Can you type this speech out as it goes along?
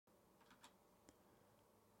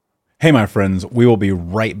Hey, my friends, we will be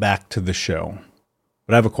right back to the show.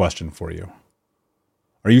 But I have a question for you.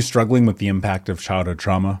 Are you struggling with the impact of childhood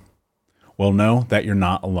trauma? Well, know that you're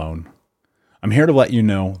not alone. I'm here to let you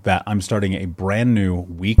know that I'm starting a brand new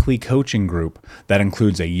weekly coaching group that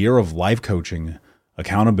includes a year of live coaching,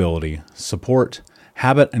 accountability, support,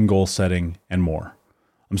 habit and goal setting, and more.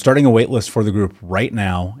 I'm starting a waitlist for the group right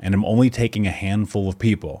now, and I'm only taking a handful of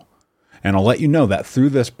people. And I'll let you know that through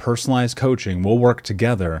this personalized coaching, we'll work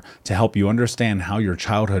together to help you understand how your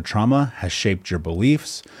childhood trauma has shaped your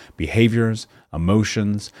beliefs, behaviors,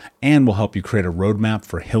 emotions, and will help you create a roadmap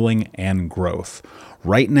for healing and growth.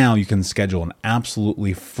 Right now, you can schedule an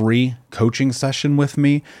absolutely free coaching session with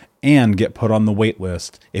me and get put on the wait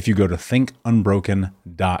list if you go to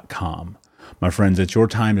thinkunbroken.com. My friends, it's your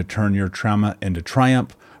time to turn your trauma into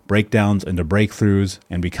triumph, breakdowns into breakthroughs,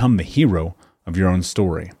 and become the hero of your own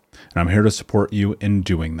story. And I'm here to support you in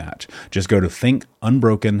doing that. Just go to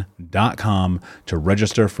thinkunbroken.com to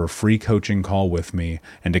register for a free coaching call with me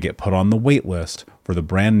and to get put on the wait list for the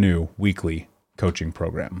brand new weekly coaching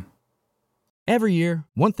program. Every year,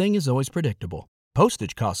 one thing is always predictable.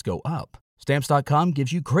 Postage costs go up. Stamps.com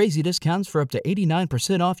gives you crazy discounts for up to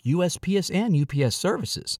 89% off USPS and UPS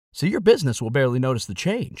services, so your business will barely notice the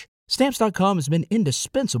change. Stamps.com has been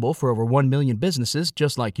indispensable for over 1 million businesses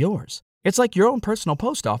just like yours. It's like your own personal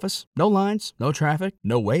post office. No lines, no traffic,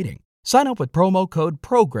 no waiting. Sign up with promo code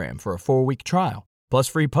PROGRAM for a 4-week trial, plus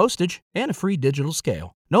free postage and a free digital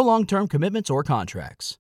scale. No long-term commitments or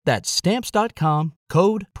contracts. That's Stamps.com,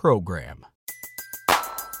 code PROGRAM.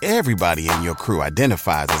 Everybody in your crew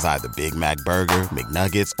identifies as either Big Mac Burger,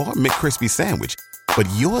 McNuggets, or McCrispy Sandwich. But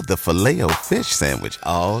you're the Filet-O-Fish Sandwich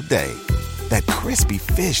all day. That crispy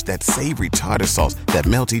fish, that savory tartar sauce, that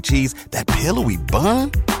melty cheese, that pillowy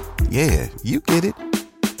bun. Yeah, you get it.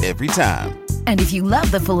 Every time. And if you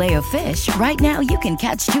love the Filet-O-Fish, right now you can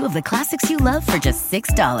catch 2 of the classics you love for just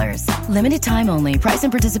 $6. Limited time only. Price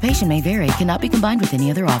and participation may vary. Cannot be combined with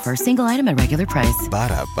any other offer. Single item at regular price.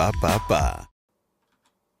 Ba-da-ba-ba-ba.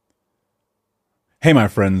 Hey, my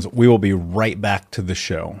friends, we will be right back to the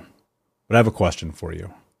show. But I have a question for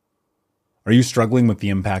you. Are you struggling with the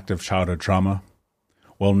impact of childhood trauma?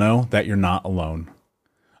 Well, know that you're not alone.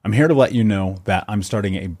 I'm here to let you know that I'm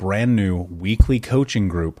starting a brand new weekly coaching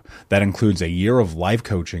group that includes a year of live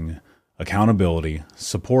coaching, accountability,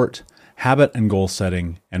 support, habit and goal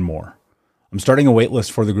setting, and more. I'm starting a waitlist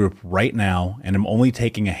for the group right now, and I'm only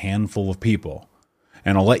taking a handful of people.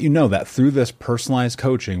 And I'll let you know that through this personalized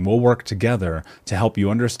coaching, we'll work together to help you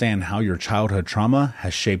understand how your childhood trauma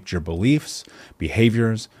has shaped your beliefs,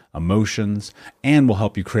 behaviors, emotions, and will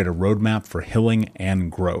help you create a roadmap for healing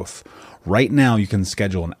and growth. Right now, you can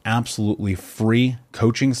schedule an absolutely free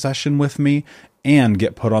coaching session with me and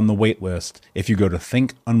get put on the wait list if you go to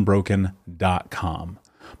thinkunbroken.com.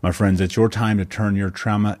 My friends, it's your time to turn your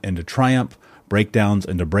trauma into triumph, breakdowns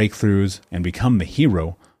into breakthroughs, and become the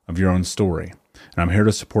hero of your own story. And I'm here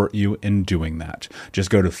to support you in doing that.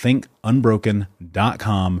 Just go to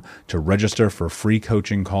thinkunbroken.com to register for a free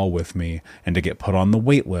coaching call with me and to get put on the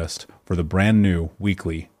wait list for the brand new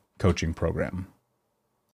weekly coaching program.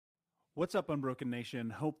 What's up, Unbroken Nation?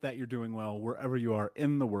 Hope that you're doing well wherever you are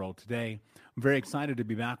in the world today. I'm very excited to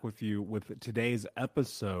be back with you with today's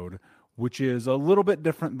episode, which is a little bit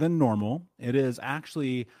different than normal. It is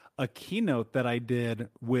actually a keynote that I did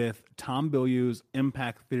with Tom Bilyeu's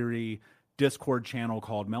Impact Theory Discord channel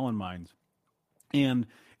called Melon. And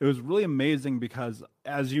it was really amazing because,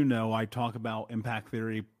 as you know, I talk about impact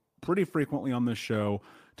theory pretty frequently on this show.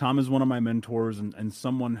 Tom is one of my mentors and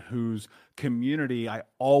someone whose community I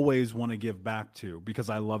always want to give back to because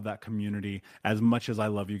I love that community as much as I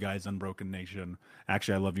love you guys, Unbroken Nation.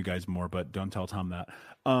 Actually, I love you guys more, but don't tell Tom that.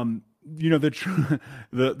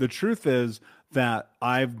 The truth is that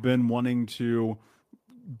I've been wanting to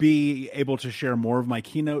be able to share more of my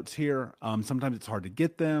keynotes here. Sometimes it's hard to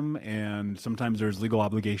get them, and sometimes there's legal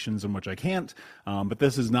obligations in which I can't. But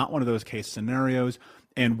this is not one of those case scenarios.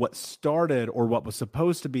 And what started, or what was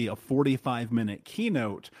supposed to be a 45-minute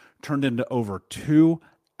keynote, turned into over 2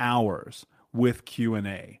 hours with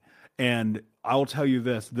Q&A. And I'll tell you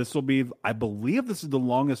this will be, I believe this is the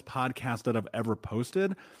longest podcast that I've ever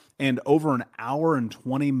posted. And over an hour and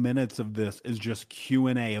 20 minutes of this is just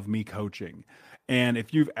Q&A of me coaching. And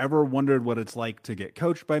if you've ever wondered what it's like to get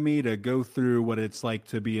coached by me, to go through what it's like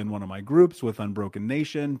to be in one of my groups with Unbroken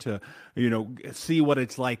Nation, to, see what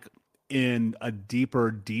it's like in a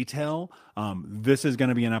deeper detail, this is going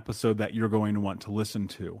to be an episode that you're going to want to listen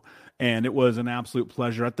to. And it was an absolute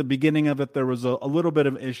pleasure. At the beginning of it, there was a little bit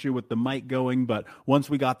of issue with the mic going, but once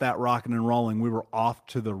we got that rocking and rolling, we were off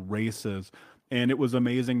to the races. And it was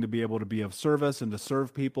amazing to be able to be of service and to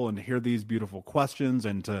serve people and to hear these beautiful questions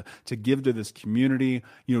and to give to this community.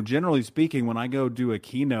 Generally speaking, when I go do a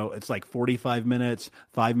keynote, it's like 45 minutes,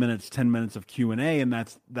 5 minutes, 10 minutes of Q&A, and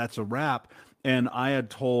that's a wrap. And I had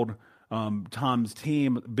told Tom's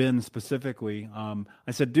team, Ben specifically,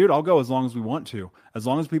 I said, dude, I'll go as long as we want to. As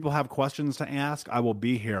long as people have questions to ask, I will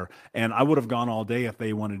be here. And I would have gone all day if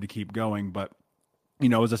they wanted to keep going, but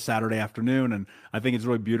it was a Saturday afternoon, and I think it's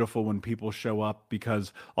really beautiful when people show up,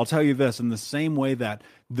 because I'll tell you this, in the same way that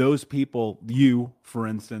those people, you, for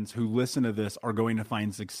instance, who listen to this are going to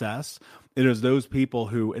find success, it is those people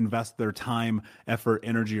who invest their time, effort,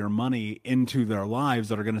 energy, or money into their lives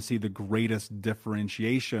that are going to see the greatest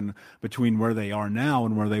differentiation between where they are now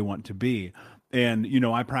and where they want to be. And,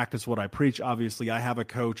 I practice what I preach. Obviously, I have a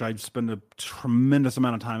coach. I spend a tremendous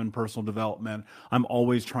amount of time in personal development. I'm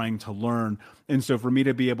always trying to learn. And so for me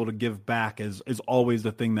to be able to give back is always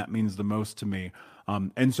the thing that means the most to me.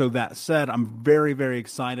 And so that said, I'm very, very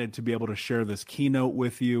excited to be able to share this keynote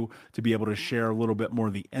with you, to be able to share a little bit more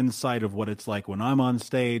of the insight of what it's like when I'm on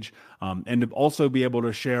stage, and to also be able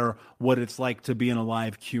to share what it's like to be in a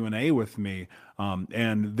live Q&A with me.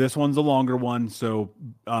 And this one's a longer one, so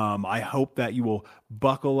I hope that you will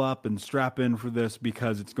buckle up and strap in for this,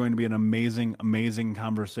 because it's going to be an amazing, amazing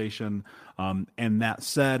conversation. And that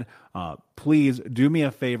said, please do me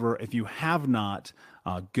a favor. If you have not,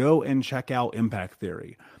 go and check out Impact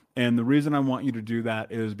Theory. And the reason I want you to do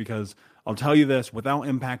that is because I'll tell you this, without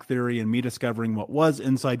Impact Theory and me discovering what was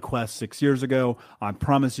Inside Quest 6 years ago, I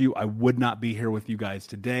promise you I would not be here with you guys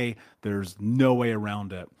today. There's no way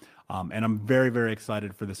around it. And I'm very, very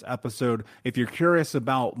excited for this episode. If you're curious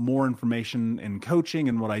about more information in coaching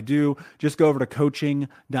and what I do, just go over to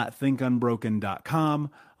coaching.thinkunbroken.com.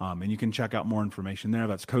 And you can check out more information there.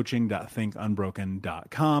 That's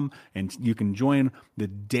coaching.thinkunbroken.com. And you can join the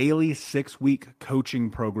daily 6-week coaching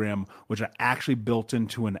program, which I actually built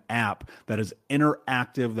into an app that is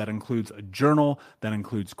interactive, that includes a journal, that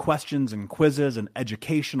includes questions and quizzes and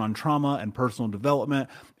education on trauma and personal development.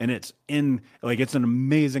 And it's an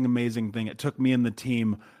amazing, amazing thing. It took me and the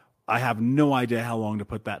team, I have no idea how long to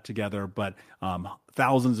put that together, but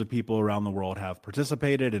thousands of people around the world have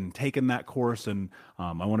participated and taken that course, and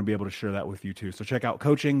I want to be able to share that with you too. So check out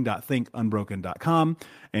coaching.thinkunbroken.com,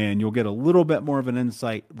 and you'll get a little bit more of an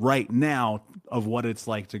insight right now of what it's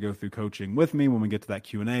like to go through coaching with me when we get to that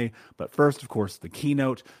Q&A. But first, of course, the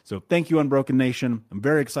keynote. So thank you, Unbroken Nation. I'm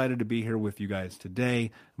very excited to be here with you guys today.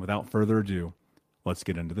 And without further ado, let's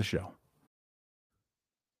get into the show.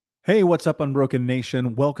 Hey, what's up, Unbroken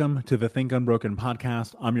Nation? Welcome to the Think Unbroken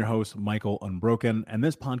podcast. I'm your host, Michael Unbroken, and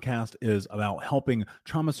this podcast is about helping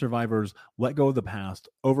trauma survivors let go of the past,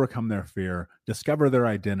 overcome their fear, discover their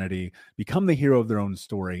identity, become the hero of their own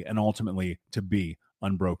story, and ultimately to be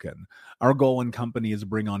unbroken. Our goal in company is to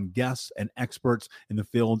bring on guests and experts in the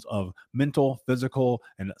fields of mental, physical,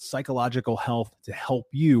 and psychological health to help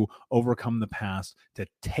you overcome the past, to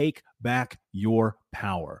take back your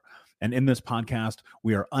power. And in this podcast,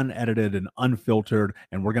 we are unedited and unfiltered,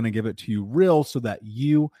 and we're going to give it to you real so that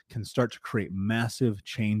you can start to create massive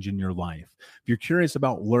change in your life. If you're curious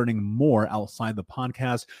about learning more outside the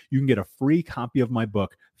podcast, you can get a free copy of my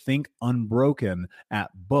book, Think Unbroken, at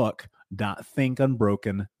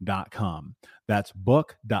book.thinkunbroken.com. That's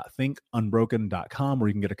book.thinkunbroken.com, where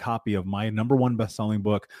you can get a copy of my #1 best-selling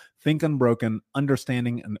book, Think Unbroken,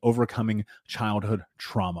 Understanding and Overcoming Childhood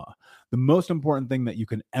Trauma. The most important thing that you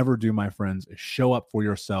can ever do, my friends, is show up for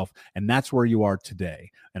yourself, and that's where you are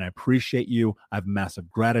today. And I appreciate you. I have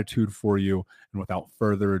massive gratitude for you. And without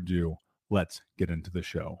further ado, let's get into the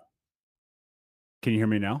show. Can you hear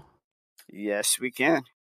me now? Yes, we can.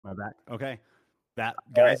 My back. Okay.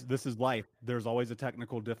 Guys, this is life. There's always a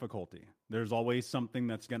technical difficulty. There's always something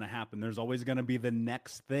that's going to happen. There's always going to be the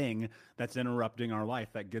next thing that's interrupting our life,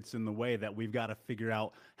 that gets in the way, that we've got to figure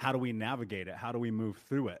out, how do we navigate it? How do we move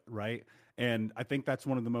through it, right? And I think that's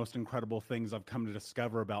one of the most incredible things I've come to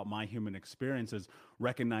discover about my human experience, is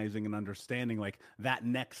recognizing and understanding like that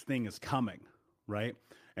next thing is coming, right?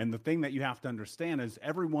 And the thing that you have to understand is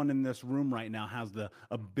everyone in this room right now has the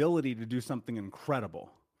ability to do something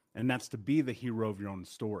incredible. And that's to be the hero of your own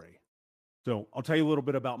story. So I'll tell you a little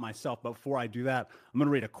bit about myself. But before I do that, I'm going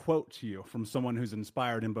to read a quote to you from someone who's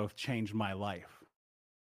inspired and both changed my life.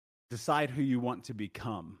 Decide who you want to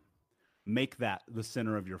become. Make that the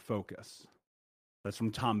center of your focus. That's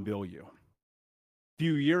from Tom Bilyeu. A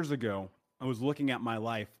few years ago, I was looking at my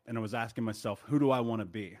life and I was asking myself, who do I want to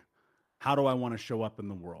be? How do I want to show up in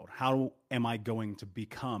the world? How am I going to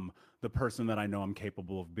become the person that I know I'm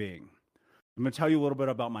capable of being? I'm going to tell you a little bit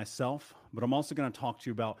about myself, but I'm also going to talk to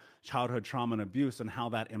you about childhood trauma and abuse and how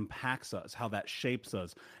that impacts us, how that shapes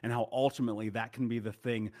us, and how ultimately that can be the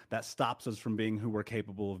thing that stops us from being who we're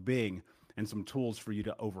capable of being, and some tools for you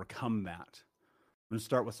to overcome that. I'm going to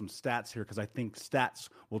start with some stats here because I think stats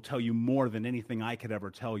will tell you more than anything I could ever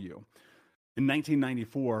tell you. In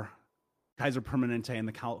 1994, Kaiser Permanente and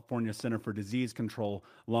the California Center for Disease Control,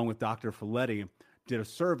 along with Dr. Folletti, did a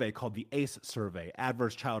survey called the ACE survey,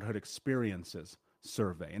 Adverse Childhood Experiences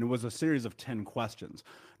survey. And it was a series of 10 questions.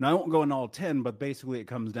 Now, I won't go into all 10, but basically it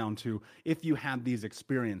comes down to if you had these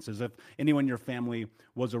experiences, if anyone in your family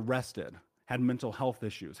was arrested, had mental health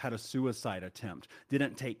issues, had a suicide attempt,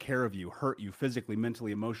 didn't take care of you, hurt you physically,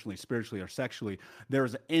 mentally, emotionally, spiritually, or sexually,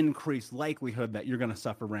 there's an increased likelihood that you're going to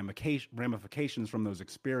suffer ramifications from those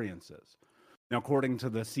experiences. Now, according to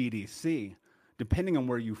the CDC, depending on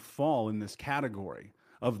where you fall in this category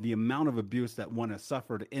of the amount of abuse that one has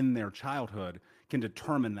suffered in their childhood can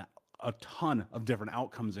determine a ton of different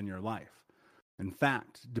outcomes in your life. In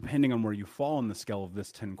fact, depending on where you fall in the scale of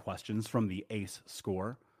this 10 questions from the ACE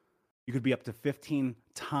score, you could be up to 15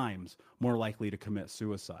 times more likely to commit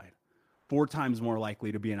suicide, 4 times more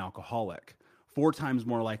likely to be an alcoholic, 4 times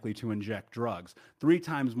more likely to inject drugs, 3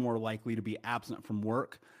 times more likely to be absent from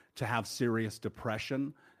work, to have serious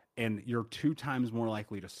depression, and you're 2 times more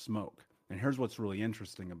likely to smoke. And here's what's really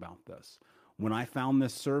interesting about this. When I found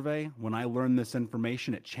this survey, when I learned this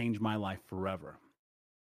information, it changed my life forever.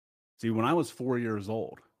 See, when I was 4 years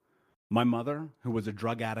old, my mother, who was a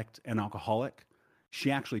drug addict and alcoholic,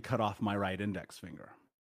 she actually cut off my right index finger.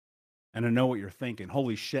 And I know what you're thinking.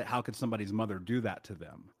 Holy shit, how could somebody's mother do that to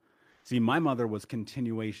them? See, my mother was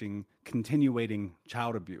continuating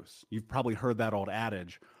child abuse. You've probably heard that old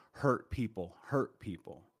adage, hurt people, hurt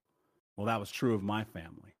people. Well, that was true of my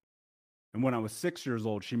family. And when I was 6 years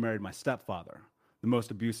old, she married my stepfather, the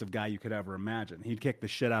most abusive guy you could ever imagine. He'd kick the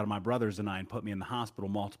shit out of my brothers and I and put me in the hospital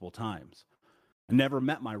multiple times. I never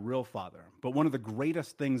met my real father, but one of the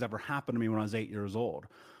greatest things ever happened to me when I was 8 years old.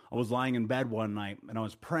 I was lying in bed one night and I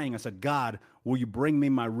was praying. I said, God, will you bring me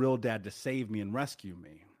my real dad to save me and rescue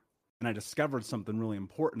me? And I discovered something really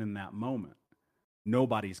important in that moment.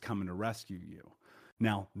 Nobody's coming to rescue you.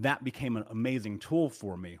 Now, that became an amazing tool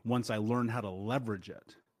for me once I learned how to leverage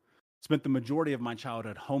it. Spent the majority of my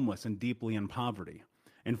childhood homeless and deeply in poverty.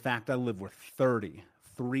 In fact, I lived with 30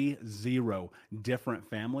 different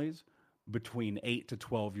families between 8 to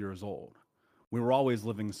 12 years old. We were always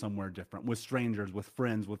living somewhere different, with strangers, with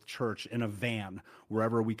friends, with church, in a van,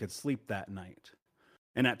 wherever we could sleep that night.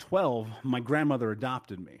 And at 12, my grandmother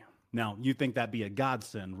adopted me. Now, you think that'd be a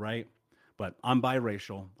godsend, right? But I'm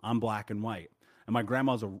biracial, I'm black and white. And my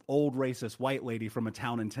grandma's an old racist white lady from a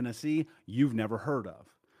town in Tennessee you've never heard of.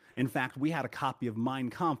 In fact, we had a copy of Mein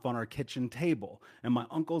Kampf on our kitchen table, and my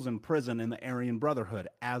uncle's in prison in the Aryan Brotherhood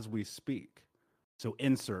as we speak. So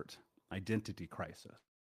insert identity crisis.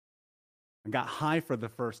 I got high for the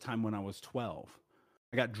first time when I was 12.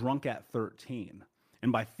 I got drunk at 13.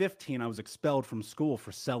 And by 15, I was expelled from school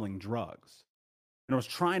for selling drugs. And I was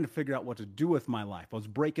trying to figure out what to do with my life. I was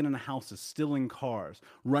breaking into houses, stealing cars,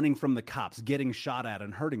 running from the cops, getting shot at,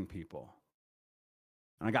 and hurting people.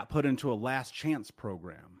 And I got put into a last chance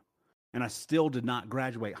program. And I still did not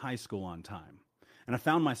graduate high school on time. And I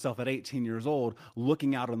found myself at 18 years old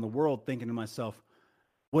looking out on the world thinking to myself,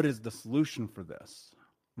 what is the solution for this?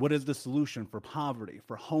 What is the solution for poverty,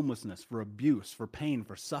 for homelessness, for abuse, for pain,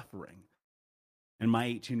 for suffering? And my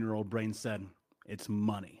 18-year-old brain said, it's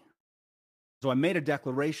money. So I made a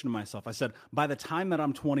declaration to myself. I said, by the time that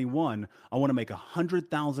I'm 21, I want to make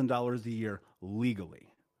 $100,000 a year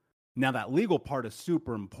legally. Now that legal part is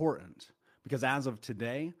super important because as of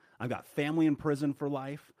today, I've got family in prison for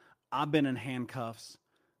life. I've been in handcuffs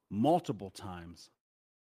multiple times,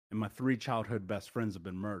 and my 3 childhood best friends have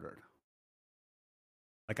been murdered.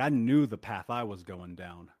 Like I knew the path I was going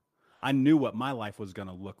down. I knew what my life was going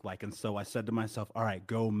to look like. And so I said to myself, all right,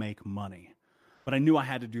 go make money. But I knew I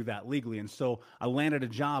had to do that legally. And so I landed a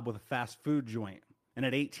job with a fast food joint. And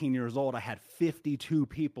at 18 years old, I had 52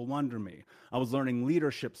 people under me. I was learning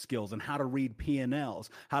leadership skills and how to read P&Ls,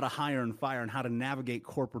 how to hire and fire, and how to navigate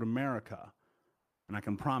corporate America. And I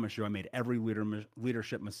can promise you, I made every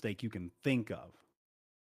leadership mistake you can think of.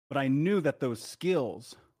 But I knew that those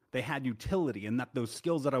skills, they had utility, and that those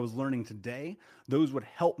skills that I was learning today, those would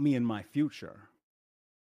help me in my future.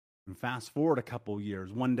 And fast forward a couple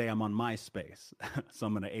years, one day I'm on MySpace, so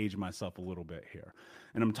I'm going to age myself a little bit here.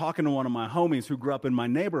 And I'm talking to one of my homies who grew up in my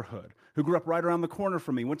neighborhood, who grew up right around the corner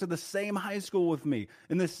from me, went to the same high school with me,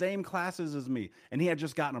 in the same classes as me, and he had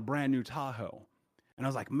just gotten a brand new Tahoe. And I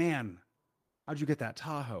was like, man, how'd you get that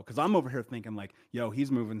Tahoe? Because I'm over here thinking like, yo, he's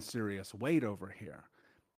moving serious weight over here.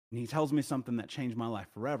 And he tells me something that changed my life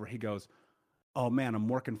forever. He goes, oh man, I'm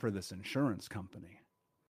working for this insurance company.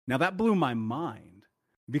 Now that blew my mind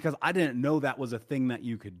because I didn't know that was a thing that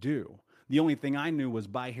you could do. The only thing I knew was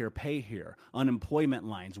buy here, pay here, unemployment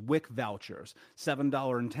lines, WIC vouchers,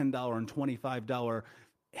 $7 and $10 and $25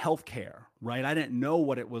 healthcare, right? I didn't know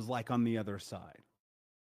what it was like on the other side.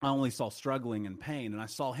 I only saw struggling and pain, and I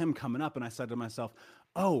saw him coming up, and I said to myself,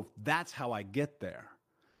 oh, that's how I get there.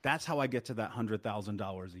 That's how I get to that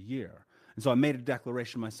 $100,000 a year. And so I made a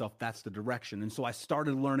declaration to myself, that's the direction. And so I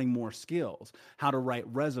started learning more skills, how to write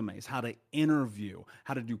resumes, how to interview,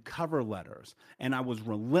 how to do cover letters. And I was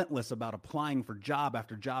relentless about applying for job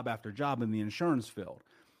after job after job in the insurance field.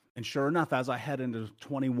 And sure enough, as I head into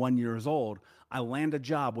 21 years old, I land a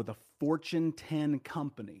job with a Fortune 10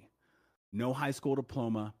 company, no high school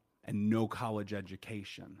diploma and no college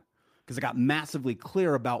education, because I got massively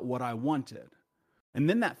clear about what I wanted. And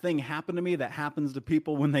then that thing happened to me that happens to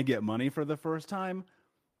people when they get money for the first time,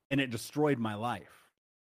 and it destroyed my life.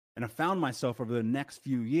 And I found myself over the next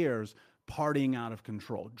few years partying out of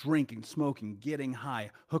control, drinking, smoking, getting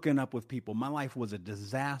high, hooking up with people. My life was a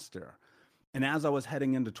disaster. And as I was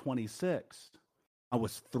heading into 26, I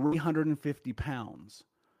was 350 pounds,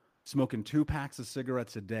 smoking 2 packs of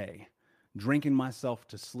cigarettes a day, drinking myself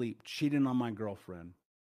to sleep, cheating on my girlfriend.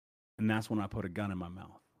 And that's when I put a gun in my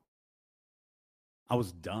mouth. I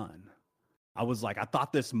was done. I was like, I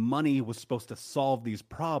thought this money was supposed to solve these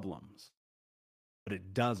problems, but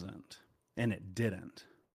it doesn't, and it didn't.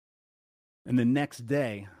 And the next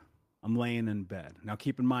day, I'm laying in bed. Now,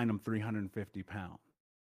 keep in mind, I'm 350 pounds.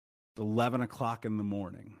 It's 11 o'clock in the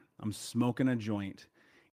morning. I'm smoking a joint,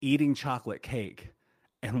 eating chocolate cake,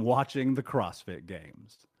 and watching the CrossFit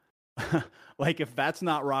Games. Like, if that's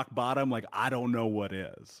not rock bottom, like, I don't know what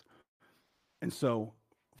is. And so,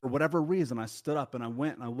 for whatever reason, I stood up and I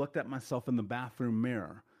went and I looked at myself in the bathroom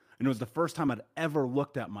mirror. And it was the first time I'd ever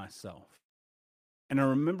looked at myself. And I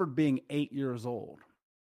remembered being 8 years old.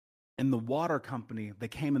 And the water company, they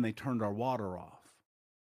came and they turned our water off.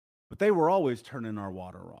 But they were always turning our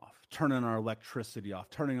water off, turning our electricity off,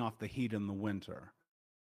 turning off the heat in the winter.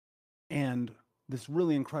 And this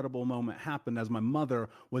really incredible moment happened as my mother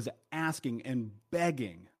was asking and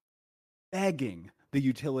begging the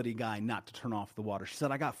utility guy not to turn off the water. She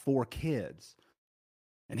said, I got 4 kids.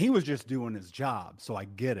 And he was just doing his job, so I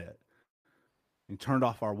get it. He turned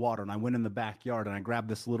off our water, and I went in the backyard, and I grabbed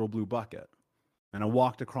this little blue bucket, and I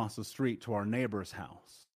walked across the street to our neighbor's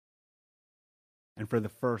house. And for the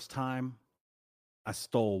first time, I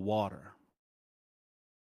stole water.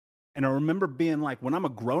 And I remember being like, when I'm a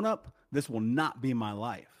grown-up, this will not be my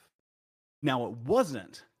life. Now, it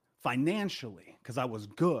wasn't financially, because I was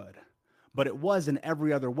good, but it was in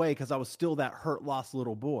every other way because I was still that hurt, lost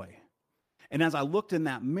little boy. And as I looked in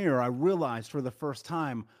that mirror, I realized for the first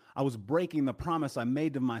time I was breaking the promise I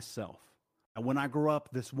made to myself. And when I grow up,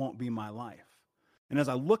 this won't be my life. And as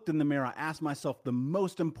I looked in the mirror, I asked myself the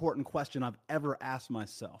most important question I've ever asked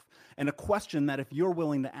myself. And a question that if you're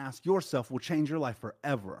willing to ask yourself will change your life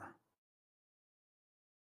forever.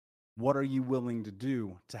 What are you willing to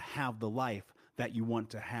do to have the life that you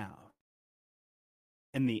want to have?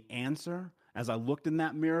 And the answer, as I looked in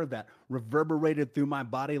that mirror that reverberated through my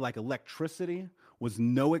body like electricity, was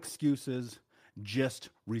no excuses, just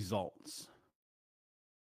results.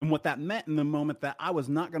 And what that meant in the moment that I was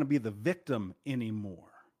not going to be the victim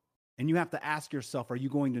anymore. And you have to ask yourself, are you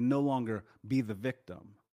going to no longer be the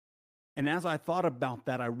victim? And as I thought about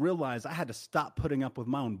that, I realized I had to stop putting up with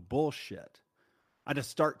my own bullshit. I had to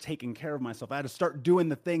start taking care of myself. I had to start doing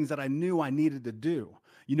the things that I knew I needed to do.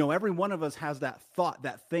 You know, every one of us has that thought,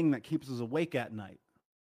 that thing that keeps us awake at night.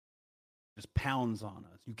 Just pounds on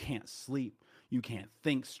us. You can't sleep. You can't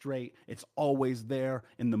think straight. It's always there.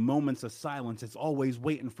 In the moments of silence, it's always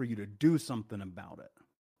waiting for you to do something about it.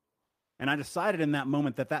 And I decided in that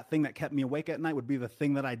moment that that thing that kept me awake at night would be the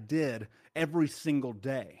thing that I did every single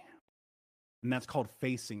day. And that's called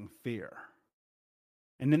facing fear.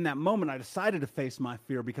 And in that moment, I decided to face my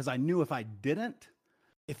fear because I knew if I didn't,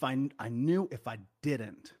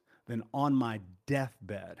 then on my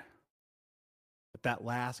deathbed, at that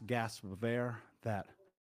last gasp of air, that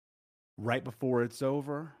right before it's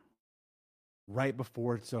over,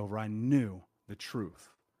 I knew the truth,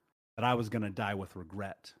 that I was going to die with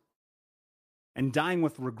regret. And dying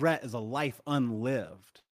with regret is a life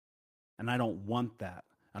unlived. And I don't want that.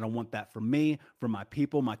 I don't want that for me, for my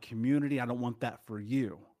people, my community. I don't want that for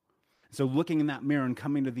you. So looking in that mirror and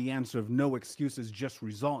coming to the answer of no excuses, just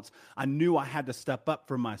results, I knew I had to step up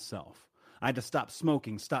for myself. I had to stop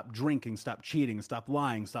smoking, stop drinking, stop cheating, stop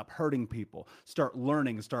lying, stop hurting people, start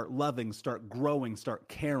learning, start loving, start growing, start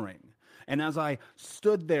caring. And as I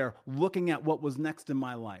stood there looking at what was next in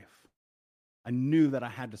my life, I knew that I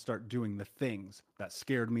had to start doing the things that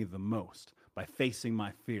scared me the most, by facing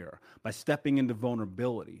my fear, by stepping into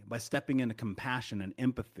vulnerability, by stepping into compassion and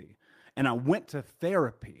empathy. And I went to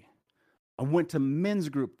therapy. I went to men's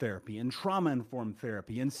group therapy and trauma-informed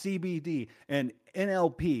therapy and CBD and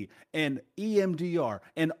NLP and EMDR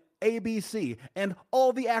and ABC and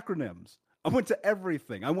all the acronyms. I went to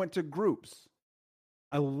everything. I went to groups.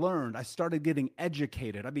 I learned. I started getting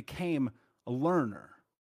educated. I became a learner.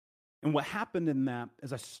 And what happened in that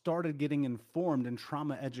is I started getting informed in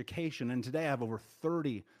trauma education. And today I have over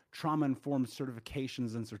 30 trauma-informed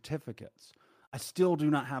certifications and certificates. I still do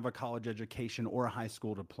not have a college education or a high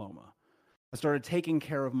school diploma. I started taking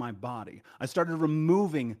care of my body. I started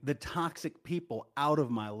removing the toxic people out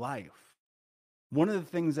of my life. One of the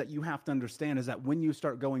things that you have to understand is that when you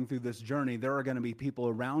start going through this journey, there are going to be people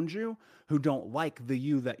around you who don't like the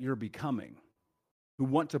you that you're becoming, who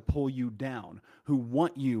want to pull you down, who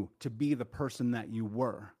want you to be the person that you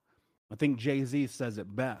were. I think Jay-Z says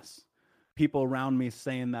it best. People around me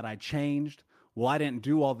saying that I changed. Well, I didn't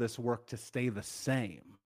do all this work to stay the same.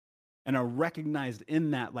 And I recognized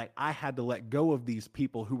in that, like, I had to let go of these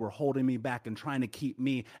people who were holding me back and trying to keep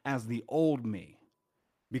me as the old me,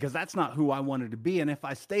 because that's not who I wanted to be. And if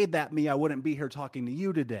I stayed that me, I wouldn't be here talking to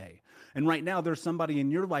you today. And right now, there's somebody in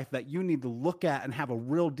your life that you need to look at and have a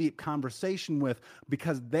real deep conversation with,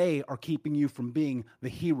 because they are keeping you from being the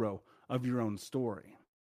hero of your own story.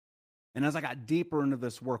 And as I got deeper into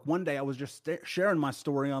this work, one day I was just sharing my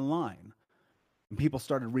story online, and people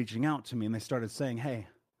started reaching out to me, and they started saying, hey,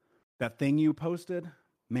 that thing you posted,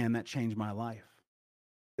 man, that changed my life.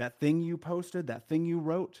 That thing you posted, that thing you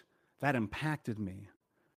wrote, that impacted me.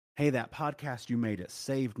 Hey, that podcast you made, it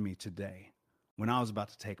saved me today when I was about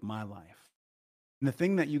to take my life. And the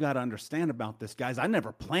thing that you got to understand about this, guys, I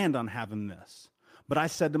never planned on having this. But I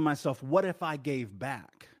said to myself, what if I gave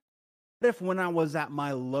back? What if when I was at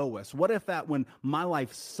my lowest? What if that when my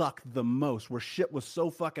life sucked the most, where shit was so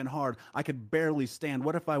fucking hard, I could barely stand?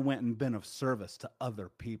 What if I went and been of service to other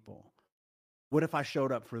people? What if I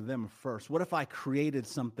showed up for them first? What if I created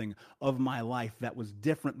something of my life that was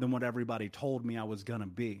different than what everybody told me I was going to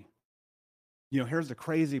be? You know, here's the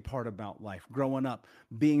crazy part about life. Growing up,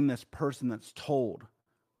 being this person that's told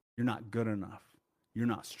you're not good enough, you're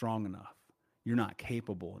not strong enough, you're not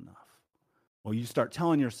capable enough. Well, you start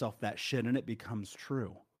telling yourself that shit and it becomes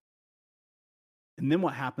true. And then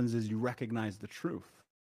what happens is you recognize the truth.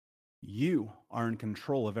 You are in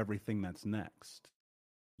control of everything that's next.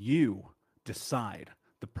 You decide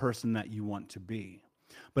the person that you want to be.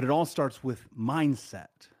 But it all starts with mindset.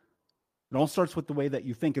 It all starts with the way that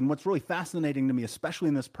you think. And what's really fascinating to me, especially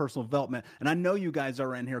in this personal development, and I know you guys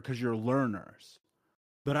are in here because you're learners,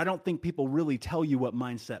 but I don't think people really tell you what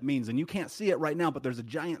mindset means. And you can't see it right now, but there's a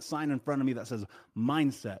giant sign in front of me that says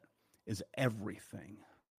mindset is everything.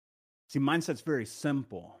 See, mindset's very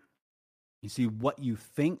simple. You see, what you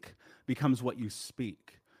think becomes what you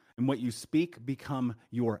speak. And what you speak become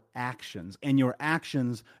your actions. And your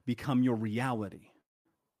actions become your reality.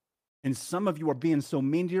 And some of you are being so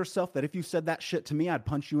mean to yourself that if you said that shit to me, I'd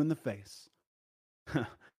punch you in the face.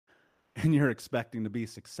 And you're expecting to be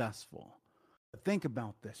successful. But think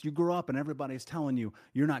about this. You grow up and everybody's telling you,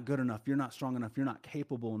 you're not good enough, you're not strong enough, you're not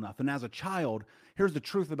capable enough. And as a child, here's the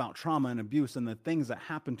truth about trauma and abuse and the things that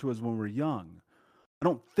happen to us when we're young. I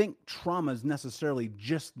don't think trauma is necessarily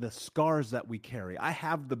just the scars that we carry. I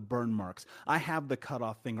have the burn marks. I have the cut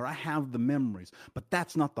off finger. I have the memories. But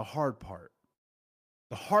that's not the hard part.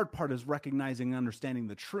 The hard part is recognizing and understanding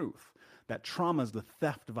the truth that trauma is the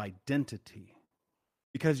theft of identity.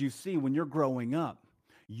 Because you see, when you're growing up,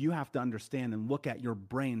 you have to understand and look at your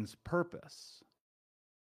brain's purpose.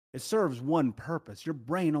 It serves one purpose. Your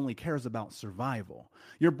brain only cares about survival.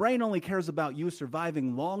 Your brain only cares about you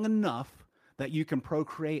surviving long enough that you can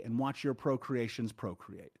procreate and watch your procreations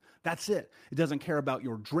procreate. That's it. It doesn't care about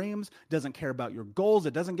your dreams. It doesn't care about your goals.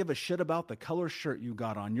 It doesn't give a shit about the color shirt you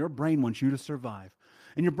got on. Your brain wants you to survive.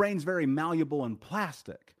 And your brain's very malleable and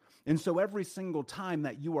plastic. And so every single time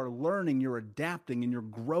that you are learning, you're adapting and you're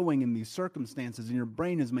growing in these circumstances, and your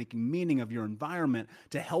brain is making meaning of your environment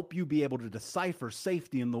to help you be able to decipher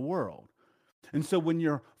safety in the world. And so when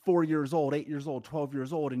you're 4 years old, 8 years old, 12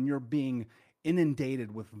 years old, and you're being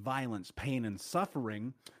inundated with violence, pain, and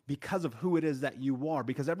suffering because of who it is that you are,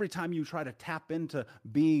 because every time you try to tap into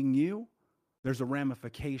being you, there's a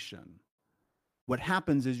ramification. What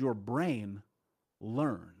happens is your brain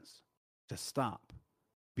learns to stop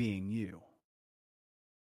being you.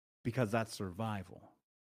 because that's survival.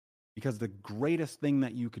 Because the greatest thing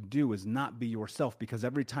that you could do is not be yourself, because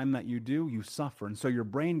every time that you do, you suffer. And so your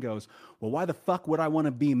brain goes, well, why the fuck would I want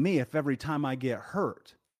to be me if every time I get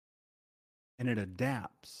hurt? And it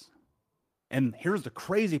adapts. And here's the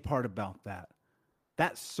crazy part about that.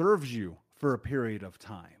 That serves you for a period of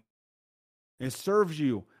time. It serves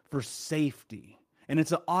you for safety. And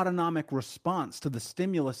it's an autonomic response to the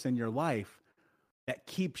stimulus in your life that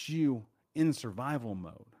keeps you in survival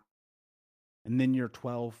mode. And then you're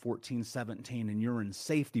 12, 14, 17, and you're in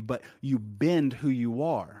safety, but you bend who you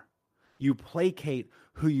are. You placate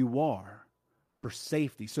who you are for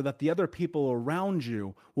safety so that the other people around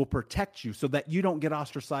you will protect you, so that you don't get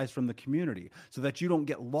ostracized from the community, so that you don't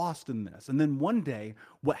get lost in this. And then one day,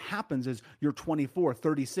 what happens is you're 24,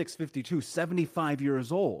 36, 52, 75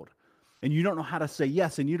 years old, and you don't know how to say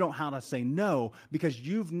yes and you don't know how to say no because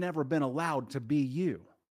you've never been allowed to be you.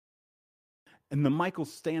 And the Michael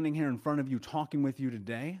standing here in front of you talking with you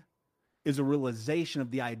today is a realization of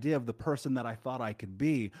the idea of the person that I thought I could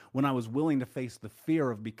be when I was willing to face the fear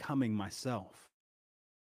of becoming myself.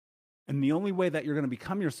 And the only way that you're going to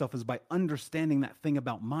become yourself is by understanding that thing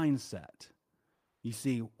about mindset. You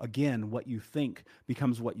see, again, what you think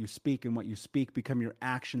becomes what you speak, and what you speak become your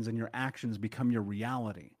actions, and your actions become your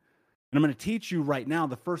reality. And I'm going to teach you right now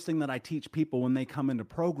the first thing that I teach people when they come into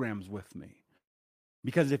programs with me.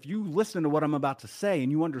 Because if you listen to what I'm about to say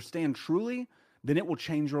and you understand truly, then it will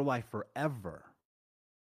change your life forever.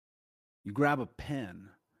 You grab a pen,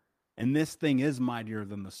 and this thing is mightier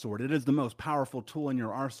than the sword. It is the most powerful tool in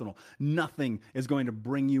your arsenal. Nothing is going to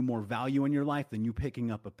bring you more value in your life than you picking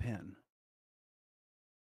up a pen.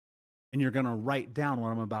 And you're going to write down what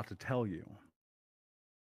I'm about to tell you.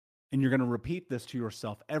 And you're going to repeat this to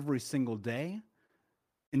yourself every single day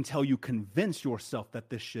until you convince yourself that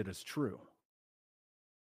this shit is true.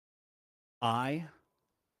 I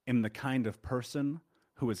am the kind of person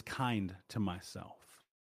who is kind to myself.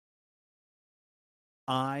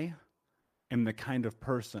 I am the kind of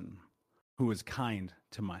person who is kind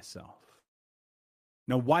to myself.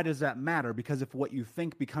 Now, why does that matter? Because if what you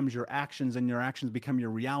think becomes your actions and your actions become your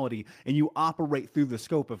reality, and you operate through the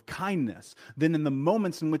scope of kindness, then in the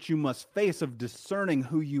moments in which you must face of discerning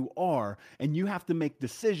who you are, and you have to make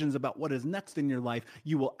decisions about what is next in your life,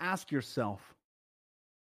 you will ask yourself,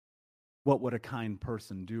 what would a kind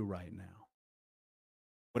person do right now?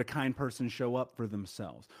 Would a kind person show up for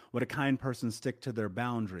themselves? Would a kind person stick to their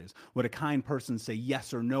boundaries? Would a kind person say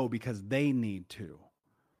yes or no because they need to?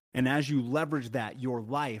 And as you leverage that, your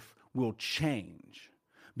life will change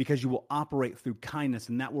because you will operate through kindness,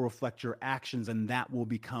 and that will reflect your actions, and that will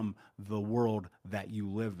become the world that you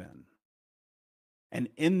live in. And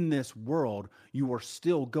in this world, you are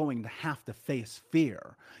still going to have to face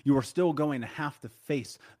fear. You are still going to have to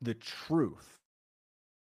face the truth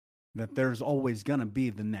that there's always going to be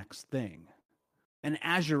the next thing. And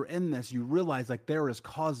as you're in this, you realize like there is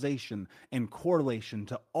causation and correlation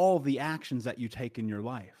to all the actions that you take in your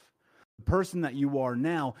life. The person that you are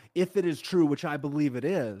now, if it is true, which I believe it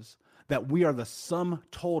is, that we are the sum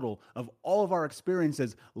total of all of our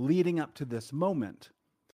experiences leading up to this moment,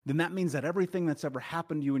 then that means that everything that's ever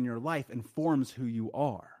happened to you in your life informs who you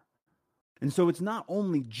are. And so it's not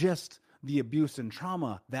only just the abuse and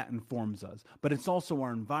trauma that informs us, but it's also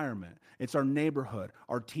our environment. It's our neighborhood,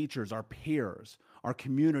 our teachers, our peers, our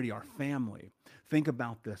community, our family. Think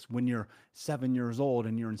about this. When you're 7 years old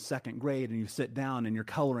and you're in second grade and you sit down and you're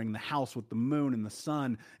coloring the house with the moon and the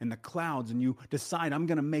sun and the clouds, and you decide, I'm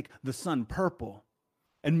going to make the sun purple.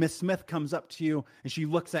 And Miss Smith comes up to you and she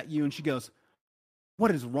looks at you and she goes,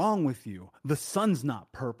 what is wrong with you? The sun's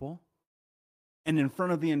not purple. And in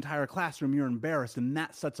front of the entire classroom, you're embarrassed, and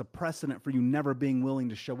that sets a precedent for you never being willing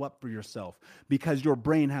to show up for yourself because your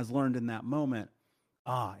brain has learned in that moment,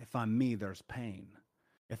 if I'm me, there's pain.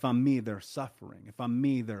 If I'm me, there's suffering. If I'm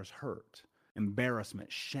me, there's hurt,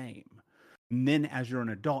 embarrassment, shame. And then as you're an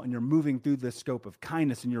adult and you're moving through this scope of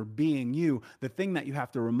kindness and you're being you, the thing that you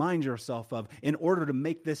have to remind yourself of in order to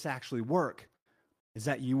make this actually work is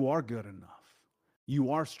that you are good enough.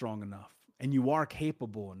 You are strong enough, and you are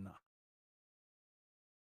capable enough.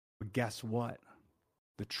 But guess what?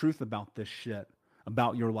 The truth about this shit,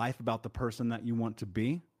 about your life, about the person that you want to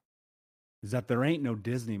be, is that there ain't no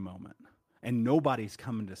Disney moment, and nobody's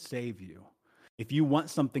coming to save you. If you want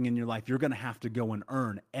something in your life, you're going to have to go and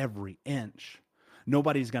earn every inch.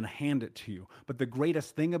 Nobody's going to hand it to you. But the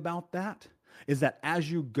greatest thing about that is that as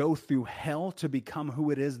you go through hell to become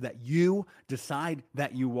who it is that you decide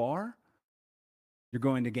that you are, you're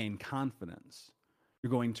going to gain confidence.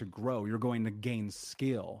 You're going to grow. You're going to gain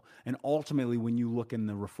skill. And ultimately, when you look in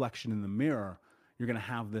the reflection in the mirror, you're going to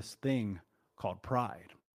have this thing called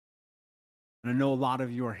pride. And I know a lot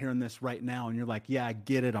of you are hearing this right now and you're like, yeah, I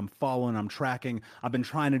get it. I'm following, I'm tracking. I've been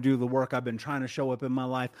trying to do the work. I've been trying to show up in my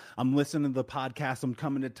life. I'm listening to the podcast. I'm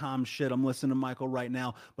coming to Tom's shit. I'm listening to Michael right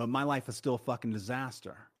now, but my life is still a fucking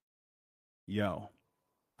disaster. Yo,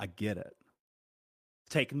 I get it.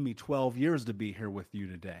 It's taken me 12 years to be here with you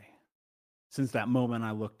today. Since that moment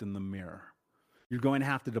I looked in the mirror. You're going to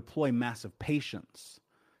have to deploy massive patience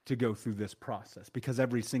to go through this process because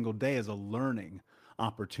every single day is a learning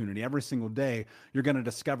opportunity. Every single day, you're going to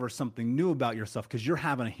discover something new about yourself because you're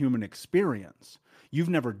having a human experience. You've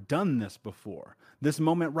never done this before. This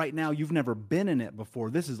moment right now, you've never been in it before.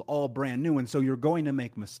 This is all brand new. And so you're going to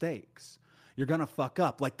make mistakes. You're going to fuck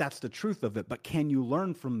up. Like, that's the truth of it. But can you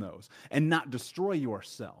learn from those and not destroy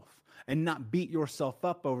yourself and not beat yourself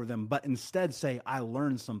up over them, but instead say, I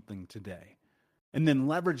learned something today? And then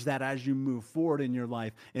leverage that as you move forward in your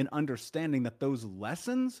life and understanding that those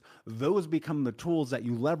lessons, those become the tools that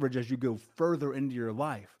you leverage as you go further into your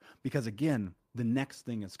life. Because again, the next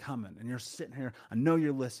thing is coming. And you're sitting here, I know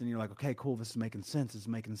you're listening, you're like, okay, cool, this is making sense, this is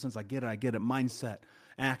making sense, I get it. Mindset,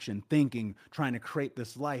 action, thinking, trying to create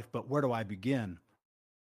this life, but where do I begin?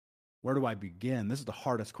 Where do I begin? This is the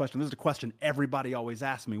hardest question. This is the question everybody always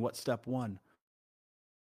asks me. What's step one?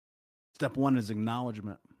 Step one is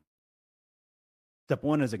acknowledgement. Step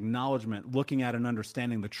one is acknowledgement, looking at and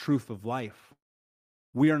understanding the truth of life.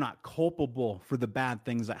 We are not culpable for the bad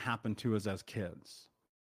things that happen to us as kids.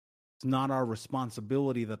 It's not our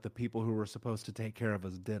responsibility that the people who were supposed to take care of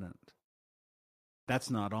us didn't. That's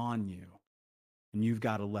not on you. And you've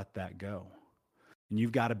got to let that go. And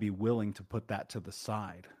you've got to be willing to put that to the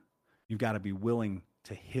side. You've got to be willing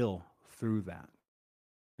to heal through that.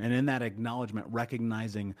 And in that acknowledgement,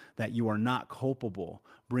 recognizing that you are not culpable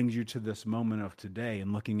brings you to this moment of today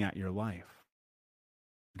and looking at your life.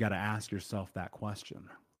 You've got to ask yourself that question.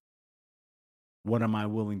 What am I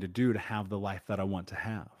willing to do to have the life that I want to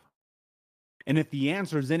have? And if the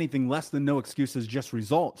answer is anything less than no excuses, just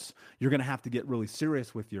results, you're going to have to get really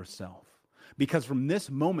serious with yourself. Because from this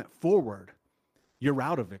moment forward, you're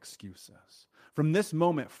out of excuses. From this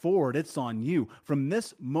moment forward, it's on you. From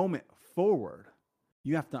this moment forward,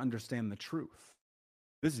 you have to understand the truth.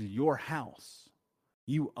 This is your house.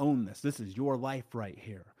 You own this. This is your life right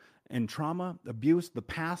here. And trauma, abuse, the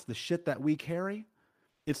past, the shit that we carry,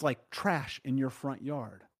 it's like trash in your front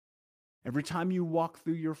yard. Every time you walk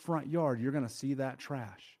through your front yard, you're going to see that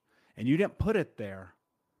trash. And you didn't put it there,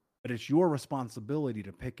 but it's your responsibility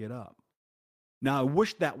to pick it up. Now, I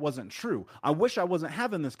wish that wasn't true. I wish I wasn't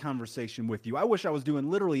having this conversation with you. I wish I was doing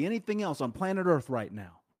literally anything else on planet Earth right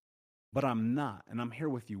now. But I'm not, and I'm here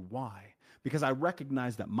with you. Why? Because I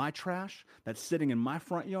recognize that my trash that's sitting in my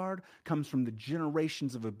front yard comes from the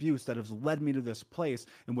generations of abuse that has led me to this place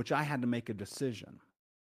in which I had to make a decision.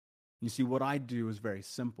 You see, what I do is very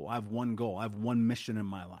simple. I have one goal. I have one mission in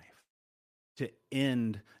my life: to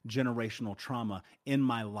end generational trauma in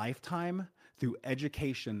my lifetime through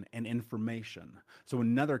education and information. So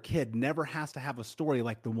another kid never has to have a story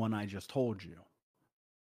like the one I just told you.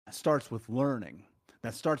 It starts with learning.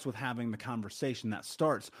 That starts with having the conversation. That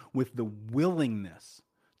starts with the willingness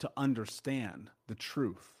to understand the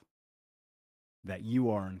truth that you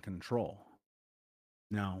are in control.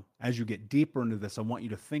 Now, as you get deeper into this, I want you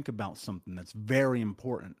to think about something that's very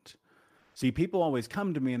important. See, people always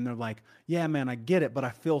come to me and they're like, yeah, man, I get it, but I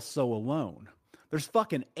feel so alone. There's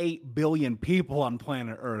fucking 8 billion people on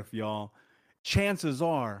planet Earth, y'all. Chances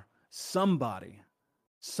are somebody,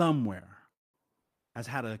 somewhere, has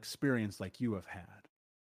had an experience like you have had.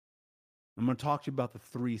 I'm going to talk to you about the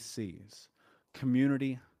 3 C's: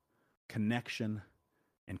 community, connection,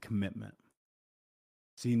 and commitment.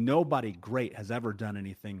 See, nobody great has ever done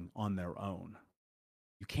anything on their own.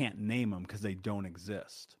 You can't name them because they don't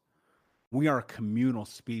exist. We are a communal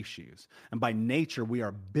species, and by nature, we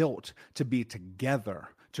are built to be together,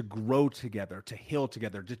 to grow together, to heal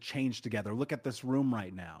together, to change together. Look at this room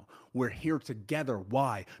right now. We're here together.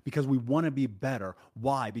 Why? Because we want to be better.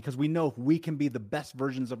 Why? Because we know if we can be the best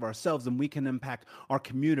versions of ourselves, then we can impact our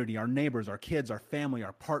community, our neighbors, our kids, our family,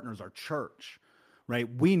 our partners, our church. Right?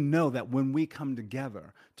 We know that when we come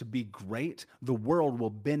together to be great, the world will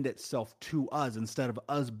bend itself to us instead of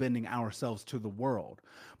us bending ourselves to the world.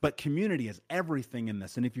 But community is everything in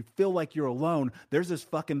this. And if you feel like you're alone, there's this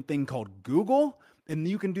fucking thing called Google, and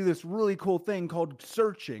you can do this really cool thing called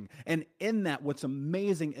searching. And in that, what's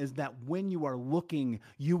amazing is that when you are looking,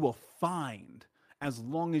 you will find, as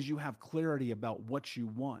long as you have clarity about what you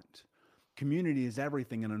want. Community is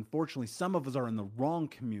everything. And unfortunately, some of us are in the wrong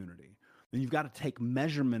community. Then you've got to take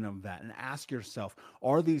measurement of that and ask yourself,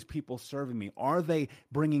 are these people serving me? Are they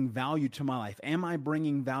bringing value to my life? Am I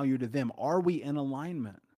bringing value to them? Are we in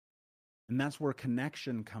alignment? And that's where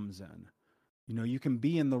connection comes in. You know, you can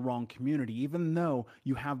be in the wrong community, even though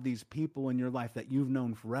you have these people in your life that you've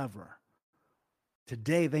known forever.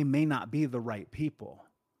 Today, they may not be the right people.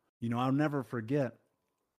 You know, I'll never forget,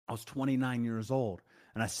 I was 29 years old,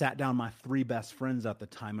 and I sat down my 3 best friends at the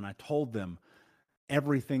time, and I told them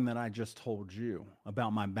everything that I just told you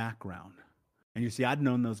about my background. And you see, I'd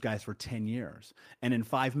known those guys for 10 years. And in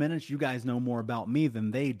 5 minutes, you guys know more about me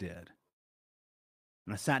than they did.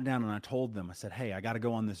 And I sat down and I told them, I said, hey, I got to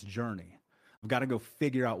go on this journey. I've got to go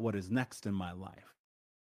figure out what is next in my life.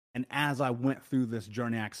 And as I went through this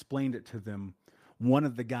journey, I explained it to them. One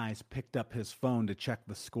of the guys picked up his phone to check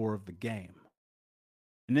the score of the game.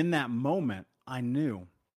 And in that moment, I knew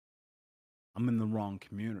I'm in the wrong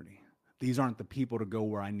community. These aren't the people to go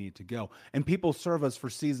where I need to go. And people serve us for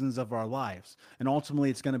seasons of our lives. And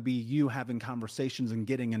ultimately, it's going to be you having conversations and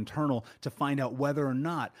getting internal to find out whether or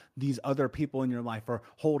not these other people in your life are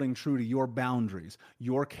holding true to your boundaries,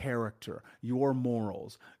 your character, your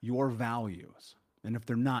morals, your values. And if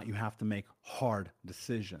they're not, you have to make hard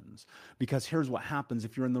decisions. Because here's what happens.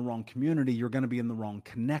 If you're in the wrong community, you're going to be in the wrong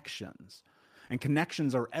connections. And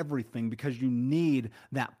connections are everything because you need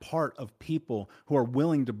that part of people who are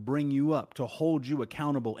willing to bring you up, to hold you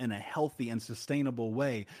accountable in a healthy and sustainable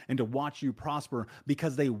way, and to watch you prosper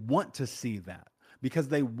because they want to see that, because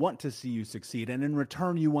they want to see you succeed. And in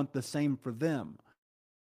return, you want the same for them.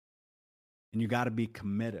 And you got to be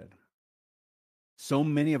committed. So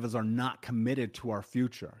many of us are not committed to our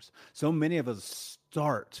futures. So many of us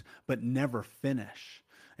start but never finish.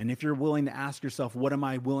 And if you're willing to ask yourself, what am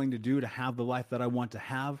I willing to do to have the life that I want to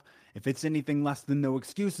have? If it's anything less than no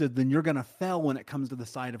excuses, then you're going to fail when it comes to the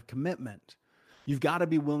side of commitment. You've got to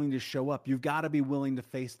be willing to show up. You've got to be willing to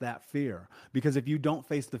face that fear. Because if you don't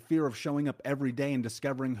face the fear of showing up every day and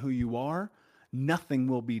discovering who you are, nothing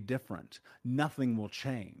will be different. Nothing will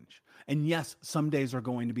change. And yes, some days are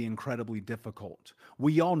going to be incredibly difficult.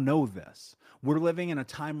 We all know this. We're living in a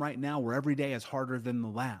time right now where every day is harder than the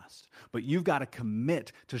last. But you've got to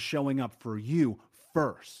commit to showing up for you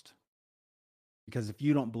first. Because if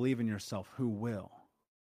you don't believe in yourself, who will?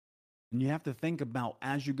 And you have to think about,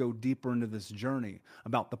 as you go deeper into this journey,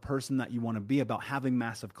 about the person that you want to be, about having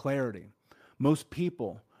massive clarity. Most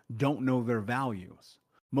people don't know their values.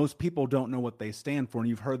 Most people don't know what they stand for. And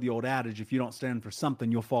you've heard the old adage, if you don't stand for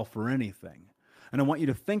something, you'll fall for anything. And I want you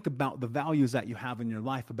to think about the values that you have in your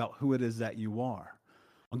life, about who it is that you are.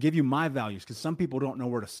 I'll give you my values because some people don't know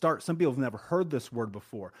where to start. Some people have never heard this word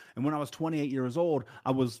before. And when I was 28 years old,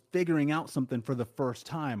 I was figuring out something for the first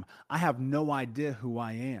time. I have no idea who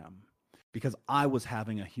I am because I was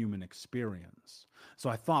having a human experience. So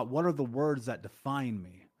I thought, what are the words that define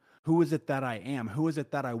me? Who is it that I am? Who is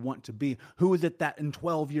it that I want to be? Who is it that in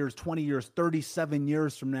 12 years, 20 years, 37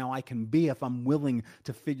 years from now I can be if I'm willing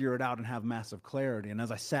to figure it out and have massive clarity? And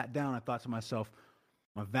as I sat down, I thought to myself,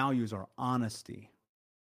 my values are honesty,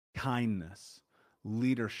 kindness,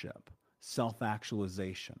 leadership,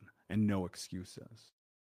 self-actualization, and no excuses.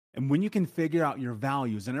 And when you can figure out your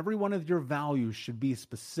values, and every one of your values should be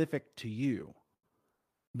specific to you,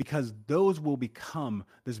 because those will become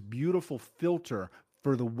this beautiful filter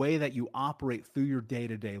for the way that you operate through your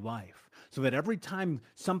day-to-day life. So that every time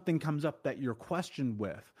something comes up that you're questioned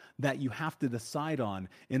with, that you have to decide on,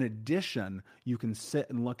 in addition, you can sit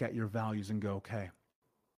and look at your values and go, okay,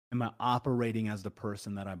 am I operating as the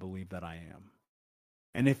person that I believe that I am?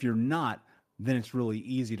 And if you're not, then it's really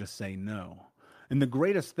easy to say no. And the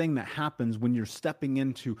greatest thing that happens when you're stepping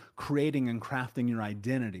into creating and crafting your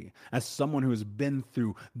identity as someone who has been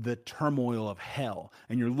through the turmoil of hell,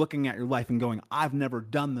 and you're looking at your life and going, I've never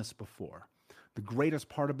done this before. The greatest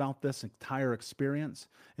part about this entire experience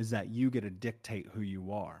is that you get to dictate who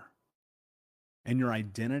you are. And your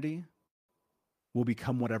identity will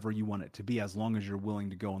become whatever you want it to be as long as you're willing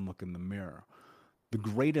to go and look in the mirror. The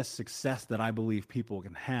greatest success that I believe people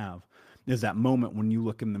can have is that moment when you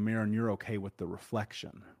look in the mirror and you're okay with the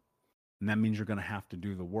reflection. And that means you're going to have to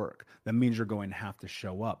do the work. That means you're going to have to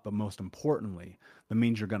show up. But most importantly, that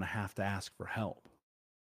means you're going to have to ask for help.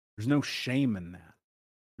 There's no shame in that.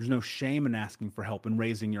 There's no shame in asking for help and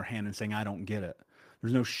raising your hand and saying, I don't get it.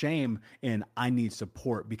 There's no shame in I need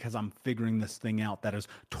support because I'm figuring this thing out that has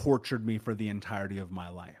tortured me for the entirety of my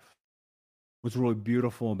life. What's really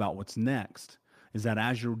beautiful about what's next is that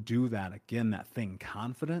as you do that, again, that thing,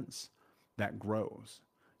 confidence, that grows.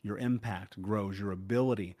 Your impact grows. Your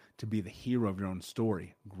ability to be the hero of your own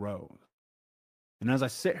story grows. And as I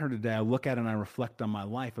sit here today, I look at it and I reflect on my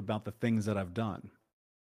life about the things that I've done.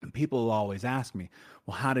 And people will always ask me,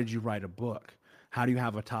 well, how did you write a book? How do you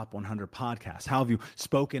have a top 100 podcast? How have you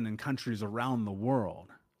spoken in countries around the world?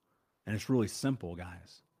 And it's really simple,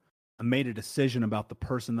 guys. I made a decision about the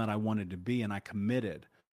person that I wanted to be, and I committed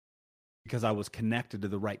because I was connected to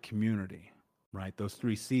the right community, right? Those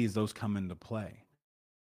 3 C's, those come into play.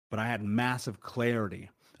 But I had massive clarity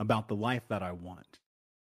about the life that I want.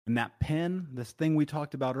 And that pen, this thing we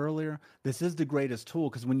talked about earlier, this is the greatest tool,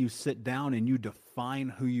 because when you sit down and you define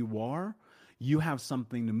who you are, you have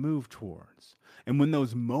something to move towards. And when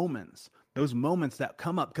those moments that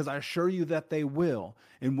come up, because I assure you that they will,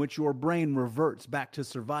 in which your brain reverts back to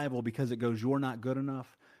survival because it goes, you're not good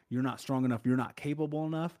enough, you're not strong enough, you're not capable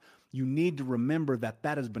enough, you need to remember that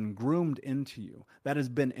that has been groomed into you, that has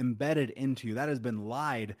been embedded into you, that has been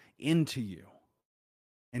lied into you.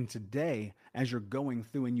 And today, as you're going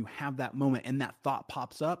through and you have that moment and that thought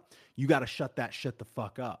pops up, you got to shut that shit the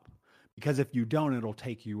fuck up. Because if you don't, it'll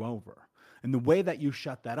take you over. And the way that you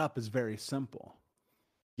shut that up is very simple.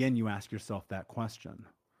 Again, you ask yourself that question: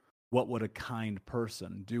 what would a kind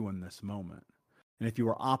person do in this moment? And if you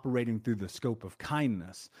are operating through the scope of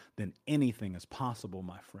kindness, then anything is possible,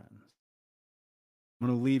 my friends. I'm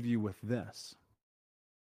going to leave you with this.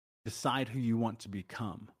 Decide who you want to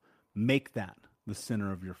become. Make that the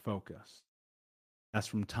center of your focus. That's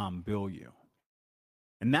from Tom Bilyeu.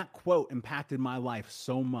 And that quote impacted my life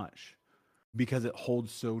so much because it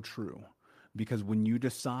holds so true. Because when you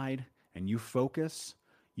decide and you focus,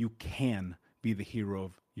 you can be the hero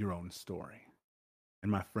of your own story.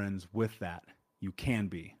 And my friends, with that, you can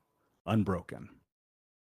be unbroken.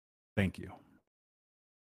 Thank you.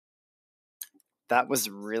 That was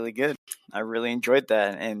really good. I really enjoyed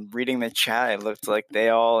that. And reading the chat, it looked like they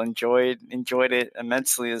all enjoyed it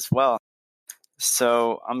immensely as well.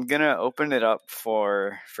 So I'm gonna open it up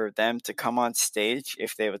for them to come on stage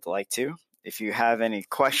if they would like to. If you have any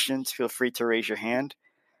questions, feel free to raise your hand.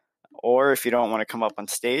 Or if you don't want to come up on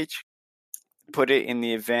stage, put it in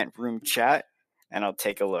the event room chat and I'll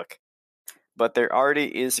take a look. But there already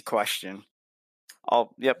is a question.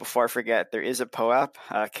 Before I forget, there is a POAP.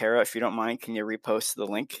 Kara, if you don't mind, can you repost the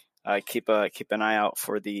link? Keep an eye out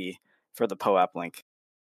for the POAP link.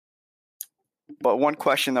 But one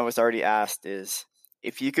question that was already asked is,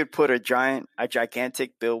 if you could put a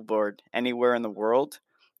gigantic billboard anywhere in the world,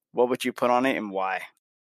 what would you put on it and why?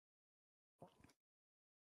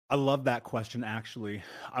 I love that question, actually.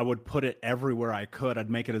 I would put it everywhere I could. I'd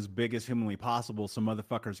make it as big as humanly possible so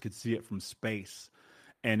motherfuckers could see it from space.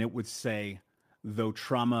 And it would say, though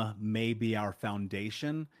trauma may be our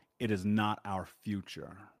foundation, it is not our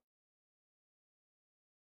future.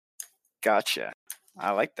 Gotcha.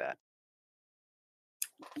 I like that.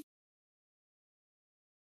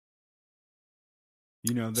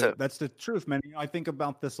 You know, that's the truth, man. You know, I think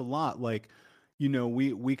about this a lot. Like, you know,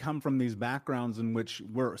 we come from these backgrounds in which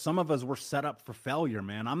some of us were set up for failure,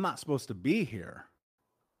 man. I'm not supposed to be here.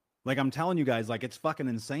 Like, I'm telling you guys, like, it's fucking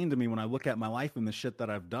insane to me when I look at my life and the shit that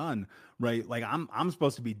I've done, right? Like, I'm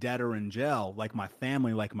supposed to be dead or in jail, like my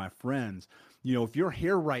family, like my friends. You know, if you're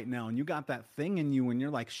here right now and you got that thing in you and you're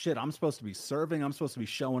like, shit, I'm supposed to be serving, I'm supposed to be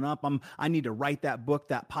showing up, I need to write that book,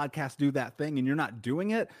 that podcast, do that thing, and you're not doing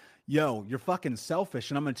it, yo, you're fucking selfish.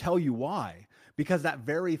 And I'm going to tell you why. Because that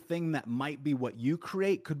very thing that might be what you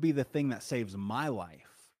create could be the thing that saves my life.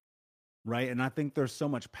 Right. And I think there's so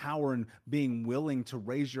much power in being willing to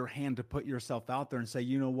raise your hand, to put yourself out there and say,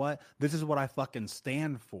 you know what, this is what I fucking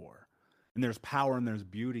stand for. And there's power and there's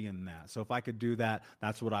beauty in that. So if I could do that,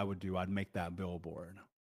 that's what I would do. I'd make that billboard.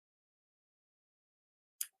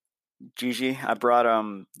 Gigi, I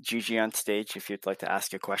brought Gigi on stage if you'd like to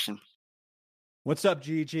ask a question. What's up,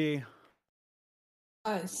 Gigi?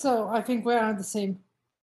 So I think we're on the same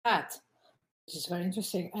path, which is very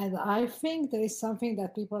interesting. And I think there is something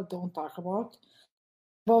that people don't talk about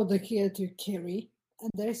the guilt you carry. And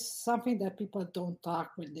there's something that people don't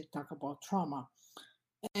talk when they talk about trauma.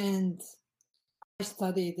 And I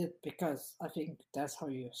studied it because I think that's how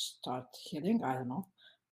you start healing. I don't know.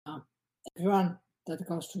 Everyone that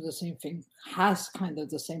goes through the same thing has kind of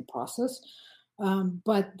the same process.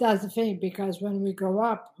 But that's the thing, because when we grow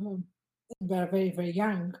up, we're very, very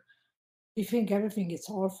young, we think everything is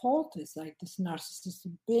our fault. It's like this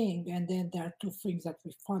narcissistic being. And then there are two things that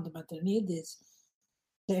we fundamentally need is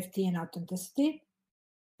safety and authenticity.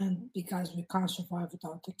 And because we can't survive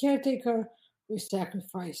without the caretaker, we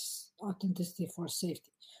sacrifice authenticity for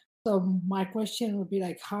safety. So my question would be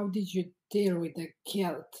like, how did you deal with the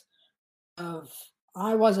guilt of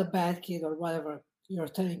I was a bad kid or whatever you're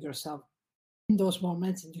telling yourself in those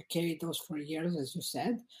moments, and you carried those for years, as you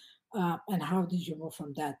said? And how did you move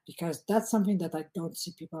from that? Because that's something that I don't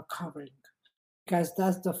see people covering. Because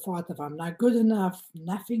that's the thought of I'm not good enough,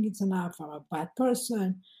 nothing is enough, I'm a bad person,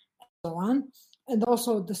 and so on. And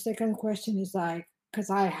also the second question is like, because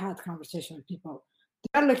I had conversation with people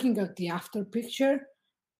they're looking at the after picture,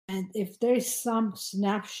 and if there is some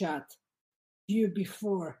snapshot you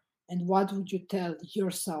before, and what would you tell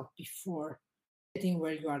yourself before getting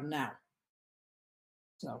where you are now?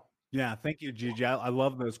 So Yeah, thank you, Gigi. I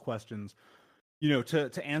love those questions.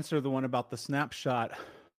 To answer the one about the snapshot,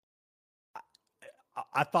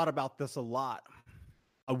 I thought about this a lot.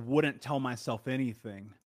 I wouldn't tell myself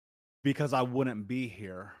anything because I wouldn't be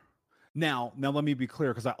here. Now let me be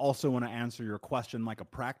clear, because I also want to answer your question like a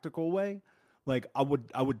practical way. Like I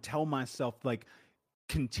would tell myself, like,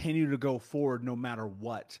 continue to go forward no matter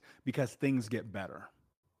what, because things get better.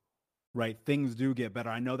 Right? Things do get better.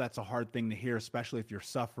 I know that's a hard thing to hear, especially if you're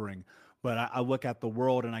suffering. But I look at the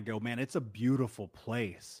world and I go, man, it's a beautiful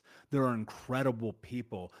place. There are incredible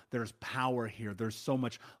people. There's power here. There's so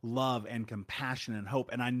much love and compassion and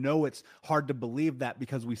hope. And I know it's hard to believe that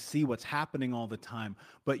because we see what's happening all the time.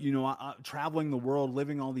 But, traveling the world,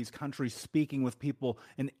 living all these countries, speaking with people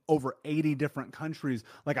in over 80 different countries,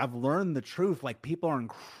 like, I've learned the truth. Like, people are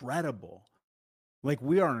incredible. Like,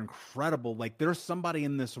 we are incredible. Like, there's somebody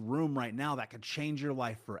in this room right now that could change your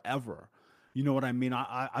life forever. You know what I mean?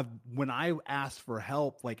 When I asked for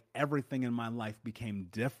help, like, everything in my life became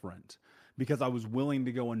different because I was willing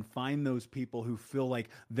to go and find those people who feel like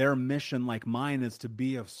their mission, like mine, is to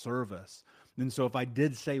be of service. And so if I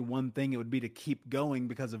did say one thing, it would be to keep going,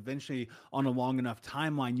 because eventually on a long enough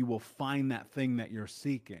timeline, you will find that thing that you're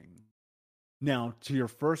seeking. Now, to your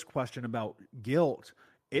first question about guilt,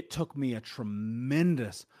 it took me a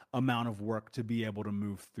tremendous amount of work to be able to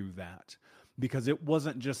move through that, because it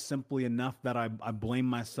wasn't just simply enough that I blame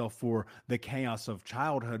myself for the chaos of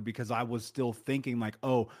childhood, because I was still thinking like,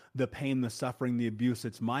 oh, the pain, the suffering, the abuse,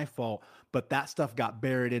 it's my fault. But that stuff got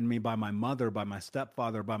buried in me by my mother, by my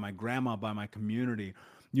stepfather, by my grandma, by my community.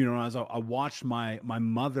 As I watched my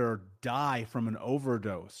mother die from an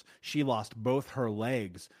overdose, she lost both her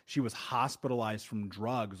legs. She was hospitalized from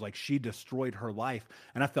drugs. Like, she destroyed her life.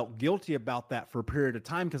 And I felt guilty about that for a period of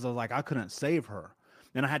time, because I was like, I couldn't save her.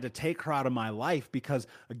 And I had to take her out of my life because,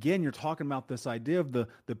 again, you're talking about this idea of the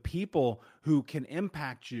people who can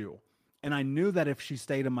impact you. And I knew that if she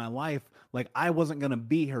stayed in my life, like, I wasn't going to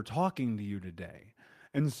be here talking to you today.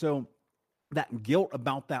 And so that guilt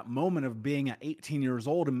about that moment of being at 18 years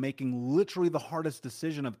old and making literally the hardest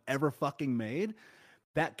decision I've ever fucking made,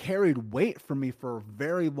 that carried weight for me for a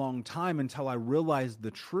very long time, until I realized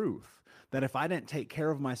the truth that if I didn't take care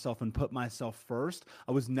of myself and put myself first,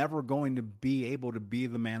 I was never going to be able to be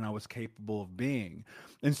the man I was capable of being.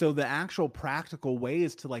 And so the actual practical way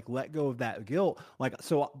is to, like, let go of that guilt. Like,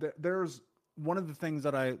 so there's one of the things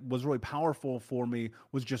that I was really powerful for me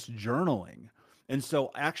was just journaling. And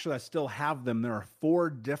so actually I still have them. There are 4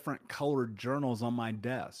 different colored journals on my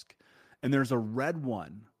desk. And there's a red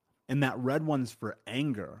one, and that red one's for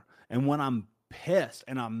anger. And when I'm pissed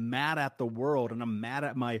and I'm mad at the world and I'm mad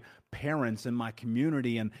at my parents and my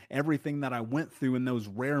community and everything that I went through in those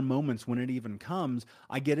rare moments when it even comes,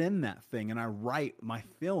 I get in that thing and I write my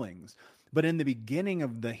feelings. But in the beginning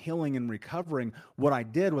of the healing and recovering, what I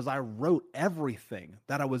did was I wrote everything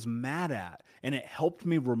that I was mad at, and it helped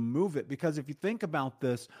me remove it. Because if you think about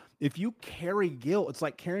this, if you carry guilt, it's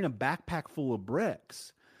like carrying a backpack full of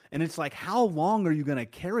bricks. And it's like, how long are you going to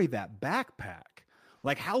carry that backpack?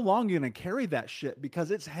 Like, how long are you going to carry that shit?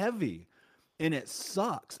 Because it's heavy. And it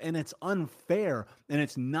sucks, and it's unfair, and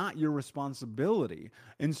it's not your responsibility.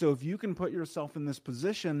 And so if you can put yourself in this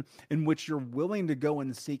position in which you're willing to go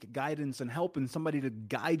and seek guidance and help and somebody to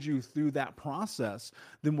guide you through that process,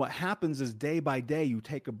 then what happens is day by day, you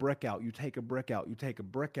take a brick out, you take a brick out, you take a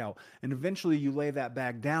brick out, and eventually you lay that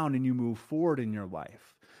bag down and you move forward in your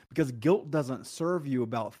life. Because guilt doesn't serve you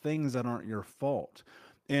about things that aren't your fault.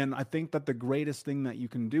 And I think that the greatest thing that you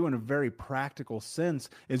can do in a very practical sense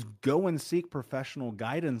is go and seek professional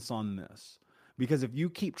guidance on this. Because if you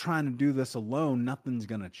keep trying to do this alone, nothing's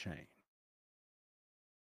going to change.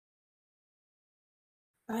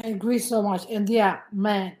 I agree so much. And yeah,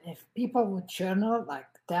 man, if people would journal, like,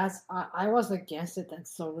 I was against it and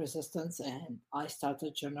so resistant, and I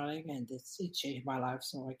started journaling, and it changed my life.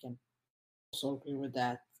 So I can also agree with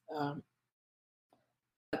that.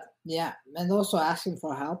 Yeah, and also asking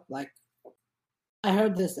for help. Like, I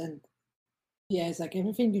heard this, and yeah, it's like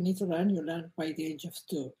everything you need to learn, you learn by the age of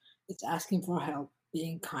 2. It's asking for help,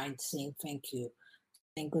 being kind, saying thank you,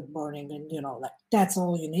 saying good morning, and like, that's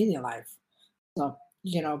all you need in life. So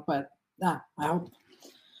but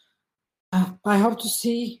I hope to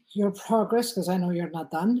see your progress, because I know you're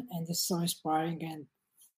not done, and it's so inspiring.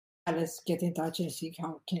 And let's get in touch and see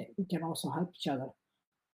how we can also help each other.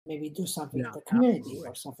 Maybe do something in the community, absolutely,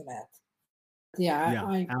 or something like that. Yeah,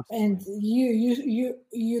 Yeah, and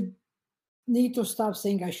you need to stop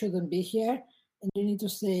saying I shouldn't be here, and you need to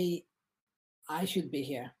say I should be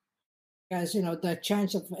here. Because, the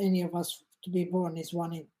chance of any of us to be born is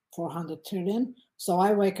 1 in 400 trillion. So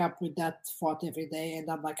I wake up with that thought every day, and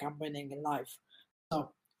I'm like, I'm winning in life.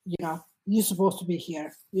 So, you're supposed to be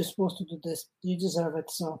here. You're supposed to do this. You deserve it.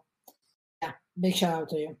 So, yeah, big shout out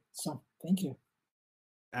to you. So, thank you.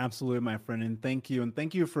 Absolutely, my friend, and thank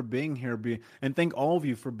you, for being here. And thank all of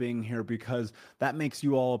you for being here, because that makes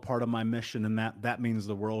you all a part of my mission, and that means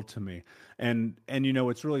the world to me. And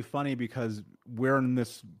it's really funny because we're in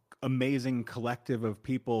this amazing collective of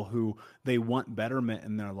people who they want betterment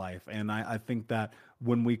in their life, and I think that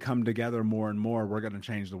when we come together more and more, we're going to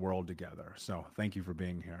change the world together. So thank you for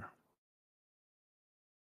being here.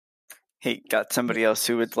 Hey, got somebody else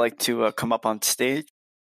who would like to come up on stage?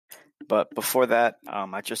 But before that,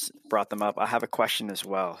 I just brought them up. I have a question as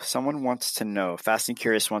well. Someone wants to know, Fast and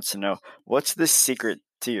Curious wants to know, what's the secret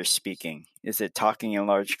to your speaking? Is it talking in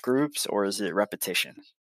large groups, or is it repetition?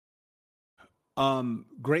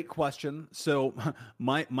 Great question. So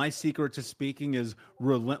my secret to speaking is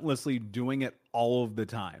relentlessly doing it all of the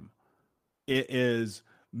time. It is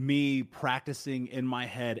me practicing in my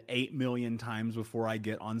head 8 million times before I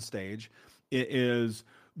get on stage. It is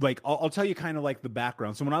like, I'll tell you kind of like the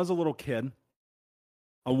background. So when I was a little kid,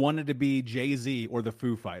 I wanted to be Jay-Z or the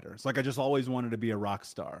Foo Fighters. Like I just always wanted to be a rock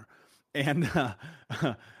star. And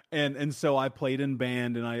and so I played in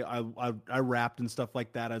band, and I rapped and stuff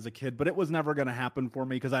like that as a kid, but it was never going to happen for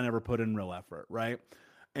me because I never put in real effort, right?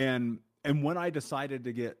 And when I decided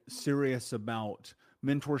to get serious about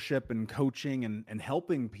mentorship and coaching and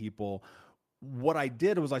helping people, what I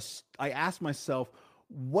did was I asked myself,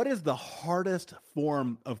 what is the hardest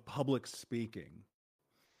form of public speaking?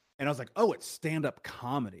 And I was like, oh, it's stand-up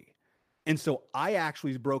comedy. And so I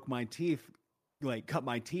actually broke my teeth, like cut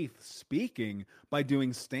my teeth speaking by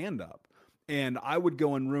doing stand-up. And I would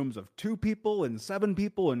go in rooms of 2 people and 7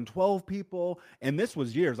 people and 12 people. And this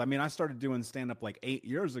was years. I mean, I started doing stand-up like 8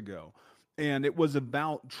 years ago. And it was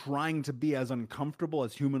about trying to be as uncomfortable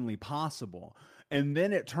as humanly possible. And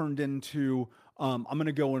then it turned into I'm going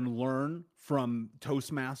to go and learn from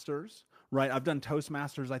Toastmasters, right? I've done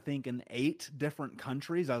Toastmasters, I think, in 8 different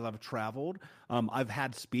countries as I've traveled. I've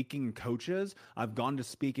had speaking coaches. I've gone to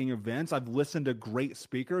speaking events. I've listened to great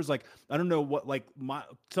speakers. Like, I don't know what, like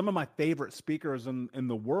some of my favorite speakers in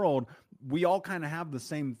the world, we all kind of have the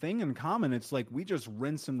same thing in common. It's like, we just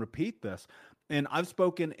rinse and repeat this. And I've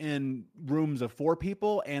spoken in rooms of 4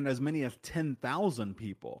 people and as many as 10,000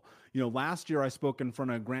 people. Last year I spoke in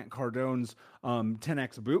front of Grant Cardone's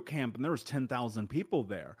 10X boot camp, and there was 10,000 people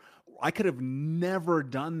there. I could have never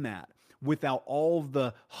done that without all of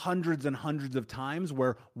the hundreds and hundreds of times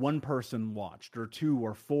where one person watched, or 2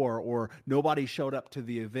 or 4, or nobody showed up to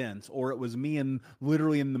the events, or it was me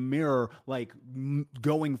literally in the mirror, like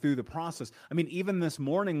going through the process. I mean, even this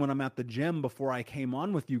morning when I'm at the gym before I came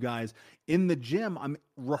on with you guys, in the gym, I'm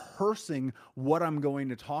rehearsing what I'm going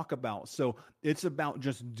to talk about. So it's about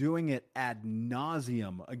just doing it ad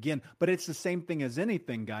nauseum again, but it's the same thing as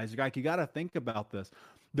anything, guys. You got to think about this.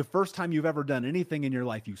 The first time you've ever done anything in your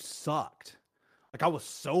life, you sucked. Like, I was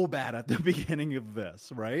so bad at the beginning of this,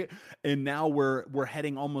 right? And now we're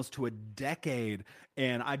heading almost to a decade,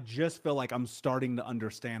 and I just feel like I'm starting to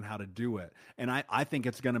understand how to do it. And I think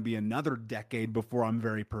it's going to be another decade before I'm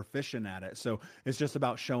very proficient at it. So it's just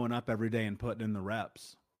about showing up every day and putting in the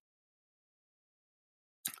reps.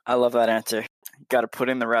 I love that answer. Got to put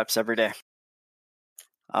in the reps every day.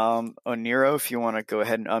 Oniro, if you want to go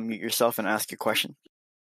ahead and unmute yourself and ask your question.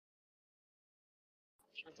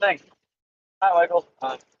 Sure thing. Hi, Michael.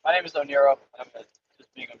 My name is Oniro. I'm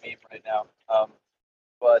just being a meme right now.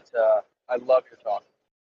 But I love your talk.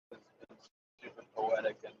 It's super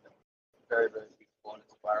poetic and very, very beautiful and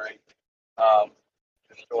inspiring.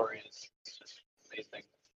 Your story is just amazing.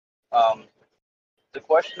 The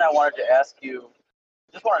question I wanted to ask you,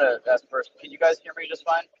 just wanted to ask first, can you guys hear me just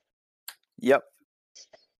fine? Yep.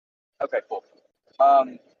 Okay, cool.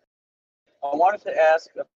 I wanted to ask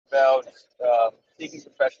about seeking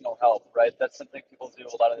professional help, right? That's something people do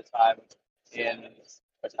a lot of the time in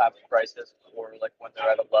a time of crisis, or like when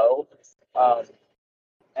they're at a low.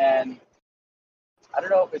 And I don't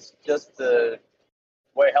know if it's just the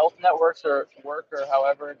way health networks work or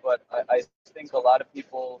however, but I think a lot of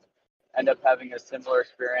people end up having a similar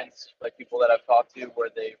experience, like people that I've talked to, where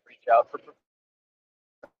they reach out for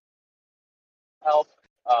help,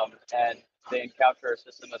 and they encounter a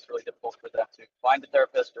system that's really difficult for them to find a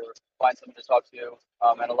therapist or find someone to talk to,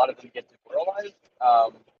 and a lot of them get demoralized,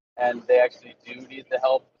 and they actually do need the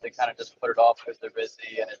help. They kind of just put it off because they're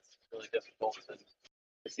busy and it's really difficult, and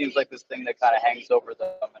it seems like this thing that kind of hangs over them,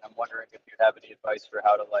 and I'm wondering if you have any advice for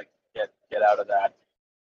how to like get out of that.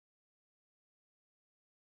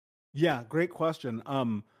 Yeah, great question.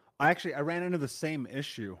 I ran into the same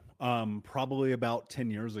issue probably about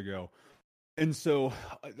 10 years ago. And so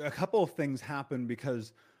a couple of things happen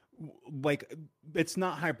because like it's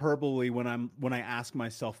not hyperbole when I ask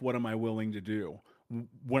myself what am I willing to do?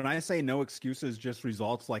 When I say no excuses, just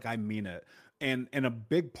results, like I mean it. And a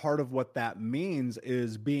big part of what that means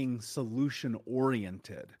is being solution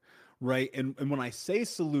oriented. Right. And when I say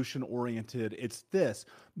solution oriented, it's this: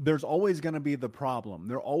 there's always going to be the problem.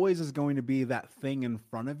 There always is going to be that thing in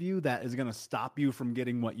front of you that is going to stop you from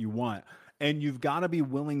getting what you want. And you've got to be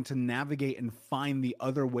willing to navigate and find the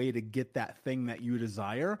other way to get that thing that you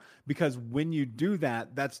desire. Because when you do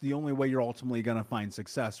that, that's the only way you're ultimately going to find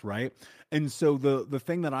success, right? And so the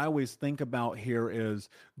thing that I always think about here is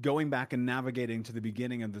going back and navigating to the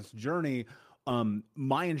beginning of this journey.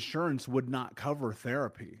 My insurance would not cover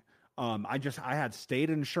therapy. I had state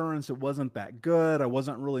insurance. It wasn't that good. I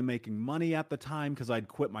wasn't really making money at the time because I'd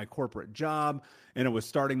quit my corporate job and it was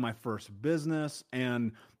starting my first business.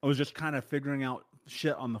 And I was just kind of figuring out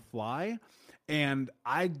shit on the fly. And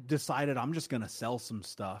I decided I'm just going to sell some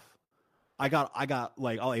stuff. I got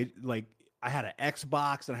like I had an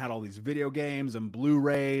Xbox and I had all these video games and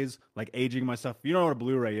Blu-rays, like aging myself. You know what a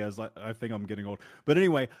Blu-ray is? Like, I think I'm getting old. But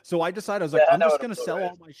anyway, so I decided I was like, I'm just going to sell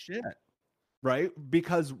all my shit. Right?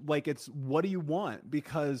 Because like, it's, what do you want?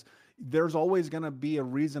 Because there's always going to be a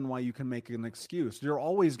reason why you can make an excuse. You're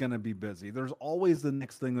always going to be busy. There's always the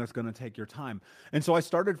next thing that's going to take your time. And so I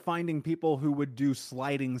started finding people who would do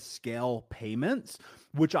sliding scale payments,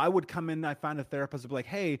 which I would come in, I find a therapist would be like,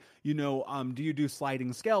 hey, do you do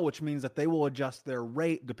sliding scale? Which means that they will adjust their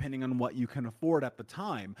rate depending on what you can afford at the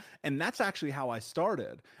time. And that's actually how I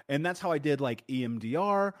started. And that's how I did like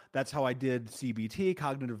EMDR. That's how I did CBT,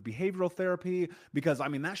 cognitive behavioral therapy, because I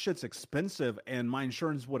mean, that shit's expensive and my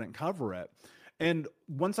insurance wouldn't cover it. And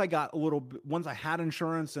once I had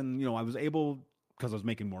insurance and, I was able, because I was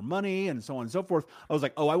making more money and so on and so forth, I was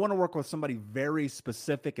like, oh, I want to work with somebody very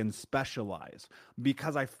specific and specialized,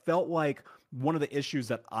 because I felt like one of the issues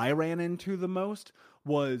that I ran into the most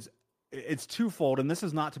was, it's twofold. And this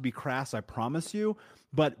is not to be crass, I promise you,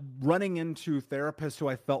 but running into therapists who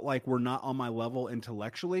I felt like were not on my level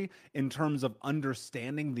intellectually in terms of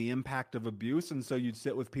understanding the impact of abuse. And so you'd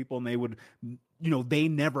sit with people and they would, they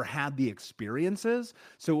never had the experiences.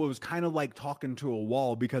 So it was kind of like talking to a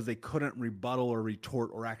wall because they couldn't rebuttal or retort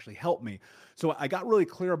or actually help me. So I got really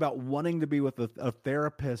clear about wanting to be with a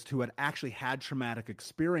therapist who had actually had traumatic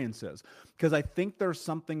experiences. Because I think there's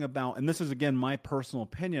something about, and this is again my personal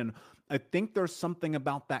opinion, I think there's something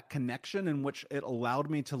about that connection in which it allowed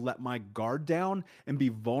me to let my guard down and be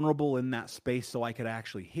vulnerable in that space so I could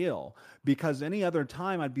actually heal. Because any other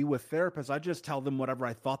time I'd be with therapists, I'd just tell them whatever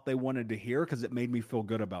I thought they wanted to hear because it made me feel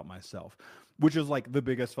good about myself, which is like the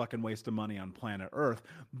biggest fucking waste of money on planet Earth.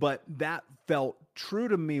 But that felt true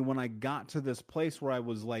to me when I got to this place where I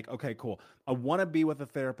was like, okay, cool. I want to be with a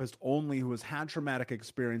therapist only who has had traumatic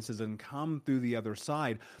experiences and come through the other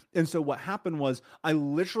side. And so what happened was I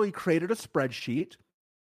literally created a spreadsheet.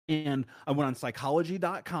 And I went on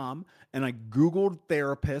psychology.com and I Googled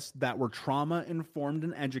therapists that were trauma informed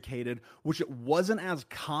and educated, which it wasn't as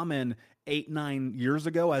common 8-9 years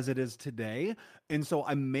ago as it is today. And so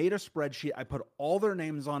I made a spreadsheet. I put all their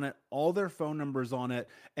names on it, all their phone numbers on it.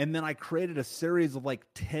 And then I created a series of like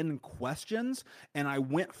 10 questions. And I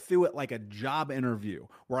went through it like a job interview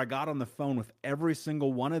where I got on the phone with every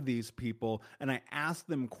single one of these people. And I asked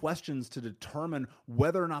them questions to determine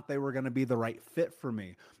whether or not they were going to be the right fit for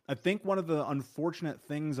me. I think one of the unfortunate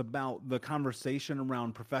things about the conversation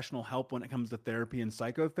around professional help when it comes to therapy and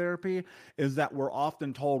psychotherapy is that we're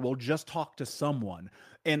often told, well, just talk to someone.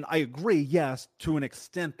 And I agree, yes, to an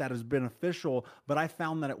extent that is beneficial, but I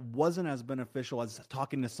found that it wasn't as beneficial as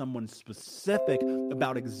talking to someone specific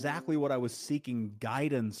about exactly what I was seeking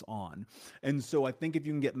guidance on. And so I think if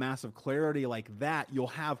you can get massive clarity like that, you'll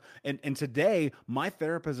have, and today, my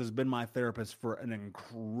therapist has been my therapist for an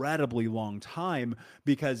incredibly long time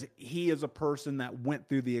because he is a person that went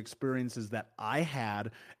through the experiences that I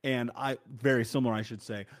had, and very similar, I should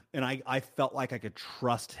say, and I felt like I could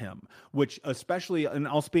trust him, which especially,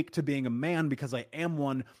 and I'll speak to being a man because I am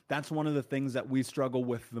one. That's one of the things that we struggle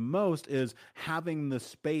with the most is having the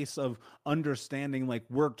space of understanding, like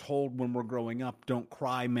we're told when we're growing up, don't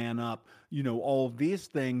cry, man up, all of these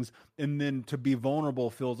things. And then to be vulnerable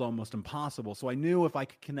feels almost impossible. So I knew if I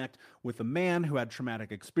could connect with a man who had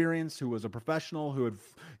traumatic experience, who was a professional, who had,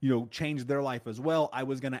 changed their life as well, I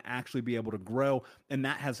was going to actually be able to grow. And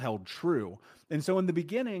that has held true. And so in the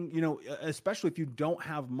beginning, especially if you don't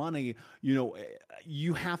have money,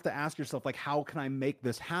 you have to ask yourself, like, how can I make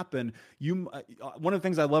this happen? One of the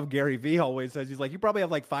things I love, Gary Vee always says, he's like, you probably have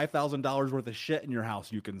like $5,000 worth of shit in your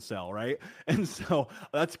house you can sell, right? And so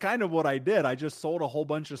that's kind of what I did. I just sold a whole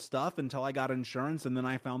bunch of stuff until I got insurance, and then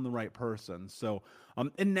I found the right person. So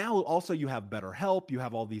and now also you have better help. You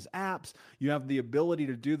have all these apps. You have the ability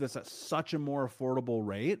to do this at such a more affordable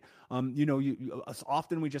rate.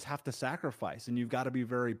 Often we just have to sacrifice, and you've got to be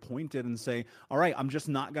very pointed and say, all right, I'm just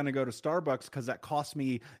not going to go to Starbucks because that costs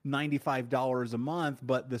me $95 a month.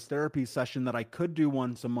 But this therapy session that I could do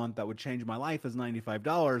once a month that would change my life is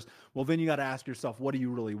 $95. Well, then you got to ask yourself, what do you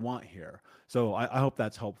really want here? So I hope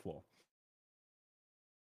that's helpful.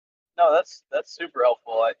 No, that's super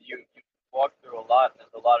helpful. You walked through a lot, and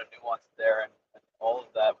there's a lot of nuance there, and all of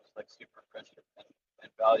that was like super rich and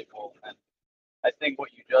valuable. And I think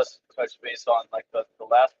what you just touched base on, like the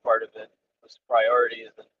last part of it, was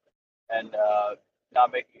priorities and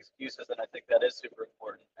not making excuses, and I think that is super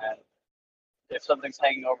important. And if something's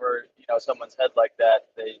hanging over someone's head like that,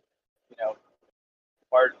 they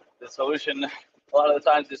part the solution a lot of the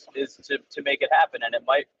times is to make it happen, and it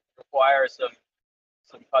might require some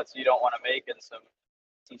cuts you don't want to make and some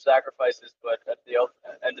sacrifices, but at the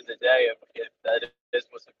end of the day, if that is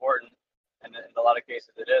what's important, and in a lot of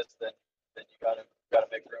cases it is, then you gotta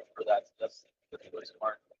make room for that. So that's really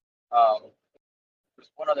smart.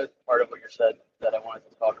 There's one other part of what you said that I wanted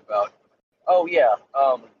to talk about. Oh yeah,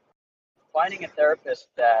 finding a therapist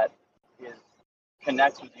that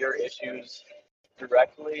connects with your issues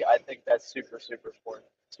directly. I think that's super important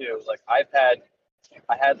too. Like I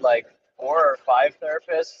had like 4 or 5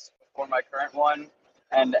 therapists before my current one,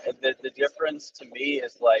 and the difference to me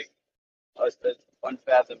is like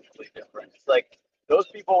unfathomably different. It's like those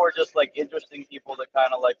people were just like interesting people to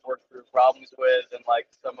kind of like work through problems with, and like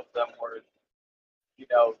some of them were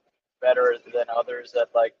better than others at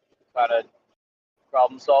like kind of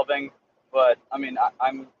problem solving. But I mean,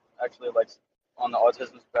 I'm actually like on the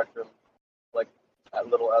autism spectrum, like a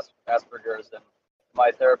little Asperger's, and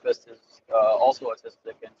my therapist is also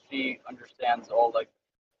autistic, and she understands all like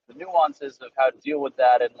the nuances of how to deal with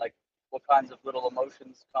that, and like what kinds of little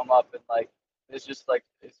emotions come up, and like it's just like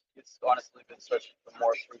it's honestly been such a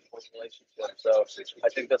more fruitful relationship. So I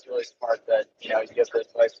think that's really smart that you give the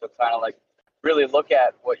advice to kind of like really look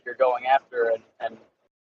at what you're going after, and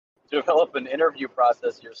develop an interview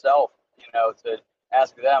process yourself, to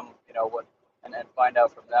ask them, what, and find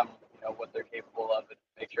out from them, what they're capable of, and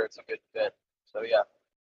make sure it's a good fit. So yeah,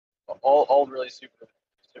 all really super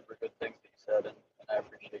good things that you said, and I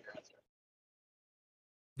appreciate your answer.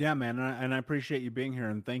 Yeah, man, and I appreciate you being here,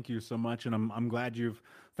 and thank you so much. And I'm glad you've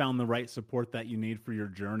found the right support that you need for your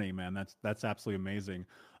journey, man. That's absolutely amazing.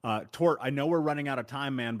 Tort, I know we're running out of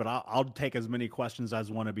time, man, but I'll take as many questions as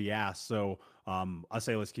want to be asked. So I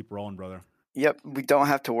say let's keep rolling, brother. Yep, we don't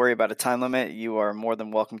have to worry about a time limit. You are more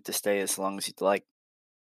than welcome to stay as long as you'd like.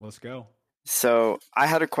 Let's go. So I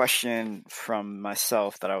had a question from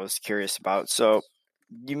myself that I was curious about. So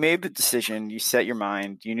you made the decision, you set your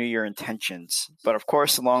mind, you knew your intentions, but of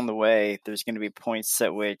course along the way there's going to be points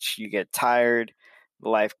at which you get tired,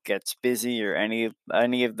 life gets busy, or any of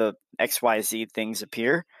the XYZ things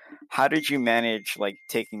appear. How did you manage like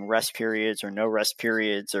taking rest periods or no rest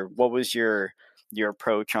periods, or what was your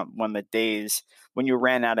approach on when the days when you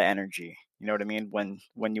ran out of energy? You know what I mean?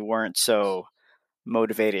 When you weren't so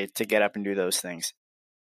motivated to get up and do those things.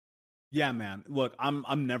 Yeah, man. Look,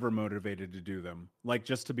 I'm never motivated to do them. Like,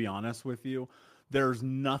 just to be honest with you, there's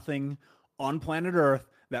nothing on planet Earth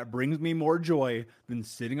that brings me more joy than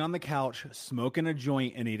sitting on the couch, smoking a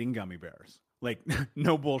joint, and eating gummy bears. Like,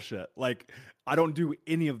 no bullshit. Like, I don't do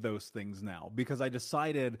any of those things now because I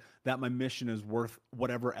decided that my mission is worth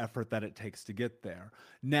whatever effort that it takes to get there.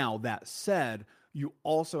 Now, that said, you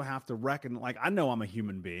also have to reckon, like, I know I'm a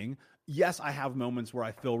human being. Yes, I have moments where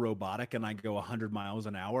I feel robotic and I go 100 miles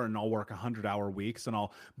an hour, and I'll work 100-hour weeks, and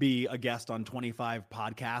I'll be a guest on 25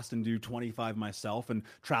 podcasts and do 25 myself and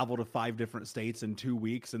travel to 5 different states in 2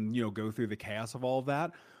 weeks and, go through the chaos of all of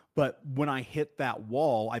that. But when I hit that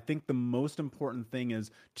wall, I think the most important thing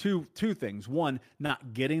is two things. One,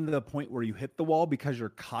 not getting to the point where you hit the wall because you're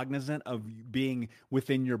cognizant of being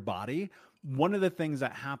within your body. one of the things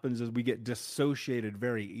that happens is we get dissociated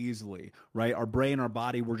very easily, right? Our brain, our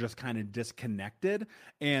body, we're just kind of disconnected.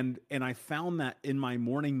 And I found that in my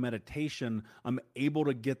morning meditation, I'm able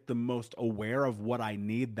to get the most aware of what I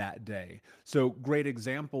need that day. So great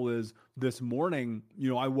example is this morning,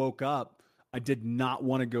 I woke up, I did not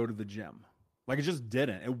want to go to the gym. Like, it just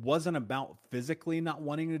didn't. It wasn't about physically not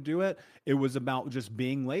wanting to do it. It was about just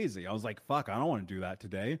being lazy. I was like, fuck, I don't want to do that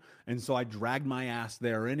today. And so I dragged my ass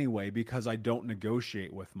there anyway because I don't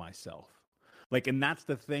negotiate with myself. Like, and that's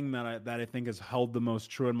the thing that I think has held the most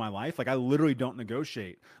true in my life. Like, I literally don't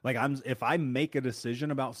negotiate. Like, if I make a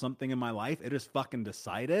decision about something in my life, it is fucking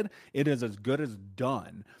decided. It is as good as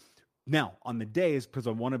done. Now, on the days, because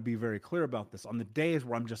I want to be very clear about this, on the days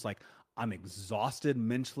where I'm just like, I'm exhausted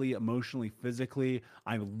mentally, emotionally, physically,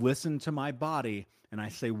 I listen to my body and I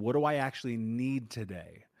say, what do I actually need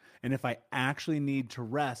today? And if I actually need to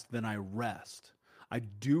rest, then I rest. I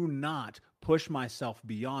do not push myself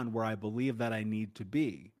beyond where I believe that I need to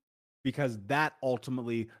be, because that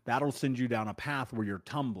ultimately, that'll send you down a path where you're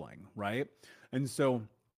tumbling, right? And so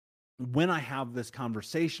when I have this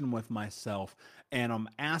conversation with myself and I'm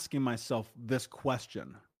asking myself this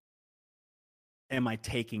question, am I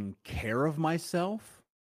taking care of myself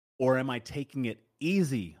or am I taking it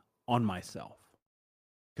easy on myself?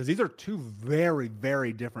 Because these are two very,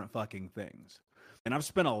 very different fucking things. And I've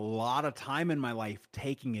spent a lot of time in my life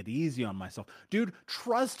taking it easy on myself. Dude,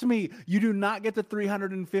 trust me, you do not get to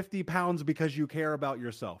 350 pounds because you care about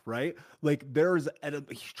yourself, right? Like, there's a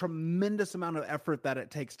tremendous amount of effort that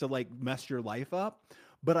it takes to like mess your life up.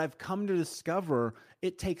 But I've come to discover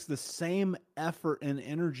it takes the same effort and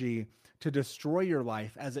energy to destroy your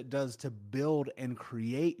life as it does to build and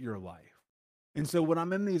create your life. And so when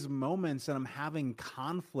I'm in these moments and I'm having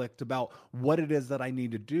conflict about what it is that I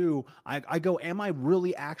need to do, I go, am I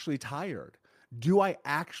really actually tired? Do I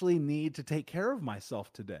actually need to take care of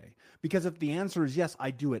myself today? Because if the answer is yes,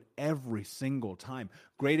 I do it every single time.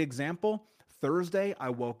 Great example. Thursday,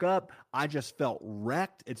 I woke up, I just felt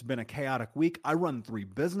wrecked. It's been a chaotic week. I run 3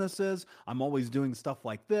 businesses. I'm always doing stuff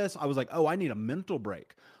like this. I was like, oh, I need a mental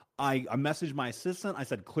break. I messaged my assistant. I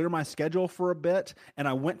said, clear my schedule for a bit. And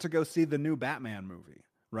I went to go see the new Batman movie.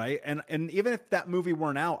 Right. And even if that movie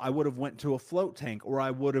weren't out, I would have went to a float tank, or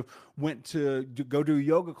I would have went to go do a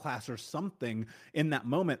yoga class or something in that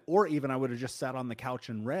moment. Or even I would have just sat on the couch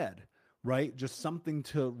and read. Right. Just something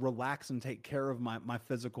to relax and take care of my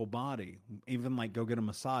physical body, even like go get a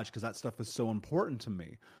massage, because that stuff is so important to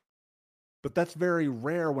me. But that's very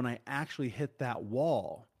rare when I actually hit that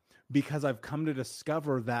wall, because I've come to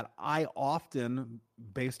discover that I often,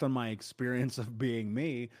 based on my experience of being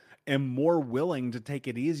me, am more willing to take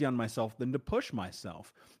it easy on myself than to push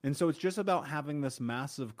myself. And so it's just about having this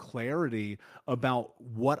massive clarity about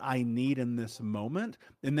what I need in this moment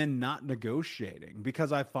and then not negotiating.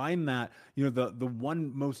 Because I find that, the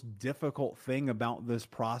one most difficult thing about this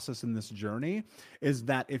process and this journey is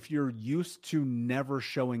that if you're used to never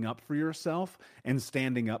showing up for yourself and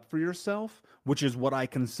standing up for yourself, which is what I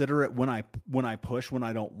consider it when I push when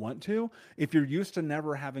I don't want to, if you're used to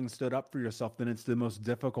never having stood up for yourself, then it's the most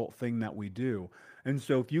difficult thing that we do. And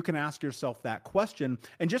so if you can ask yourself that question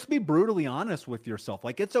and just be brutally honest with yourself,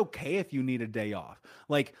 like, it's okay if you need a day off.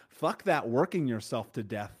 Like, fuck that working yourself to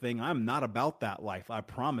death thing. I'm not about that life. I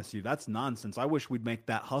promise you, that's nonsense. I wish we'd make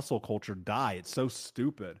that hustle culture die. It's so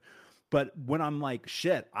stupid. But when I'm like,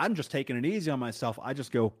 shit, I'm just taking it easy on myself, I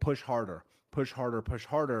just go push harder,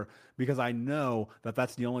 because I know that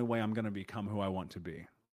that's the only way I'm going to become who I want to be.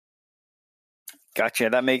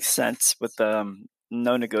 Gotcha. That makes sense with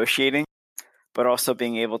no negotiating, but also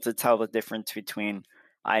being able to tell the difference between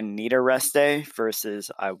I need a rest day versus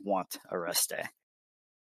I want a rest day.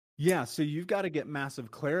 Yeah, so you've got to get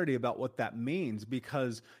massive clarity about what that means,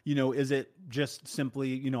 because, is it just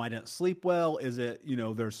simply, I didn't sleep well? Is it,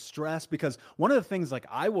 there's stress? Because one of the things like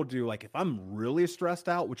I will do, like if I'm really stressed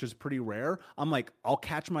out, which is pretty rare, I'm like, I'll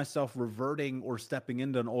catch myself reverting or stepping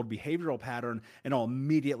into an old behavioral pattern and I'll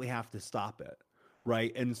immediately have to stop it.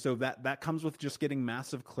 Right. And so that comes with just getting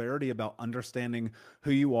massive clarity about understanding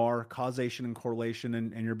who you are, causation and correlation,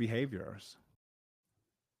 and your behaviors.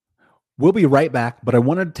 We'll be right back, but I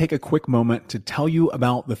wanted to take a quick moment to tell you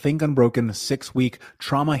about the Think Unbroken 6-week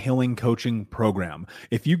trauma healing coaching program.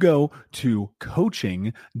 If you go to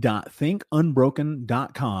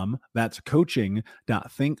coaching.thinkunbroken.com, that's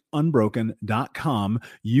coaching.thinkunbroken.com,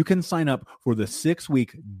 you can sign up for the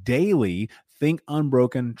 6-week daily Think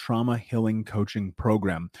Unbroken Trauma Healing Coaching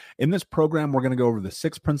Program. In this program, we're going to go over the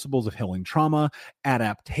 6 principles of healing trauma,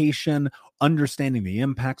 adaptation, understanding the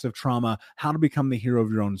impacts of trauma, how to become the hero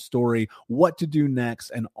of your own story, what to do next,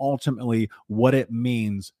 and ultimately what it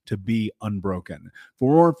means to be unbroken.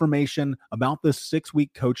 For more information about this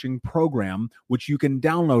 6-week coaching program, which you can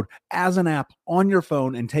download as an app on your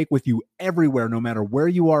phone and take with you everywhere, no matter where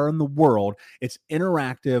you are in the world, it's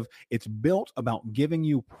interactive. It's built about giving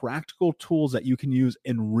you practical tools that you can use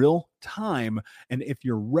in real time. And if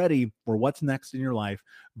you're ready for what's next in your life,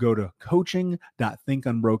 go to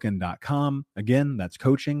coaching.thinkunbroken.com. Again, that's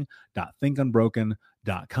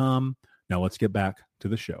coaching.thinkunbroken.com. Now let's get back to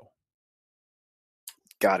the show.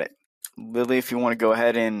 Got it. Lily, if you want to go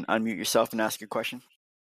ahead and unmute yourself and ask your question.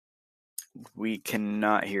 We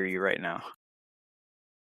cannot hear you right now.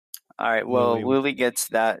 All right. Well, Lily gets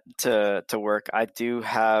that to work. I do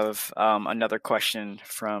have another question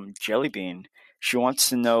from Jellybean. She wants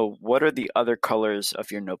to know, what are the other colors of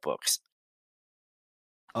your notebooks?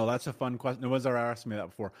 Oh, that's a fun question. No one's ever asked me that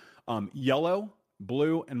before. Yellow,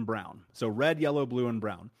 blue, and brown. So red, yellow, blue, and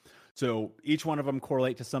brown. So each one of them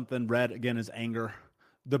correlate to something. Red, again, is anger.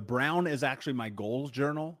 The brown is actually my goals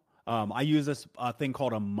journal. I use this thing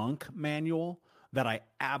called a monk manual that I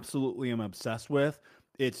absolutely am obsessed with.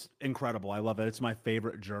 It's incredible. I love it. It's my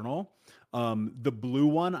favorite journal. The blue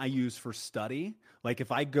one I use for study. Like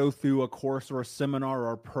if I go through a course or a seminar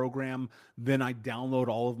or a program, then I download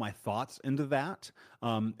all of my thoughts into that.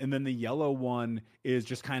 And then the yellow one is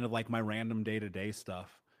just kind of like my random day-to-day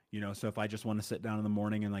stuff. So if I just want to sit down in the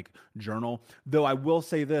morning and like journal, though I will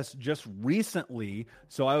say this just recently.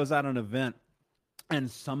 So I was at an event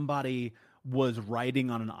and somebody was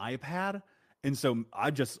writing on an iPad. And so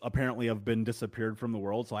I just apparently have been disappeared from the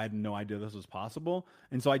world. So I had no idea this was possible.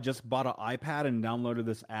 And so I just bought an iPad and downloaded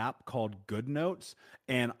this app called Good Notes.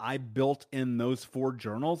 And I built in those 4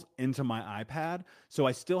 journals into my iPad. So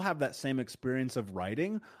I still have that same experience of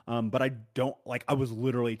writing. But I don't I was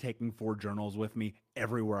literally taking 4 journals with me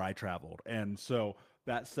everywhere I traveled. And so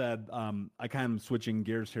that said, I kind of switching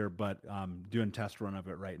gears here, but doing test run of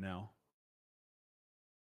it right now.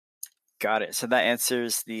 Got it. So that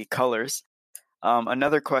answers the colors.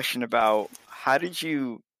 Another question about, how did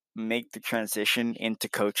you make the transition into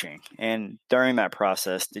coaching? And during that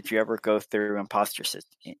process, did you ever go through imposter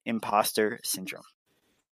syndrome?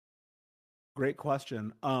 Great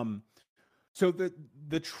question. So the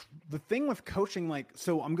thing with coaching,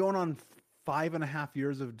 so I'm going on 5.5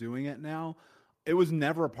 years of doing it now. It was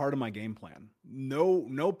never a part of my game plan.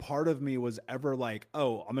 No part of me was ever like,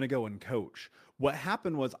 oh, I'm going to go and coach. What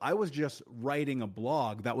happened was I was just writing a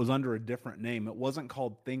blog that was under a different name. It wasn't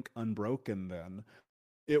called Think Unbroken then.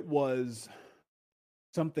 It was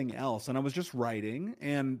something else. And I was just writing,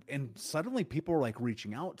 and suddenly people were like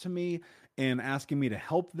reaching out to me and asking me to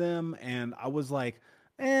help them. And I was like,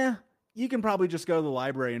 you can probably just go to the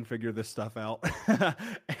library and figure this stuff out.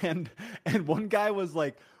 and one guy was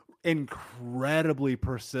like incredibly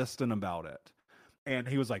persistent about it. And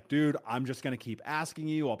he was like, dude, I'm just going to keep asking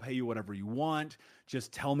you. I'll pay you whatever you want.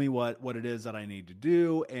 Just tell me what it is that I need to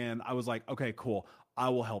do. And I was like, okay, cool. I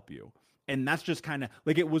will help you. And that's just kind of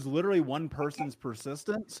like, it was literally one person's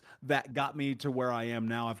persistence that got me to where I am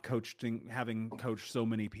now. I've having coached so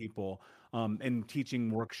many people and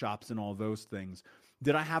teaching workshops and all those things.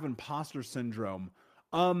 Did I have imposter syndrome?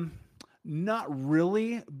 Not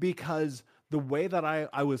really, because the way that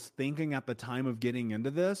I was thinking at the time of getting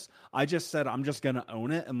into this, I just said, I'm just going to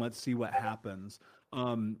own it and let's see what happens.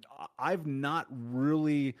 I've not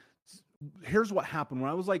really, here's what happened.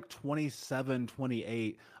 When I was like 27,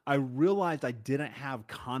 28, I realized I didn't have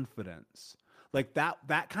confidence. Like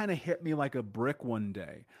that kind of hit me like a brick one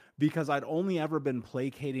day, because I'd only ever been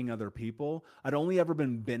placating other people. I'd only ever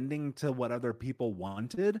been bending to what other people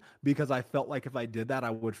wanted, because I felt like if I did that,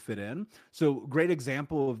 I would fit in. So great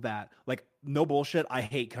example of that, like, no bullshit, I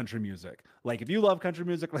hate country music. Like, if you love country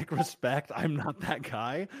music, like, respect, I'm not that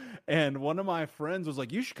guy. And one of my friends was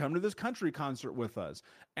like, you should come to this country concert with us.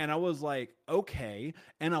 And I was like, okay.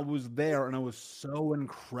 And I was there and I was so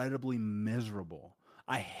incredibly miserable.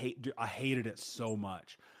 I hated it so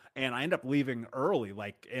much. And I ended up leaving early,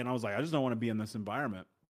 and I was like, I just don't want to be in this environment.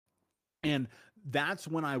 And that's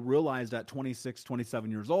when I realized at 26,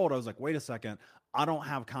 27 years old, I was like, wait a second, I don't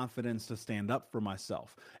have confidence to stand up for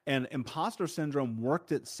myself. And imposter syndrome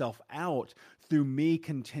worked itself out through me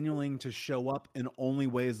continuing to show up in only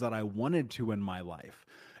ways that I wanted to in my life.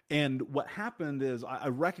 And what happened is I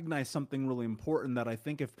recognized something really important that I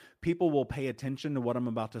think if people will pay attention to what I'm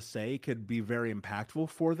about to say could be very impactful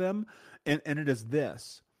for them. And it is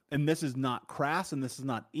this. And this is not crass and this is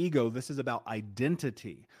not ego. This is about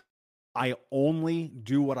identity. I only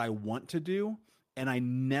do what I want to do, and I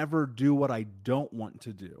never do what I don't want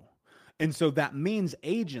to do. And so that means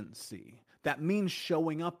agency. that means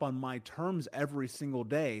showing up on my terms every single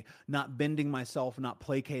day, not bending myself, not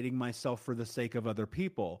placating myself for the sake of other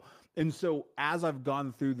people. And so as I've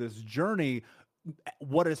gone through this journey,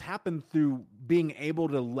 what has happened through being able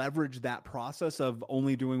to leverage that process of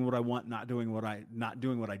only doing what I want, not doing what I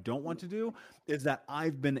don't want to do, is that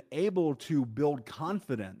I've been able to build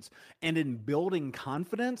confidence. And in building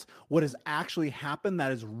confidence, what has actually happened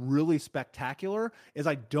that is really spectacular is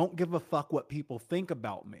I don't give a fuck what people think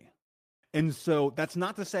about me. And so that's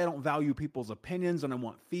not to say I don't value people's opinions and I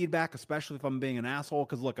want feedback, especially if I'm being an asshole,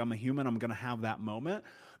 because look, I'm a human, I'm going to have that moment.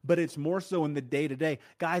 But it's more so in the day to day.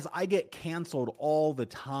 Guys, I get canceled all the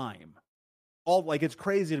time. It's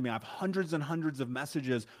crazy to me. I have hundreds and hundreds of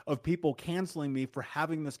messages of people canceling me for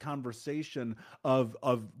having this conversation of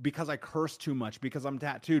because I curse too much, because I'm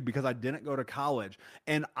tattooed, because I didn't go to college.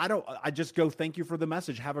 And I just go, thank you for the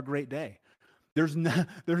message. Have a great day. There's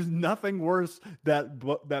nothing worse that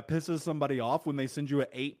pisses somebody off when they send you an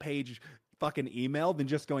 8-page fucking email than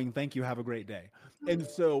just going, thank you, have a great day. And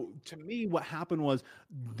so to me, what happened was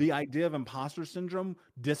the idea of imposter syndrome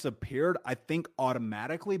disappeared, I think,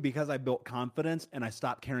 automatically because I built confidence and I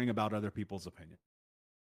stopped caring about other people's opinion.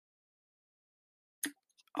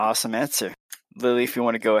 Awesome answer. Lily, if you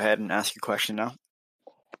want to go ahead and ask your question now.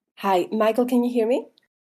 Hi, Michael, can you hear me?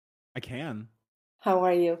 I can. How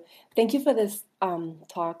are you? Thank you for this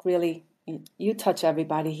talk. Really, you touch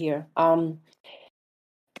everybody here.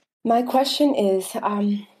 My question is,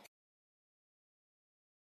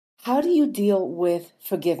 how do you deal with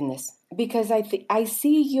forgiveness? Because I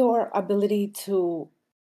see your ability to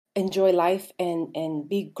enjoy life and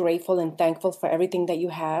be grateful and thankful for everything that you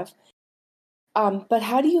have. But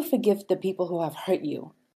how do you forgive the people who have hurt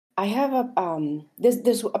you? I have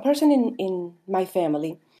there's a person in my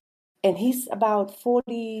family, and he's about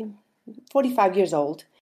 45 years old,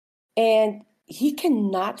 and he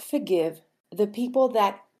cannot forgive the people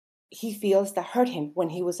that he feels that hurt him when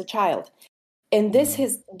he was a child. And this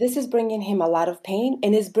is bringing him a lot of pain,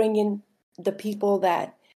 and is bringing the people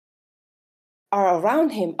that are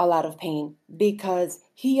around him a lot of pain, because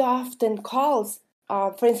he often calls,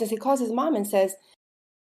 for instance, he calls his mom and says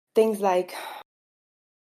things like,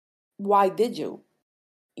 why did you?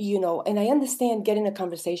 And I understand getting a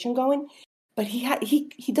conversation going, but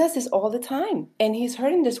he does this all the time, and he's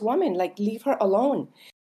hurting this woman. Like, leave her alone.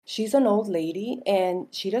 She's an old lady, and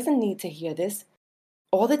she doesn't need to hear this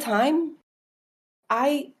all the time.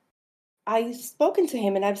 I've spoken to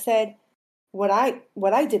him, and I've said what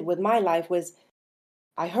I did with my life was,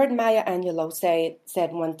 I heard Maya Angelou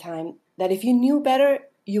said one time that if you knew better,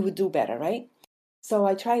 you would do better, right? So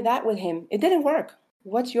I tried that with him. It didn't work.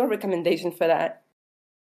 What's your recommendation for that?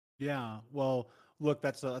 Yeah, well, look,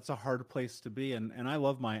 that's a hard place to be, and I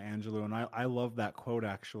love Maya Angelou, and I love that quote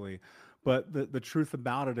actually. But the truth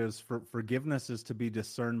about it is, forgiveness is to be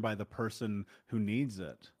discerned by the person who needs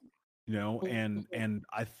it. And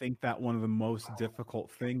I think that one of the most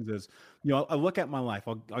difficult things is, I look at my life.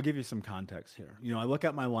 I'll give you some context here. I look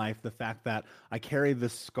at my life, the fact that I carry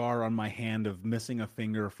this scar on my hand of missing a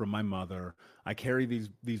finger from my mother. I carry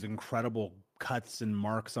these incredible cuts and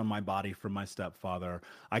marks on my body from my stepfather.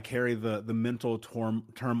 I carry the mental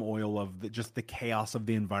turmoil of just the chaos of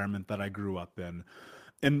the environment that I grew up in.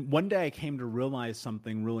 And one day I came to realize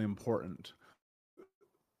something really important.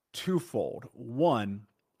 Twofold. One,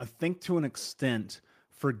 I think to an extent,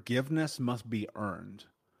 forgiveness must be earned.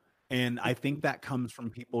 And I think that comes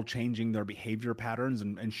from people changing their behavior patterns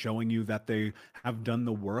and showing you that they have done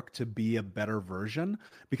the work to be a better version.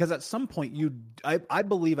 Because at some point, I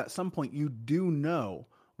believe at some point you do know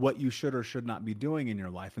what you should or should not be doing in your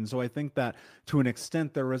life. And so I think that to an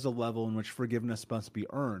extent, there is a level in which forgiveness must be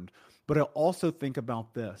earned. But I also think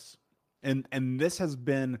about this. And this has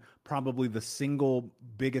been probably the single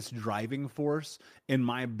biggest driving force in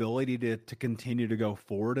my ability to continue to go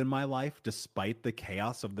forward in my life, despite the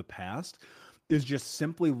chaos of the past, is just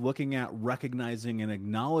simply looking at, recognizing, and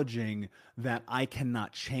acknowledging that I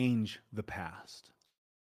cannot change the past.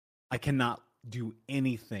 I cannot do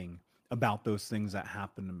anything about those things that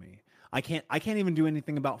happened to me. I can't even do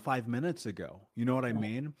anything about 5 minutes ago. You know what I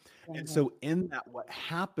mean? And so in that, what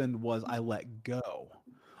happened was I let go.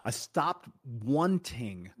 I stopped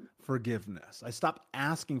wanting forgiveness. I stopped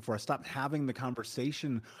I stopped having the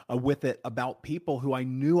conversation with it about people who I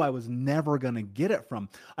knew I was never going to get it from.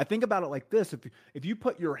 I think about it like this. If you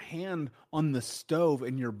put your hand on the stove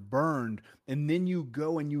and you're burned, and then you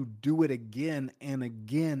go and you do it again and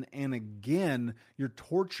again and again, you're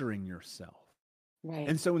torturing yourself. Right.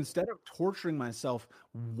 And so instead of torturing myself,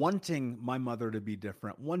 wanting my mother to be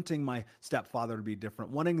different, wanting my stepfather to be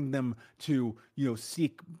different, wanting them to,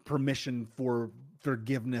 seek permission for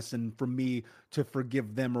forgiveness and for me to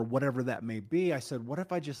forgive them or whatever that may be, I said, what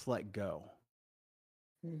if I just let go?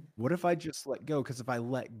 What if I just let go? Because if I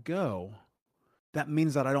let go, that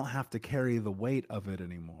means that I don't have to carry the weight of it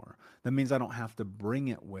anymore. That means I don't have to bring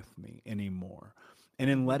it with me anymore. And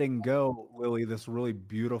in letting go, Lily, this really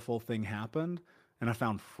beautiful thing happened, and I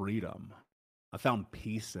found freedom. I found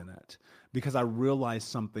peace in it because I realized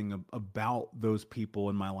something about those people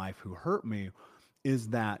in my life who hurt me is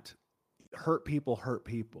that hurt people.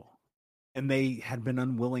 And they had been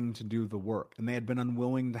unwilling to do the work, and they had been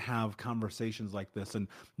unwilling to have conversations like this, and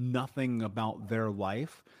nothing about their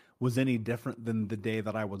life was any different than the day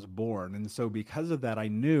that I was born. And so because of that, I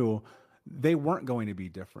knew they weren't going to be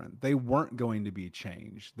different. They weren't going to be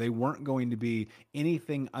changed. They weren't going to be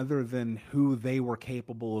anything other than who they were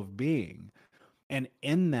capable of being. And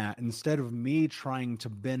in that, instead of me trying to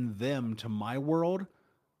bend them to my world,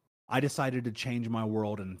 I decided to change my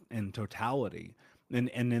world in totality. And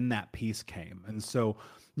in that peace came. And so,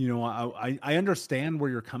 I understand where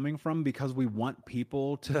you're coming from because we want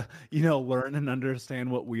people to, learn and understand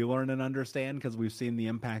what we learn and understand because we've seen the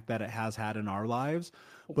impact that it has had in our lives.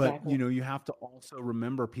 But, Exactly. you have to also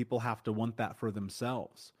remember people have to want that for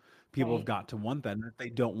themselves. People have Right. got to want that. And if they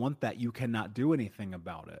don't want that, you cannot do anything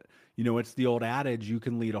about it. It's the old adage, you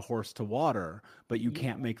can lead a horse to water, but you Yeah.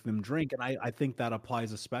 can't make them drink. And I think that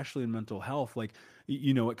applies especially in mental health. Like,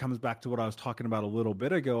 it comes back to what I was talking about a little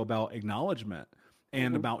bit ago about acknowledgement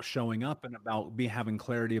and Hmm. about showing up and about having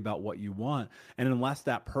clarity about what you want. And unless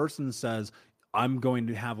that person says, I'm going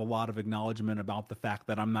to have a lot of acknowledgement about the fact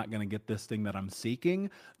that I'm not going to get this thing that I'm seeking,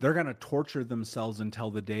 they're going to torture themselves until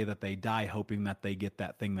the day that they die, hoping that they get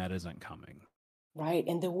that thing that isn't coming. Right.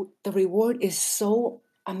 And the reward is so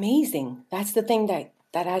amazing. That's the thing that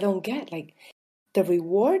I don't get. Like the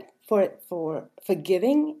reward for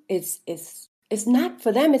forgiving is not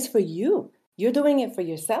for them, it's for you. You're doing it for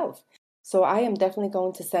yourself. So I am definitely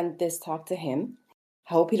going to send this talk to him.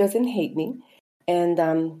 I hope he doesn't hate me. And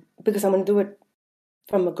because I'm gonna do it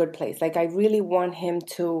from a good place. Like I really want him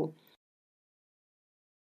to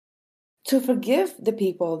forgive the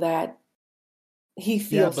people that he Yeah,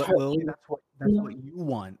 feels but hurt Lily, him. that's what you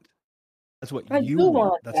want. That's what I you do want.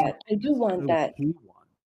 want That's not that. I do want necessarily what that. he wants.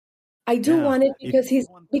 I do Yeah. want it If because you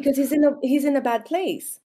want that, he's in a bad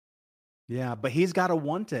place. yeah, but he's got to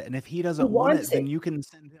want it. And if he He doesn't want it, wants then it.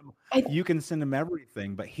 I you can send him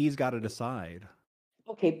everything, but he's got to decide.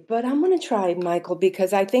 Okay, but I'm gonna try, Michael,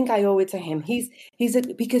 because I think I owe it to him.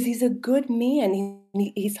 Because he's a good man.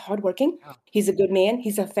 He's hardworking. Yeah. He's a good man.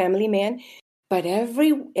 He's a family man. But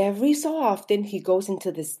every so often he goes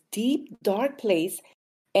into this deep, dark place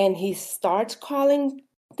and he starts calling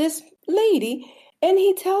this lady and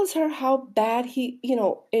he tells her how bad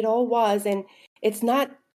it all was. And it's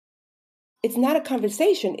not it's not a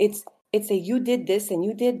conversation. It's a you did this and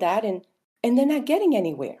you did that and they're not getting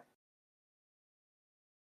anywhere.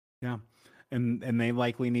 Yeah. And they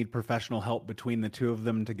likely need professional help between the two of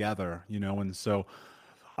them together, and so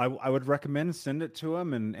I would recommend send it to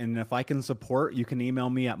him. And if I can support, you can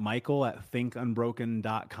email me at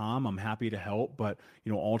michael@thinkunbroken.com. I'm happy to help. But,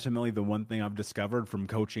 ultimately the one thing I've discovered from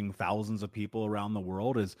coaching thousands of people around the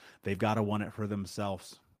world is they've got to want it for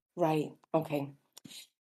themselves. Right. Okay.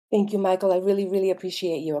 Thank you, Michael. I really, really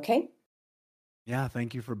appreciate you. Okay. Yeah.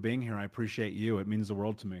 Thank you for being here. I appreciate you. It means the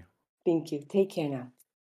world to me. Thank you. Take care now.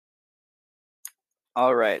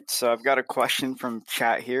 All right, so I've got a question from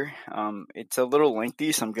chat here. It's a little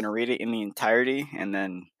lengthy, so I'm going to read it in the entirety and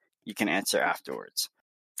then you can answer afterwards.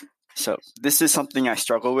 So, this is something I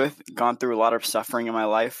struggle with, gone through a lot of suffering in my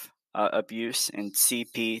life, abuse and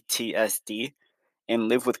CPTSD, and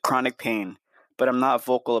live with chronic pain, but I'm not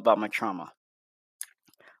vocal about my trauma.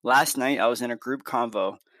 Last night, I was in a group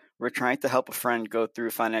convo. We're trying to help a friend go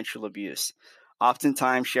through financial abuse.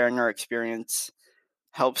 Oftentimes, sharing our experience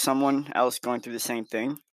helps someone else going through the same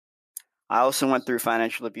thing. I also went through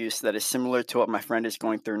financial abuse that is similar to what my friend is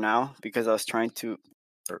going through now because I was trying to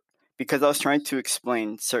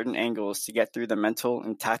explain certain angles to get through the mental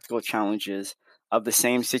and tactical challenges of the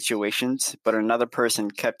same situations, but another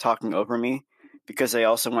person kept talking over me because they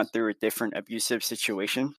also went through a different abusive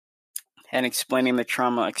situation and explaining the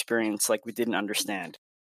trauma experience like we didn't understand.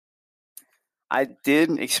 I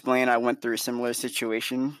did explain I went through a similar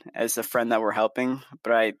situation as the friend that we're helping,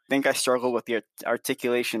 but I think I struggle with the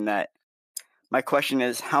articulation that my question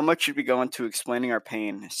is, how much should we go into explaining our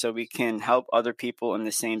pain so we can help other people in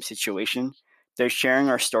the same situation? Does sharing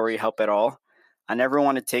our story help at all? I never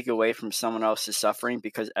want to take away from someone else's suffering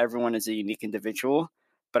because everyone is a unique individual,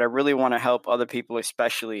 but I really want to help other people,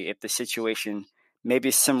 especially if the situation may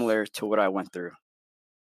be similar to what I went through.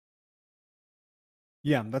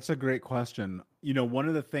 Yeah, that's a great question. You know, one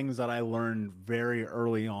of the things that I learned very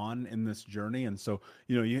early on in this journey, and so,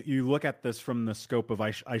 you know, you look at this from the scope of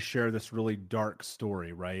I share this really dark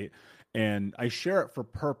story, right? And I share it for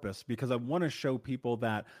purpose because I want to show people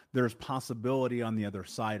that there's possibility on the other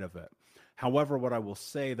side of it. However, what I will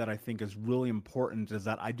say that I think is really important is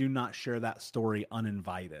that I do not share that story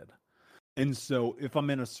uninvited. And so if I'm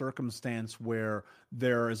in a circumstance where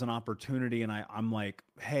there is an opportunity and I'm like,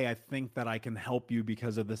 hey, I think that I can help you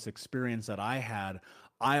because of this experience that I had,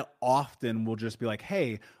 I often will just be like,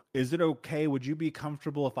 hey, is it okay? Would you be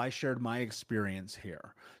comfortable if I shared my experience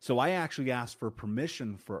here? So I actually ask for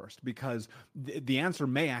permission first because the answer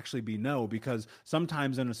may actually be no, because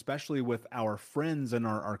sometimes, and especially with our friends and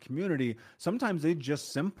our community, sometimes they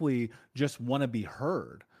just simply just want to be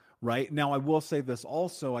heard. Right now, I will say this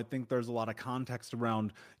also. I think there's a lot of context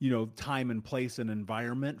around, you know, time and place and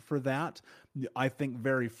environment for that. I think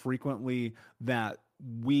very frequently that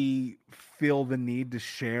we feel the need to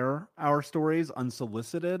share our stories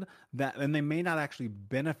unsolicited, that and they may not actually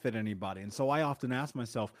benefit anybody. And so I often ask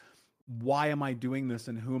myself, why am I doing this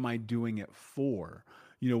and who am I doing it for?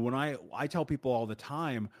 You know, when I tell people all the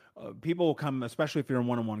time, people will come, especially if you're in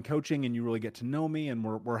one-on-one coaching and you really get to know me and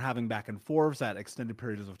we're having back and forths at extended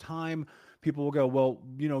periods of time. People will go, well,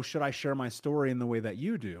 you know, should I share my story in the way that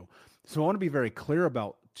you do? So I want to be very clear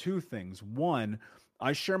about two things. One,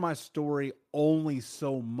 I share my story only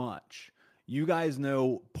so much. You guys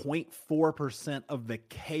know 0.4% of the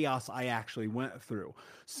chaos I actually went through.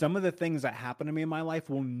 Some of the things that happened to me in my life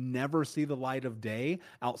will never see the light of day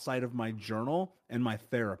outside of my journal and my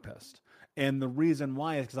therapist. And the reason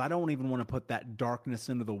why is because I don't even want to put that darkness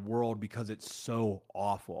into the world because it's so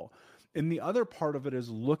awful. And the other part of it is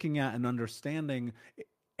looking at and understanding,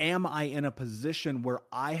 am I in a position where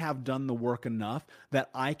I have done the work enough that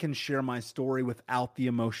I can share my story without the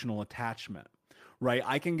emotional attachment? Right?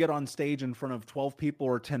 I can get on stage in front of 12 people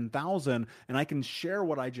or 10,000 and I can share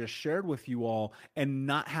what I just shared with you all and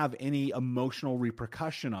not have any emotional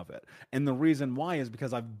repercussion of it. And the reason why is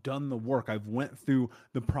because I've done the work. I've went through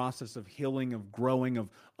the process of healing, of growing,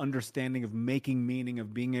 of understanding, of making meaning,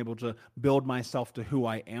 of being able to build myself to who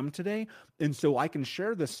I am today. And so I can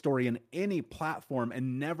share this story in any platform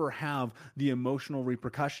and never have the emotional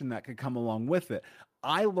repercussion that could come along with it.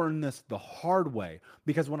 I learned this the hard way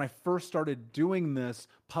because when I first started doing this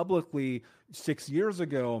publicly 6 years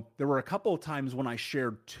ago, there were a couple of times when I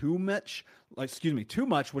shared too much, too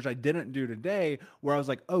much, which I didn't do today, where I was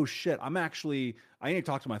like, oh shit, I need to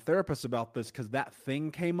talk to my therapist about this because that thing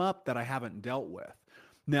came up that I haven't dealt with.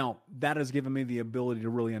 Now, that has given me the ability to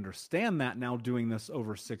really understand that now doing this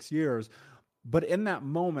over 6 years. But in that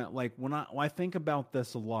moment, like when I think about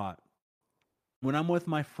this a lot, when I'm with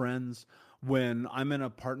my friends, when I'm in a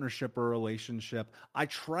partnership or relationship, I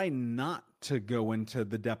try not to go into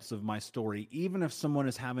the depths of my story, even if someone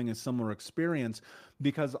is having a similar experience,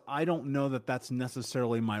 because I don't know that that's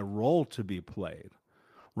necessarily my role to be played.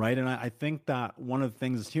 Right. And I think that one of the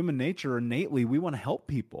things is human nature innately, we want to help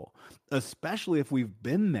people, especially if we've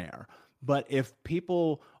been there. But if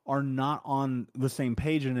people are not on the same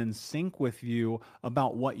page and in sync with you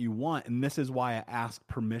about what you want, and this is why I ask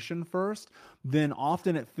permission first, then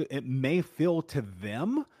often it may feel to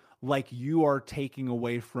them like you are taking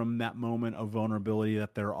away from that moment of vulnerability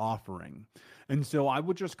that they're offering. And so I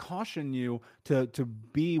would just caution you to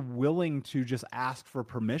be willing to just ask for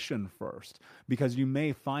permission first, because you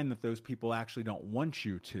may find that those people actually don't want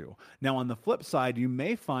you to. Now, on the flip side, you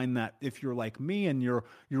may find that if you're like me and you're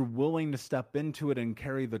willing to step into it and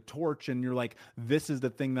carry the torch, and you're like, this is the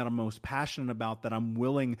thing that I'm most passionate about, that I'm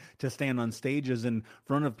willing to stand on stages in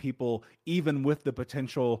front of people, even with the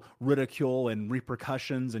potential ridicule and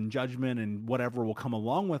repercussions and judgment and whatever will come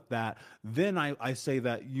along with that, then I say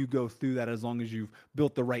that you go through that as long as you've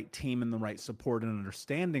built the right team and the right support and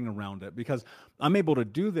understanding around it. Because I'm able to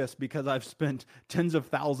do this because I've spent tens of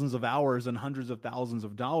thousands of hours and hundreds of thousands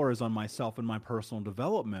of dollars on myself and my personal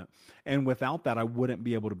development. And without that, I wouldn't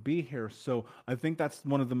be able to be here. So I think that's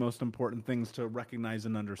one of the most important things to recognize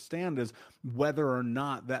and understand, is whether or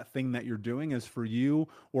not that thing that you're doing is for you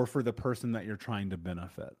or for the person that you're trying to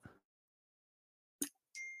benefit.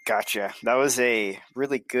 Gotcha. That was a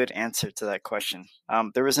really good answer to that question.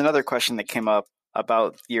 There was another question that came up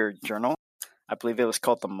about your journal. I believe it was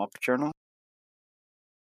called the Muck Journal.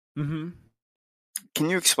 Mm-hmm. Can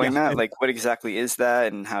you explain Yeah. that? Like, what exactly is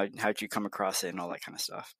that, and how'd you come across it, and all that kind of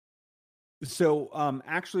stuff? So,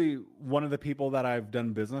 actually, one of the people that I've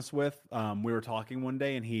done business with, we were talking one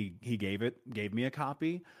day, and he gave me a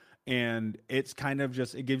copy, And it's kind of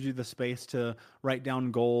just, it gives you the space to write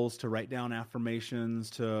down goals, to write down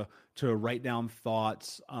affirmations, to write down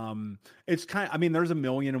thoughts. It's kind of, I mean, there's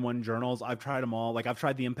 1,000,001 journals. I've tried them all. Like I've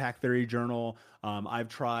tried the Impact Theory Journal. I've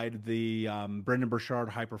tried the Brendan Burchard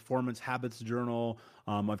High Performance Habits Journal.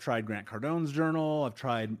 I've tried Grant Cardone's journal. I've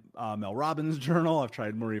tried Mel Robbins' journal. I've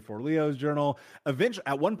tried Marie Forleo's journal. Eventually,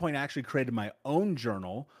 at one point, I actually created my own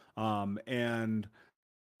journal. And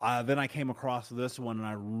then I came across this one and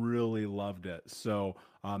I really loved it. So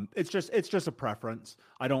it's just a preference.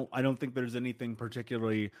 I don't think there's anything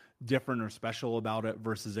particularly different or special about it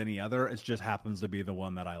versus any other. It just happens to be the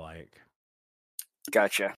one that I like.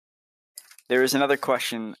 Gotcha. There is another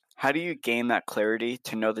question. How do you gain that clarity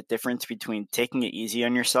to know the difference between taking it easy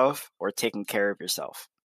on yourself or taking care of yourself?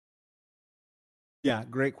 Yeah,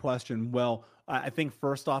 great question. Well, I think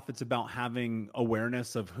first off, it's about having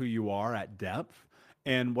awareness of who you are at depth.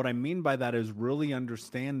 And what I mean by that is really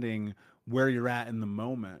understanding where you're at in the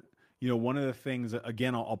moment. You know, one of the things,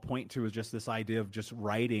 again, I'll point to is just this idea of just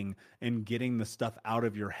writing and getting the stuff out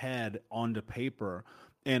of your head onto paper.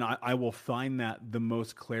 And I will find that the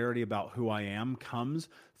most clarity about who I am comes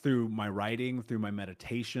through my writing, through my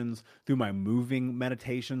meditations, through my moving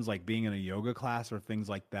meditations, like being in a yoga class or things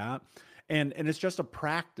like that. And it's just a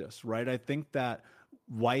practice, right? I think that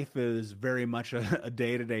life is very much a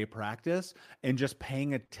day-to-day practice and just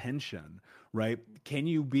paying attention, right? Can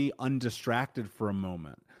you be undistracted for a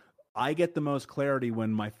moment? I get the most clarity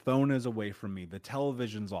when my phone is away from me, the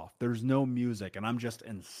television's off, there's no music, and I'm just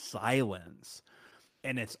in silence.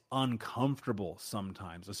 And it's uncomfortable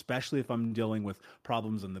sometimes, especially if I'm dealing with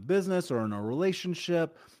problems in the business or in a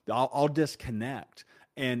relationship. I'll disconnect.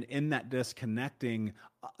 And in that disconnecting,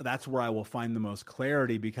 that's where I will find the most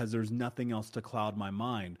clarity because there's nothing else to cloud my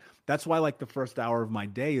mind. That's why, like, the first hour of my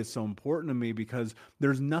day is so important to me because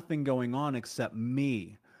there's nothing going on except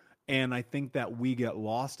me. And I think that we get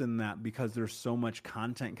lost in that because there's so much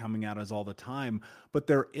content coming at us all the time. But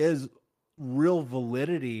there is real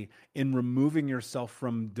validity in removing yourself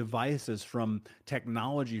from devices, from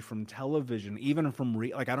technology, from television, even from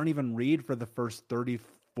like I don't even read for the first 30,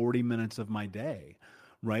 40 minutes of my day,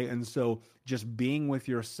 right? And so just being with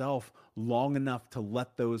yourself long enough to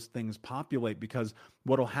let those things populate, because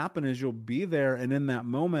what'll happen is you'll be there and in that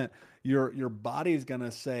moment your body's going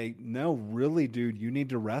to say, no, really, dude, you need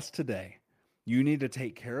to rest today. You need to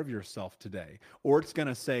take care of yourself today. Or it's going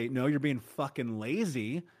to say, no, you're being fucking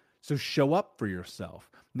lazy. So show up for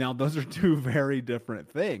yourself. Now, those are two very different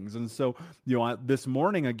things. And so, you know, this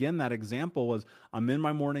morning, again, that example was I'm in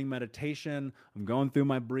my morning meditation. I'm going through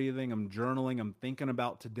my breathing. I'm journaling. I'm thinking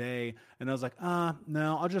about today. And I was like,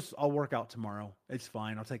 no, I'll work out tomorrow. It's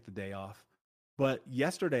fine. I'll take the day off. But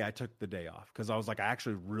yesterday I took the day off because I was like, I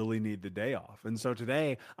actually really need the day off. And so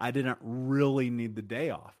today I didn't really need the day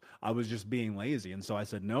off. I was just being lazy. And so I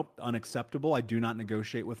said, nope, unacceptable. I do not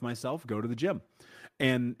negotiate with myself. Go to the gym.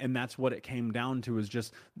 And that's what it came down to, is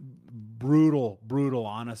just brutal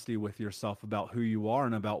honesty with yourself about who you are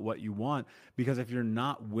and about what you want. Because if you're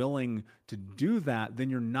not willing to do that, then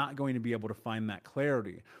you're not going to be able to find that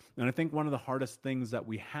clarity. And I think one of the hardest things that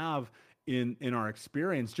we have in our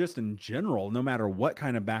experience, just in general, no matter what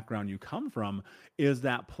kind of background you come from, is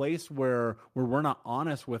that place where we're not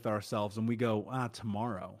honest with ourselves and we go,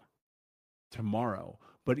 tomorrow.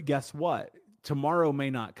 But guess what? Tomorrow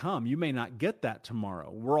may not come. You may not get that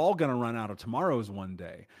tomorrow. We're all going to run out of tomorrows one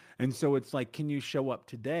day. And so it's like, can you show up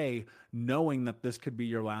today knowing that this could be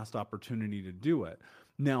your last opportunity to do it?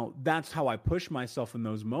 Now, that's how I push myself in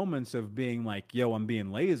those moments of being like, yo, I'm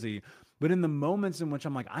being lazy. But in the moments in which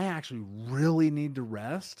I'm like, I actually really need to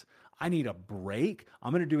rest, I need a break,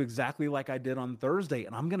 I'm going to do exactly like I did on Thursday,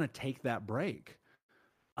 and I'm going to take that break.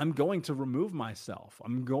 I'm going to remove myself.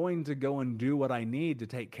 I'm going to go and do what I need to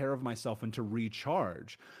take care of myself and to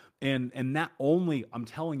recharge. And that only, I'm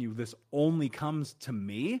telling you, this only comes to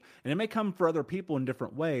me, and it may come for other people in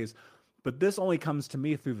different ways, but this only comes to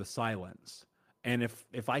me through the silence. And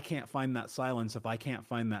if I can't find that silence, if I can't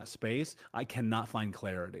find that space, I cannot find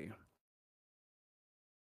clarity.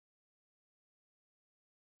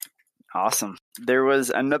 Awesome. There was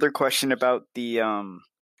another question about the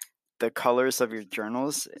colors of your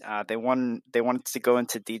journals. They wanted to go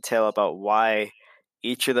into detail about why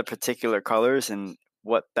each of the particular colors and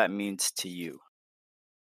what that means to you.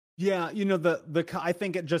 Yeah, you know, I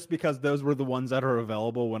think it just because those were the ones that are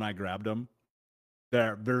available when I grabbed them.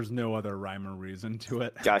 There's no other rhyme or reason to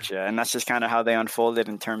it. Gotcha. And that's just kind of how they unfolded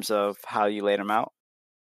in terms of how you laid them out?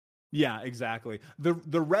 Yeah, exactly.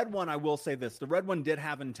 The red one, I will say this. The red one did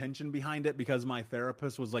have intention behind it because my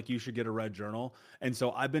therapist was like, you should get a red journal. And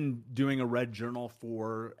so I've been doing a red journal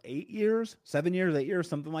for 8 years, 7 years, 8 years,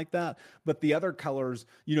 something like that. But the other colors,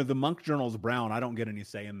 the monk journal is brown. I don't get any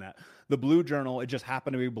say in that. The blue journal, it just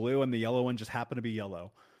happened to be blue, and the yellow one just happened to be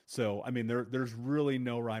yellow. So, I mean, there's really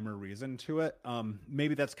no rhyme or reason to it.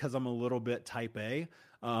 Maybe that's because I'm a little bit type A.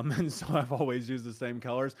 And so I've always used the same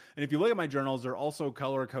colors. And if you look at my journals, they're also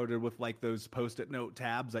color coded with like those post-it note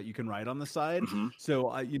tabs that you can write on the side. Hmm.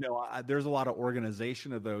 So, there's a lot of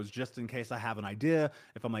organization of those just in case I have an idea.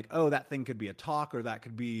 If I'm like, oh, that thing could be a talk, or that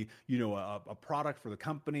could be, a product for the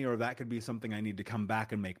company, or that could be something I need to come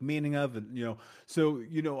back and make meaning of. And,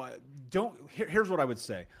 here's what I would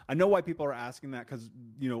say. I know why people are asking that because,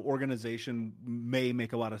 organization may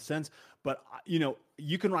make a lot of sense, but,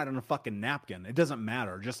 you can write on a fucking napkin. It doesn't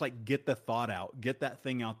matter. Just like get the thought out, get that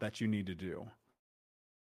thing out that you need to do.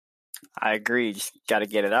 I agree. Just got to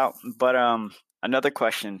get it out. But another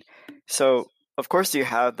question. So, of course, you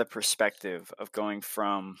have the perspective of going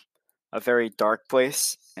from a very dark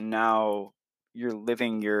place, and now you're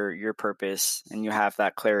living your purpose, and you have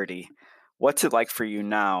that clarity. What's it like for you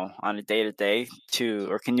now on a day to day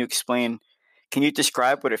or can you explain? Can you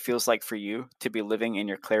describe what it feels like for you to be living in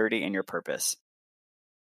your clarity and your purpose?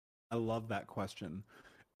 I love that question.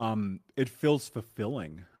 It feels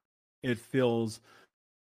fulfilling. It feels,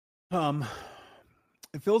 um,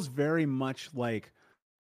 it feels very much like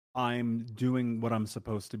I'm doing what I'm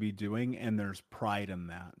supposed to be doing, and there's pride in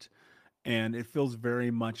that. And it feels very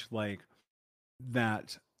much like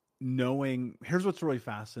that knowing. Here's what's really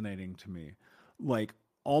fascinating to me. Like,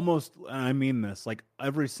 almost, and I mean this, like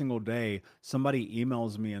every single day, somebody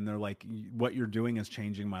emails me and they're like, what you're doing is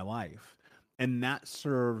changing my life. And that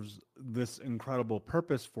serves this incredible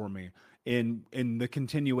purpose for me in the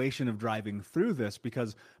continuation of driving through this,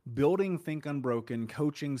 because building Think Unbroken,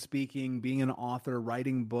 coaching, speaking, being an author,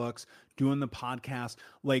 writing books, doing the podcast,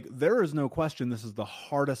 like there is no question this is the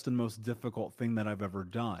hardest and most difficult thing that I've ever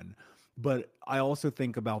done. But I also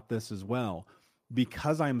think about this as well,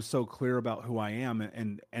 because I'm so clear about who I am,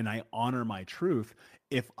 and I honor my truth.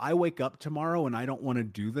 If I wake up tomorrow and I don't want to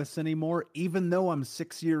do this anymore, even though I'm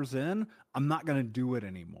 6 years in, I'm not going to do it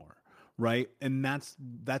anymore. Right. And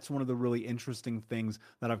that's one of the really interesting things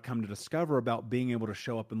that I've come to discover about being able to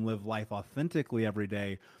show up and live life authentically every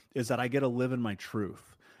day, is that I get to live in my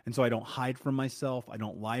truth. And so I don't hide from myself. I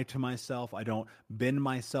don't lie to myself. I don't bend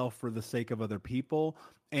myself for the sake of other people.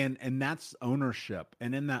 And that's ownership.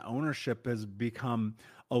 And in that ownership has become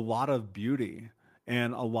a lot of beauty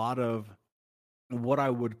and a lot of what I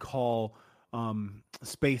would call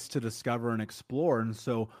space to discover and explore. And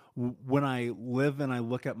so when I live and I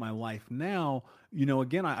look at my life now,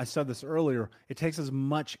 again, I said this earlier, it takes as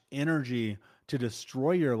much energy to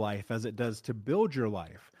destroy your life as it does to build your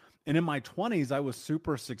life. And in my 20s, I was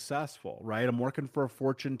super successful, right? I'm working for a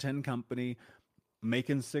Fortune 10 company,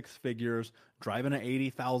 making six figures, driving an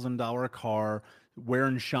 $80,000 car,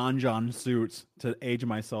 wearing Sean John suits to age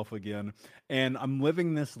myself again. And I'm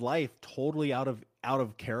living this life totally out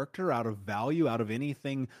of character, out of value, out of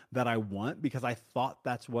anything that I want, because I thought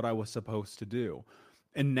that's what I was supposed to do.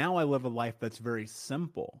 And now I live a life that's very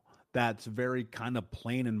simple, that's very kind of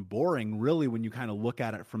plain and boring, really, when you kind of look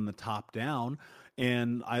at it from the top down.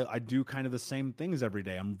 And I do kind of the same things every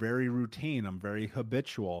day. I'm very routine. I'm very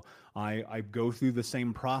habitual. I go through the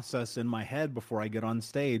same process in my head before I get on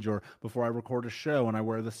stage or before I record a show, and I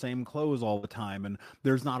wear the same clothes all the time. And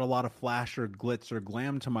there's not a lot of flash or glitz or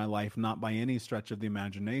glam to my life, not by any stretch of the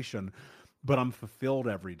imagination, but I'm fulfilled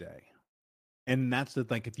every day. And that's the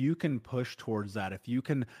thing. If you can push towards that, if you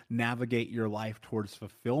can navigate your life towards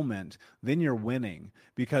fulfillment, then you're winning.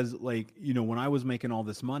 Because, like, when I was making all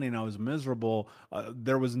this money and I was miserable,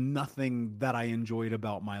 there was nothing that I enjoyed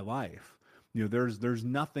about my life. There's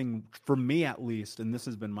nothing, for me at least, and this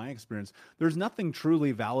has been my experience, there's nothing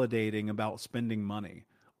truly validating about spending money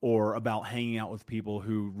or about hanging out with people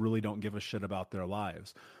who really don't give a shit about their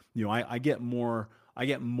lives. I get more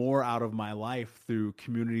out of my life through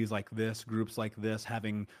communities like this, groups like this,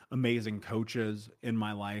 having amazing coaches in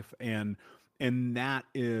my life, and that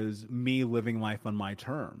is me living life on my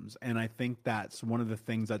terms. And I think that's one of the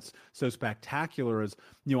things that's so spectacular is,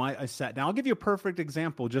 I sat down. I'll give you a perfect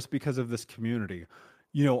example just because of this community.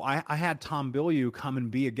 I had Tom Bilyeu come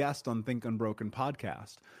and be a guest on Think Unbroken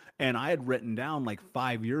podcast. And I had written down like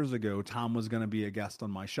 5 years ago, Tom was going to be a guest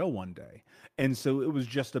on my show one day. And so it was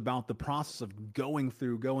just about the process of going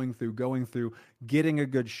through, getting a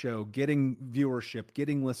good show, getting viewership,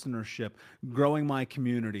 getting listenership, growing my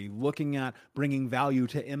community, looking at bringing value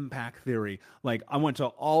to impact theory. Like I went to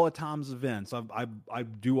all of Tom's events. I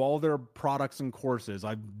do all their products and courses.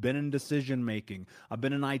 I've been in decision making. I've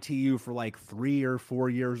been in ITU for like 3 or 4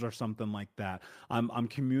 years or something like that. I'm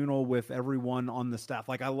communal with everyone on the staff.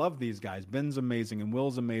 Like I love these guys. Ben's amazing and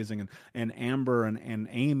Will's amazing and Amber and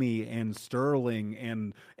Amy and Sterling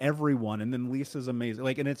and everyone. And then Lisa's amazing.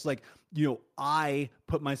 Like, and it's like, I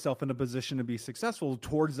put myself in a position to be successful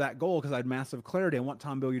towards that goal because I had massive clarity. I want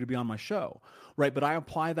Tom Bilyeu to be on my show, right? But I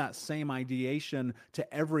apply that same ideation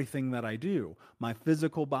to everything that I do. My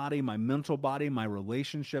physical body, my mental body, my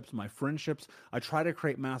relationships, my friendships. I try to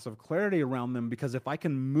create massive clarity around them because if I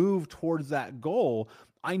can move towards that goal,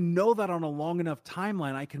 I know that on a long enough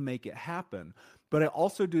timeline, I can make it happen. But I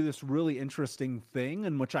also do this really interesting thing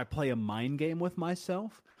in which I play a mind game with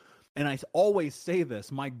myself. And I always say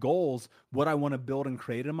this, my goals, what I want to build and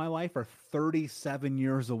create in my life are 37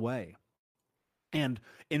 years away. And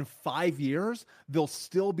in 5 years, they'll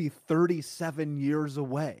still be 37 years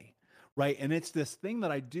away, right? And it's this thing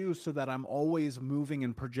that I do so that I'm always moving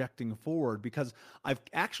and projecting forward because I've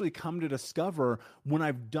actually come to discover when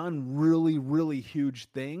I've done really, really huge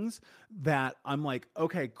things that I'm like,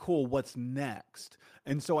 okay, cool, what's next?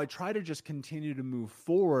 And so I try to just continue to move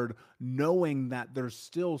forward knowing that there's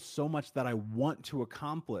still so much that I want to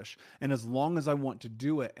accomplish. And as long as I want to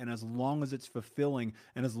do it, and as long as it's fulfilling,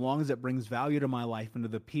 and as long as it brings value to my life and to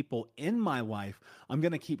the people in my life, I'm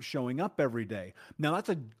going to keep showing up every day. Now, that's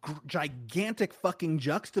a gigantic fucking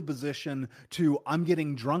juxtaposition to I'm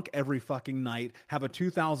getting drunk every fucking night, have a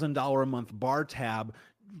 $2,000 a month bar tab,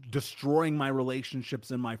 destroying my relationships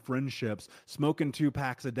and my friendships, smoking 2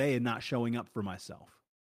 packs a day and not showing up for myself.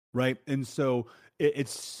 Right. And so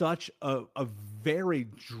it's such a very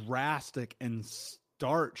drastic and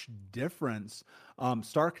stark difference, than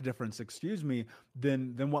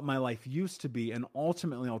what my life used to be. And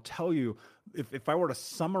ultimately, I'll tell you, if I were to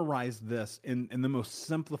summarize this in the most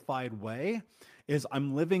simplified way, is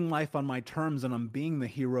I'm living life on my terms and I'm being the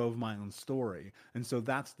hero of my own story. And so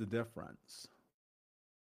that's the difference.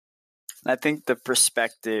 I think the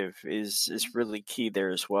perspective is really key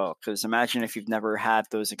there as well. Because imagine if you've never had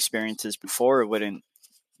those experiences before,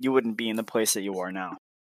 you wouldn't be in the place that you are now.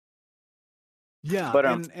 Yeah, But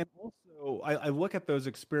and also I look at those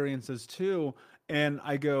experiences too, and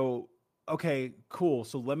I go, okay, cool.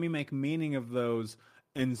 So let me make meaning of those,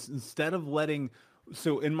 and instead of letting.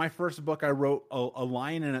 So in my first book, I wrote a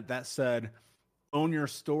line in it that said, "Own your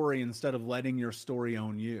story instead of letting your story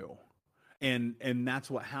own you." And that's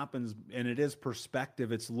what happens. And it is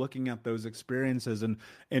perspective. It's looking at those experiences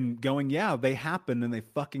and going, yeah, they happen and they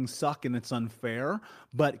fucking suck and it's unfair,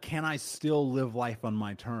 but can I still live life on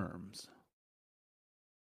my terms?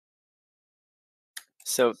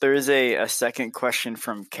 So there is a second question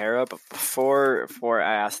from Kara, but before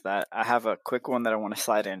I ask that, I have a quick one that I want to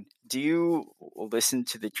slide in. Do you listen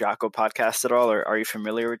to the Jocko podcast at all, or are you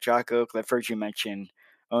familiar with Jocko? Because I've heard you mention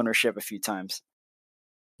ownership a few times.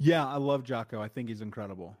 Yeah, I love Jocko. I think he's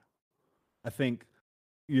incredible. I think,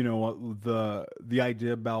 the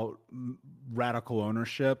idea about radical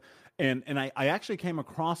ownership. And I actually came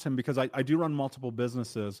across him because I do run multiple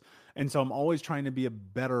businesses. And so I'm always trying to be a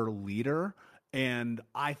better leader. And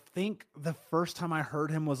I think the first time I heard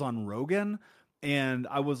him was on Rogan. And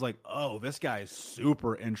I was like, oh, this guy is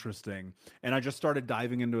super interesting. And I just started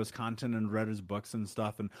diving into his content and read his books and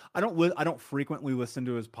stuff. And I don't frequently listen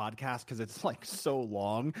to his podcast because it's like so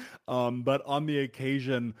long. But on the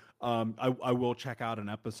occasion, I will check out an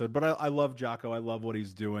episode. But I love Jocko. I love what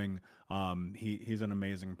he's doing. He's an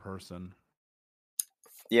amazing person.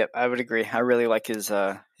 Yep, I would agree. I really like his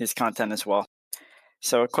content as well.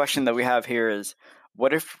 So a question that we have here is,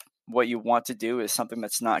 what if what you want to do is something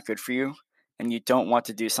that's not good for you, and you don't want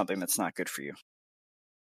to do something that's not good for you?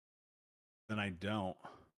 Then I don't.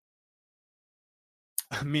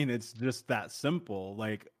 I mean, it's just that simple.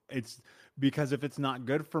 Like, it's because if it's not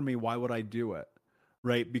good for me, why would I do it?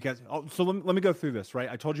 Right? Because, so let me go through this, right?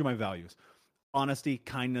 I told you my values: honesty,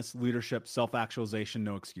 kindness, leadership, self-actualization,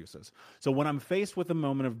 no excuses. So when I'm faced with a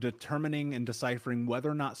moment of determining and deciphering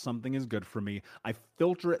whether or not something is good for me, I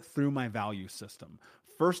filter it through my value system.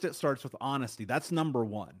 First, it starts with honesty. That's number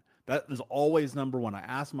one. That is always number one. I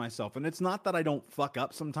ask myself, and it's not that I don't fuck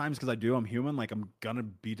up sometimes, because I do. I'm human. Like, I'm gonna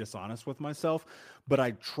be dishonest with myself, but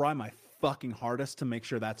I try my fucking hardest to make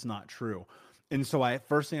sure that's not true. And so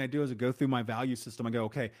first thing I do is I go through my value system. I go,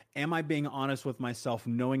 okay, am I being honest with myself,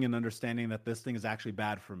 knowing and understanding that this thing is actually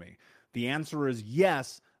bad for me? The answer is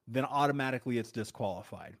yes, then automatically it's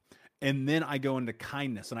disqualified. And then I go into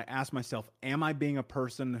kindness and I ask myself, am I being a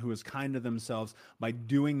person who is kind to themselves by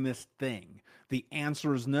doing this thing? The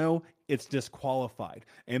answer is no, it's disqualified.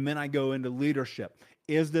 And then I go into leadership.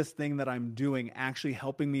 Is this thing that I'm doing actually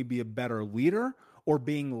helping me be a better leader or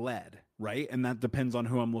being led? Right? And that depends on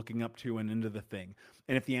who I'm looking up to and into the thing.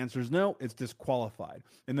 And if the answer is no, it's disqualified.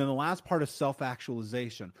 And then the last part is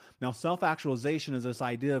self-actualization. Now, self-actualization is this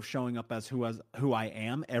idea of showing up as who I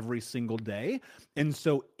am every single day. And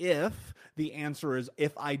so if the answer is,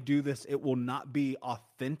 if I do this, it will not be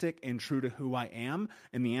authentic and true to who I am,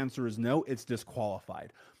 and the answer is no, it's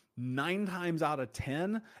disqualified. 9 times out of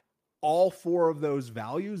 10, all 4 of those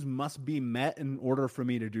values must be met in order for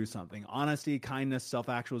me to do something: honesty, kindness,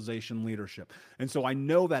 self-actualization, leadership. And so I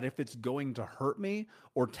know that if it's going to hurt me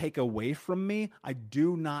or take away from me, I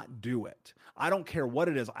do not do it. I don't care what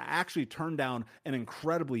it is. I actually turned down an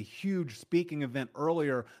incredibly huge speaking event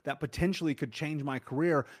earlier that potentially could change my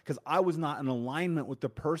career because I was not in alignment with the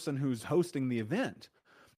person who's hosting the event.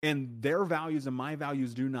 And their values and my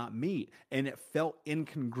values do not meet. And it felt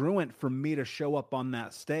incongruent for me to show up on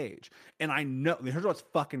that stage. And I know, here's what's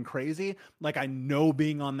fucking crazy. Like, I know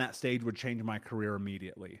being on that stage would change my career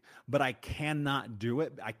immediately, but I cannot do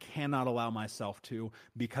it. I cannot allow myself to,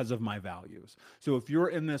 because of my values. So if you're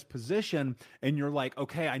in this position and you're like,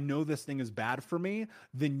 okay, I know this thing is bad for me,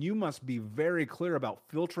 then you must be very clear about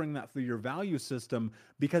filtering that through your value system,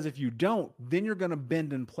 because if you don't, then you're going to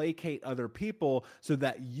bend and placate other people so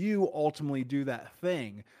that you ultimately do that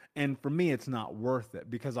thing. And for me, it's not worth it,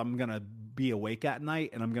 because I'm going to be awake at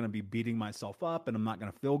night and I'm going to be beating myself up and I'm not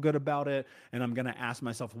going to feel good about it. And I'm going to ask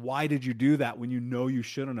myself, why did you do that when you know you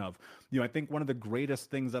shouldn't have? I think one of the greatest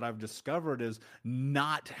things that I've discovered is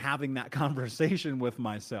not having that conversation with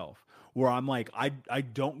myself, where I'm like, I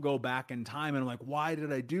don't go back in time and I'm like, why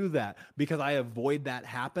did I do that? Because I avoid that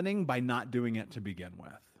happening by not doing it to begin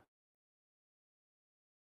with.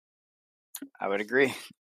 I would agree.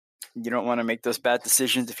 You don't want to make those bad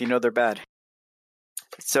decisions if you know they're bad.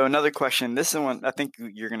 So another question. This is one, I think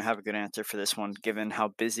you're going to have a good answer for this one, given how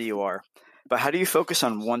busy you are. But how do you focus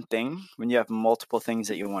on one thing when you have multiple things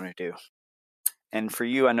that you want to do? And for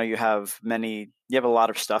you, I know you have a lot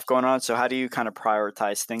of stuff going on. So how do you kind of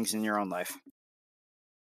prioritize things in your own life?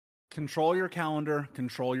 Control your calendar,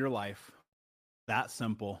 control your life. That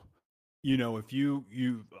simple.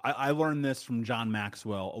 If I learned this from John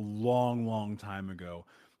Maxwell a long, long time ago.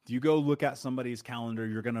 If you go look at somebody's calendar,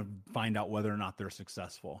 you're going to find out whether or not they're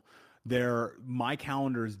successful. My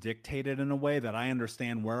calendar is dictated in a way that I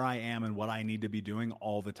understand where I am and what I need to be doing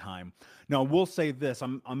all the time. Now, I will say this,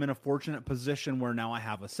 I'm in a fortunate position where now I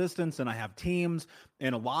have assistants and I have teams,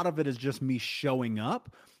 and a lot of it is just me showing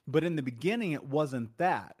up. But in the beginning, it wasn't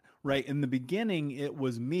that. Right. In the beginning, it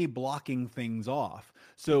was me blocking things off.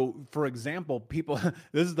 So, for example,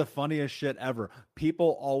 this is the funniest shit ever.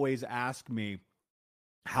 People always ask me,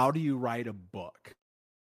 how do you write a book?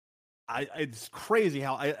 It's crazy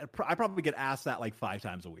how I probably get asked that like 5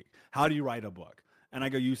 times a week. How do you write a book? And I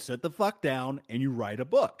go, you sit the fuck down and you write a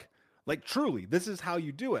book. Like, truly, this is how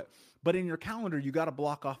you do it. But in your calendar, you got to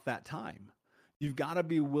block off that time. You've got to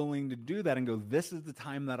be willing to do that and go, this is the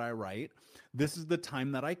time that I write. This is the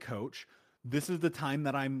time that I coach. This is the time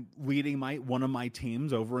that I'm leading one of my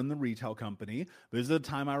teams over in the retail company. This is the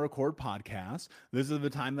time I record podcasts. This is the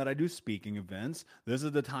time that I do speaking events. This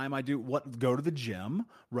is the time I go to the gym,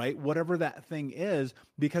 right? Whatever that thing is,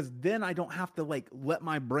 because then I don't have to let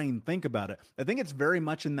my brain think about it. I think it's very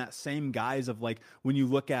much in that same guise of when you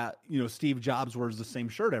look at, Steve Jobs wears the same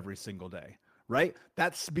shirt every single day. Right?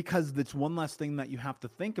 That's because it's one less thing that you have to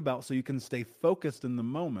think about so you can stay focused in the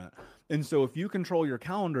moment. And so if you control your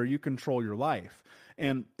calendar, you control your life.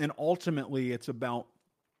 And ultimately, it's about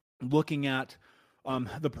looking at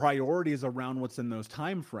the priorities around what's in those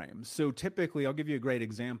time frames. So typically, I'll give you a great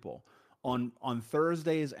example. On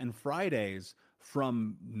Thursdays and Fridays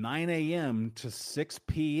from 9 a.m. to 6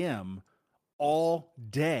 p.m. all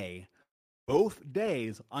day, both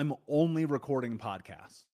days, I'm only recording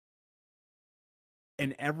podcasts.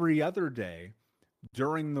 And every other day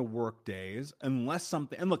during the work days, unless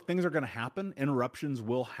something, and look, things are going to happen, interruptions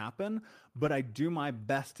will happen, but I do my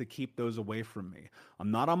best to keep those away from me. I'm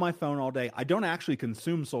not on my phone all day. I don't actually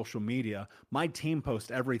consume social media. My team posts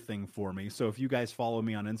everything for me. So if you guys follow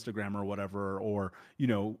me on Instagram or whatever, or,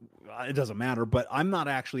 it doesn't matter, but I'm not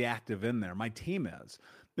actually active in there. My team is.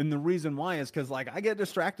 And the reason why is because I get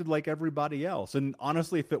distracted like everybody else. And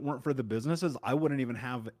honestly, if it weren't for the businesses, I wouldn't even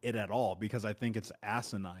have it at all, because I think it's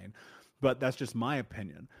asinine. but that's just my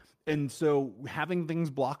opinion. And so having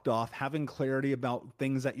things blocked off, having clarity about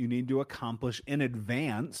things that you need to accomplish in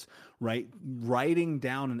advance, right? Writing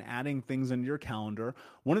down and adding things into your calendar.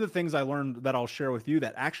 One of the things I learned that I'll share with you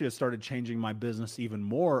that actually has started changing my business even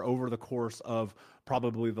more over the course of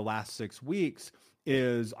probably the last 6 weeks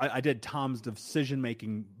is I did Tom's decision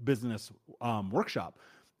making business workshop.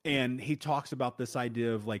 And he talks about this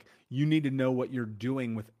idea of like, you need to know what you're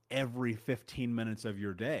doing with every 15 minutes of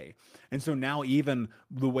your day. And so now, even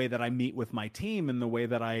the way that I meet with my team and the way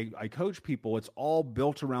that I coach people, it's all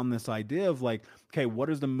built around this idea of like, okay, what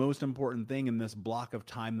is the most important thing in this block of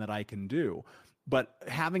time that I can do? But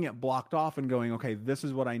having it blocked off and going, okay, this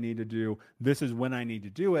is what I need to do, this is when I need to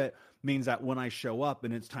do it, means that when I show up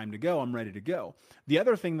and it's time to go, I'm ready to go. The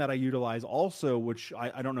other thing that I utilize also, which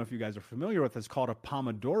I don't know if you guys are familiar with, is called a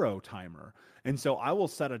Pomodoro timer. And so I will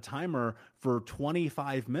set a timer for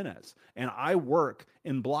 25 minutes and I work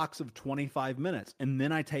in blocks of 25 minutes. And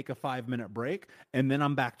then I take a 5-minute break and then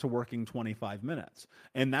I'm back to working 25 minutes.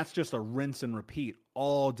 And that's just a rinse and repeat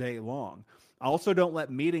all day long. I also don't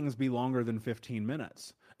let meetings be longer than 15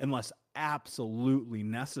 minutes unless absolutely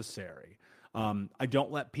necessary. I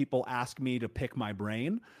don't let people ask me to pick my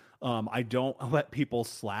brain. I don't let people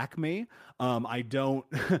slack me. I don't,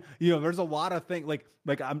 there's a lot of things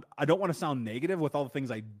I don't want to sound negative with all the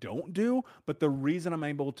things I don't do, but the reason I'm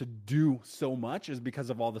able to do so much is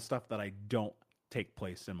because of all the stuff that I don't take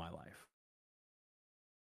place in my life.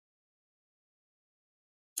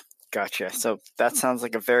 Gotcha. So that sounds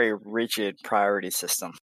like a very rigid priority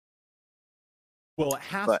system. Well, it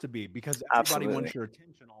has to be because everybody wants your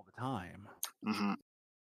attention all the time. Mm-hmm.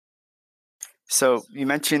 So you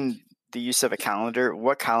mentioned the use of a calendar.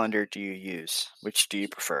 What calendar do you use? Which do you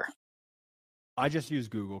prefer? I just use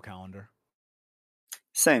Google Calendar.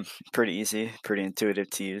 Same. Pretty easy, pretty intuitive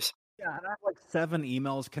to use. Yeah, and I have like 7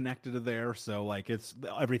 emails connected to there, so like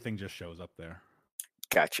everything just shows up there.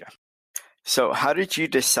 Gotcha. So how did you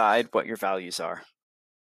decide what your values are?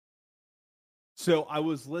 So I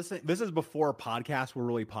was listening. This is before podcasts were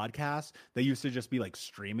really podcasts. They used to just be like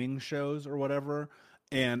streaming shows or whatever.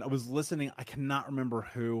 And I was listening. I cannot remember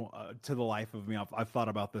who. To the life of me, I've thought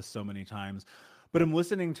about this so many times. But I'm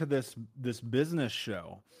listening to this business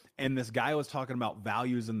show, and this guy was talking about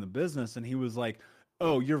values in the business, and he was like,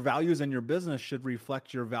 "Oh, your values in your business should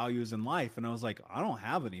reflect your values in life." And I was like, "I don't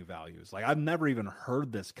have any values. Like I've never even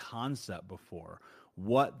heard this concept before.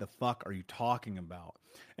 What the fuck are you talking about?"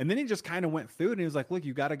 And then he just kind of went through it and he was like, "Look,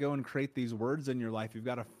 you got to go and create these words in your life. You've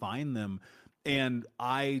got to find them." And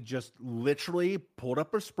I just literally pulled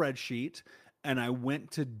up a spreadsheet and I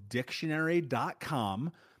went to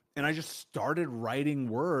dictionary.com and I just started writing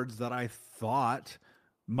words that I thought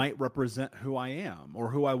might represent who I am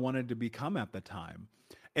or who I wanted to become at the time.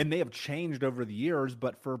 And they have changed over the years,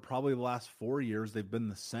 but for probably the last 4 years, they've been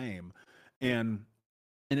the same. And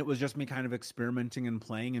it was just me kind of experimenting and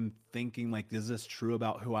playing and thinking like, is this true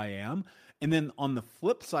about who I am? And then on the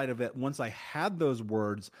flip side of it, once I had those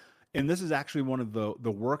words, and this is actually one of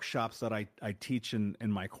the workshops that I teach in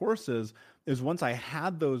my courses, is once I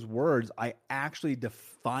had those words, I actually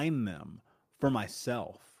defined them for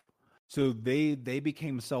myself. So they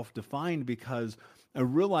became self-defined because I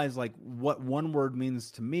realized like what one word means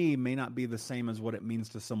to me may not be the same as what it means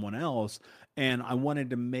to someone else. And I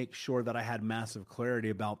wanted to make sure that I had massive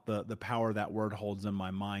clarity about the power that word holds in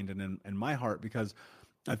my mind and in my heart, because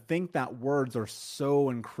I think that words are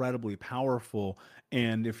so incredibly powerful.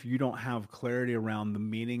 And if you don't have clarity around the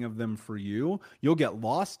meaning of them for you, you'll get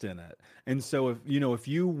lost in it. And so if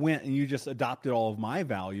you went and you just adopted all of my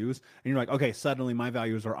values and you're like, okay, suddenly my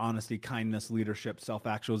values are honesty, kindness, leadership,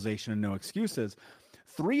 self-actualization, and no excuses.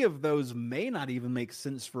 3 of those may not even make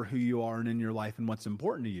sense for who you are and in your life and what's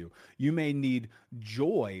important to you. You may need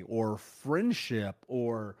joy or friendship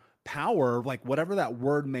or power, like whatever that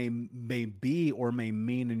word may be or may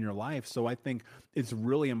mean in your life. So I think it's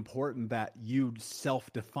really important that you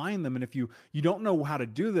self-define them. And if you don't know how to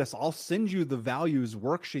do this, I'll send you the values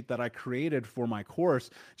worksheet that I created for my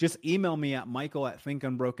course. Just email me at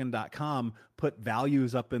michael@thinkunbroken.com, put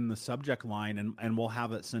values up in the subject line, and we'll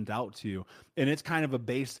have it sent out to you. And it's kind of a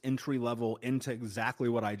base entry level into exactly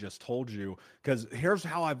what I just told you, because here's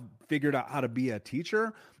how I've figured out how to be a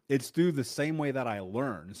teacher. It's through the same way that I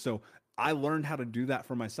learned. So I learned how to do that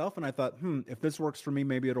for myself. And I thought, if this works for me,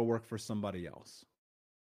 maybe it'll work for somebody else.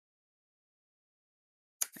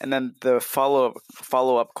 And then the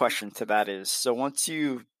follow-up question to that is, so once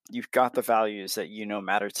you've got the values that you know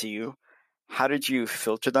matter to you, how did you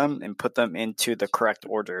filter them and put them into the correct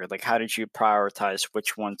order? Like, how did you prioritize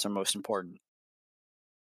which ones are most important?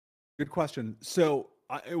 Good question. So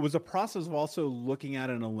it was a process of also looking at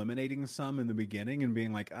and eliminating some in the beginning and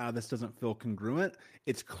being like, this doesn't feel congruent.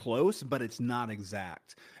 It's close, but it's not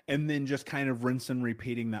exact. And then just kind of rinse and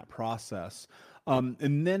repeating that process.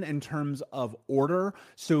 And then in terms of order,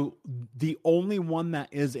 so the only one that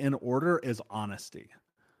is in order is honesty.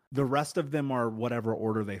 The rest of them are whatever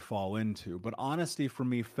order they fall into. But honesty for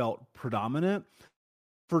me felt predominant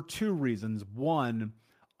for two reasons. One,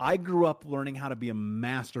 I grew up learning how to be a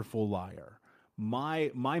masterful liar. My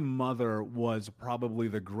mother was probably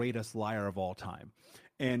the greatest liar of all time,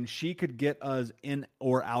 and she could get us in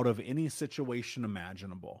or out of any situation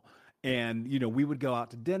imaginable. And we would go out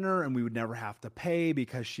to dinner and we would never have to pay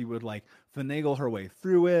because she would like finagle her way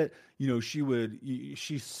through it.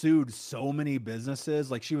 She sued so many businesses.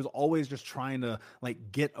 Like she was always just trying to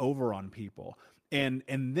like get over on people. And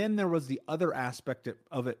then there was the other aspect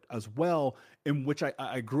of it as well, in which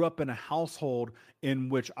I grew up in a household in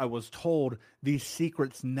which I was told these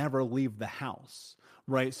secrets never leave the house.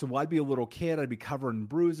 Right. So I'd be a little kid, I'd be covered in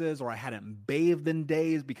bruises, or I hadn't bathed in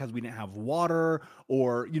days because we didn't have water,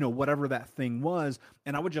 or, whatever that thing was.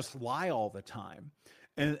 And I would just lie all the time.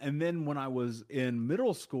 And then when I was in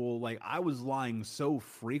middle school, like I was lying so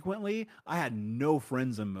frequently, I had no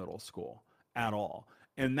friends in middle school at all.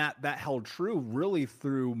 And that held true really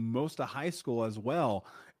through most of high school as well.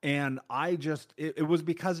 And it was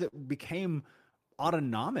because it became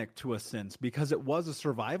autonomic to a sense, because it was a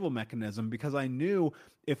survival mechanism, because I knew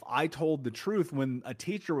if I told the truth, when a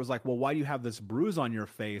teacher was like, well, why do you have this bruise on your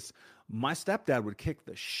face? My stepdad would kick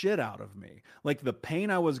the shit out of me. Like the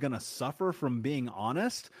pain I was going to suffer from being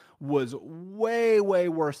honest was way, way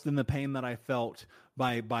worse than the pain that I felt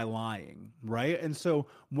by lying. Right. And so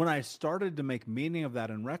when I started to make meaning of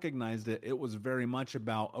that and recognized it, it was very much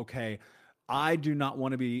about, okay, I do not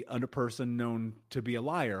want to be a person known to be a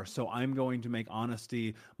liar. So I'm going to make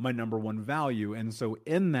honesty my number one value. And so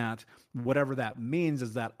in that, whatever that means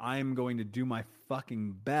is that I'm going to do my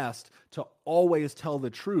fucking best to always tell the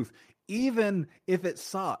truth, even if it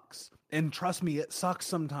sucks. And trust me, it sucks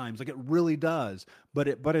sometimes. Like it really does, but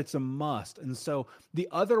it's a must. And so the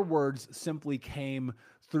other words simply came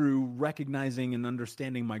through recognizing and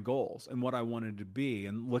understanding my goals and what I wanted to be,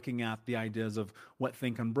 and looking at the ideas of what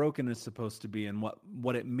Think Unbroken is supposed to be, and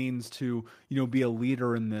what it means to, be a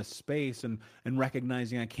leader in this space, and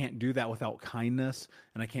recognizing I can't do that without kindness,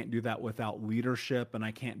 and I can't do that without leadership, and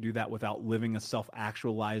I can't do that without living a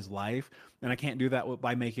self-actualized life, and I can't do that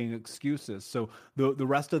by making excuses. So the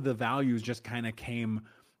rest of the values just kind of came,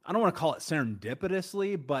 I don't want to call it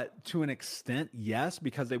serendipitously, but to an extent, yes,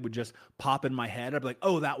 because they would just pop in my head. I'd be like,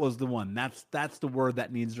 oh, that was the one. That's the word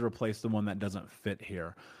that needs to replace the one that doesn't fit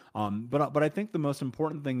here. But I think the most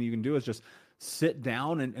important thing that you can do is just sit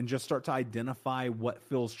down and just start to identify what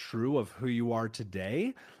feels true of who you are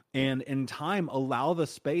today. And in time, allow the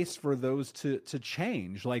space for those to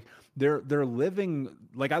change. Like they're living,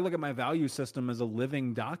 like I look at my value system as a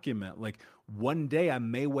living document. Like one day I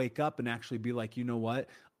may wake up and actually be like, you know what?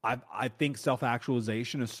 I think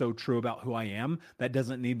self-actualization is so true about who I am. That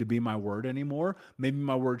doesn't need to be my word anymore. Maybe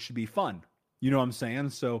my word should be fun. You know what I'm saying?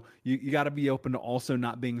 So you got to be open to also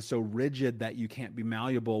not being so rigid that you can't be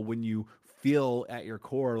malleable when you feel at your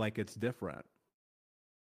core like it's different.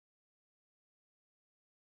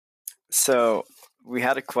 So we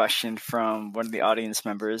had a question from one of the audience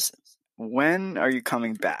members. When are you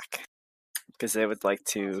coming back? Because they would like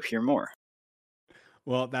to hear more.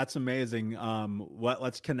 Well, that's amazing.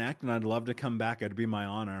 Let's connect, and I'd love to come back. It'd be my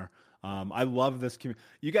honor. I love this community.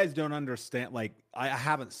 You guys don't understand. Like, I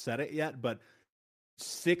haven't said it yet, but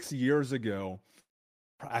 6 years ago,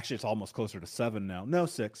 actually, it's almost closer to 7 now. No,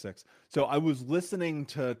 six. So I was listening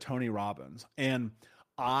to Tony Robbins, and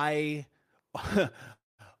I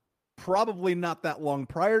probably not that long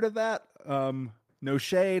prior to that, no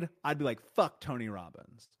shade, I'd be like, fuck Tony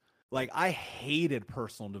Robbins. Like, I hated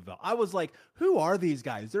personal development. I was like, who are these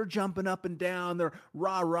guys? They're jumping up and down. They're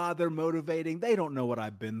rah, they're motivating. They don't know what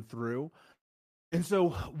I've been through. And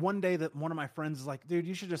so one day that one of my friends is like, dude,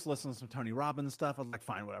 you should just listen to some Tony Robbins stuff. I was like,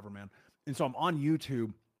 fine, whatever, man. And so I'm on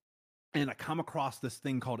YouTube and I come across this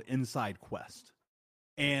thing called Inside Quest.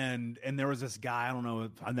 And there was this guy, I don't know,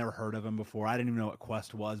 I've never heard of him before. I didn't even know what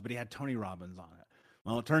Quest was, but he had Tony Robbins on it.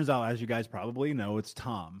 Well, it turns out, as you guys probably know, it's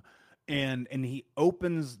Tom. And he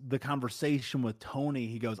opens the conversation with Tony.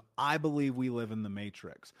 He goes, I believe we live in the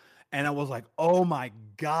Matrix. And I was like, oh my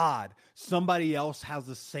God, somebody else has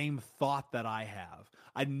the same thought that I have.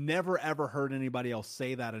 I'd never, ever heard anybody else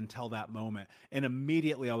say that until that moment. And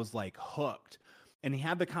immediately I was like hooked. And he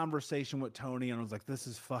had the conversation with Tony, and I was like, this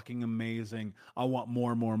is fucking amazing. I want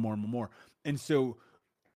more. And so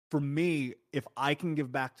for me, if I can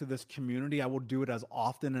give back to this community, I will do it as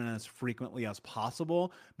often and as frequently as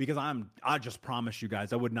possible, because I just promise you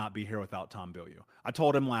guys, I would not be here without Tom Bilyeu. I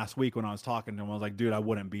told him last week when I was talking to him, I was like, dude, I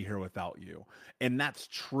wouldn't be here without you. And that's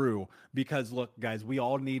true, because look, guys, we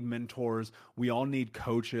all need mentors. We all need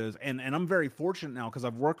coaches. And I'm very fortunate now because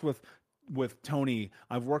I've worked with Tony,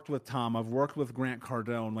 I've worked with Tom, I've worked with Grant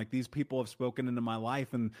Cardone. Like, these people have spoken into my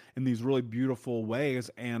life in these really beautiful ways.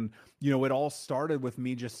 And, it all started with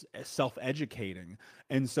me just self-educating.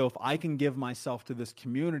 And so if I can give myself to this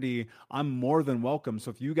community, I'm more than welcome.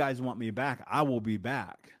 So if you guys want me back, I will be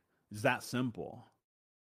back. It's that simple.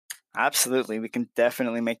 Absolutely. We can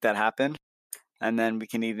definitely make that happen. And then we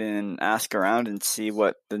can even ask around and see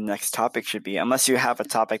what the next topic should be. Unless you have a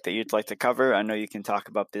topic that you'd like to cover, I know you can talk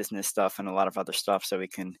about business stuff and a lot of other stuff, so we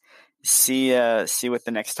can see what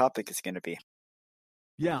the next topic is going to be.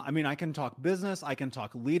 Yeah, I mean, I can talk business, I can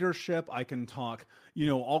talk leadership, I can talk,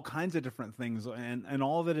 all kinds of different things, and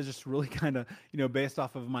all of it is just really kind of, based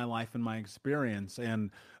off of my life and my experience.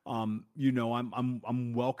 And I'm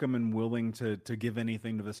welcome and willing to give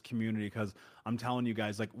anything to this community, because I'm telling you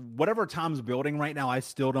guys, like, whatever Tom's building right now, I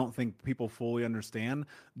still don't think people fully understand.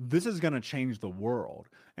 This is going to change the world,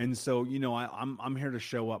 and so I'm here to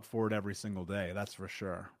show up for it every single day. That's for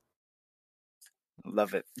sure.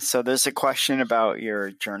 Love it. So there's a question about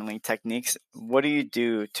your journaling techniques. What do you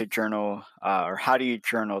do to journal, or how do you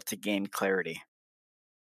journal to gain clarity?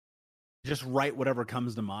 Just write whatever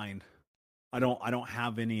comes to mind. I don't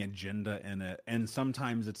have any agenda in it. And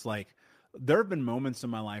sometimes it's like, there have been moments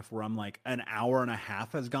in my life where I'm like, an hour and a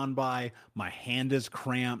half has gone by, my hand is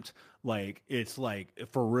cramped, like, it's like,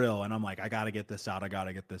 for real, and I'm like, I got to get this out. I got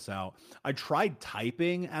to get this out. I tried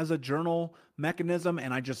typing as a journal mechanism,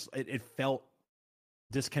 and it felt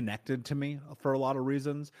disconnected to me for a lot of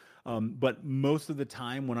reasons. But most of the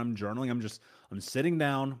time when I'm journaling, I'm sitting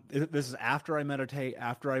down. This is after I meditate,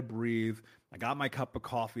 after I breathe. I got my cup of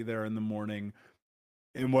coffee there in the morning,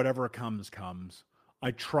 and whatever comes, comes.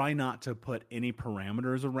 I try not to put any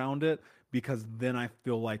parameters around it, because then I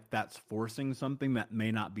feel like that's forcing something that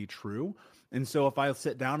may not be true. And so if I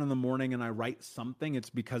sit down in the morning and I write something, it's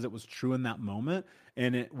because it was true in that moment,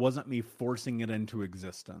 and it wasn't me forcing it into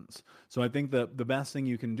existence. So I think the best thing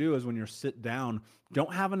you can do is, when you sit down,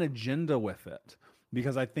 don't have an agenda with it,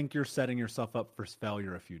 because I think you're setting yourself up for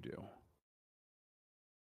failure if you do.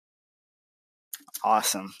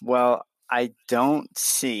 Awesome. Well, I don't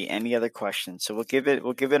see any other questions, so we'll give it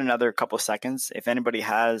another couple seconds. If anybody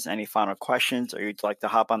has any final questions, or you'd like to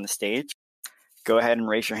hop on the stage, go ahead and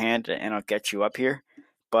raise your hand, and I'll get you up here.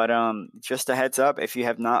 But just a heads up, if you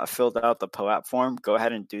have not filled out the platform, go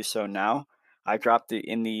ahead and do so now. I dropped it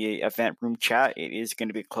in the event room chat. It is going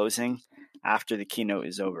to be closing after the keynote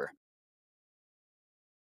is over.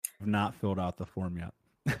 I've not filled out the form yet.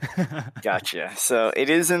 Gotcha. So it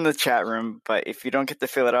is in the chat room, but if you don't get to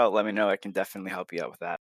fill it out, let me know. I can definitely help you out with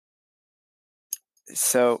that.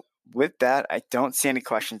 So with that, I don't see any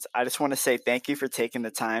questions. I just want to say thank you for taking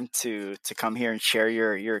the time to come here and share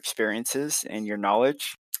your experiences and your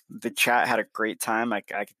knowledge. The chat had a great time. I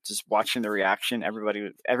just watching the reaction.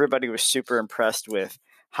 Everybody was super impressed with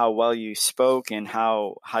how well you spoke and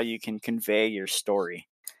how you can convey your story.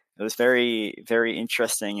 It was very, very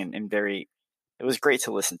interesting, and it was great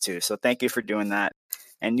to listen to. So thank you for doing that.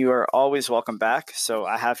 And you are always welcome back. So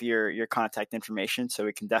I have your contact information, so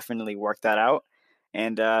we can definitely work that out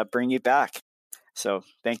and bring you back. So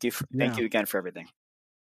thank you again for everything.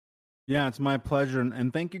 Yeah, it's my pleasure.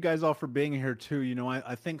 And thank you guys all for being here too.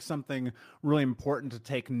 I think something really important to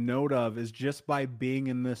take note of is, just by being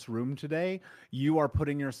in this room today, you are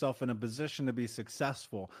putting yourself in a position to be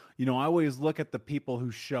successful. I always look at the people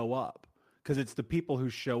who show up, because it's the people who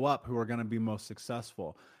show up who are going to be most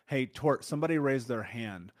successful. Hey, Tort, somebody raised their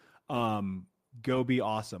hand. Go be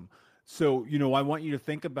awesome. So, I want you to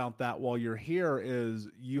think about that while you're here. Is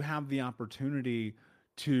you have the opportunity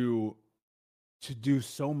to do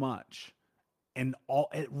so much, and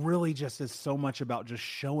it really just is so much about just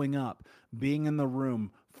showing up, being in the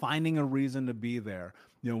room, finding a reason to be there.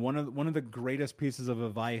 One of the greatest pieces of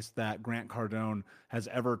advice that Grant Cardone has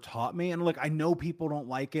ever taught me, and look, I know people don't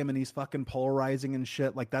like him and he's fucking polarizing and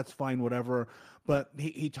shit, like, that's fine, whatever, but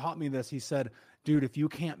he taught me this. He said, dude, if you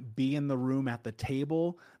can't be in the room at the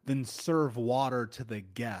table, then serve water to the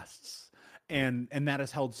guests. And that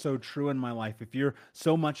has held so true in my life. If you're,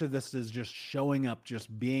 so much of this is just showing up,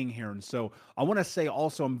 just being here. And so I want to say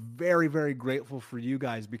also, I'm very, very grateful for you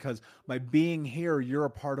guys, because by being here, you're a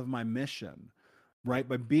part of my mission, right?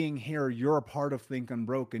 By being here, you're a part of Think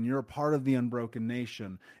Unbroken. You're a part of the Unbroken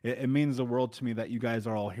Nation. It means the world to me that you guys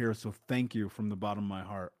are all here. So thank you from the bottom of my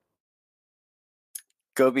heart.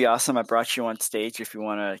 Go Be Awesome, I brought you on stage if you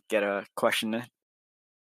want to get a question in.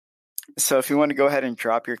 So if you want to go ahead and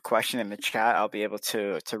drop your question in the chat, I'll be able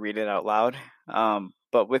to read it out loud.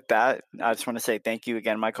 But with that, I just want to say thank you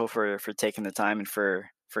again, Michael, for taking the time and for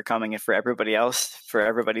coming, and for everybody else, for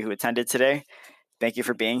everybody who attended today. Thank you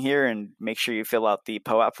for being here, and make sure you fill out the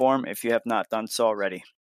POAP form if you have not done so already.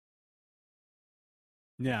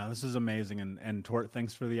 Yeah, this is amazing. And Tort,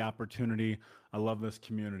 thanks for the opportunity. I love this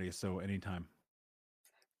community, so anytime.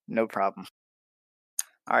 No problem.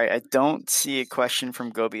 All right, I don't see a question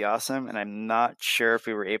from Go Be Awesome, and I'm not sure if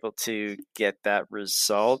we were able to get that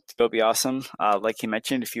result. Go Be Awesome, like he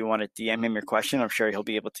mentioned, if you want to DM him your question, I'm sure he'll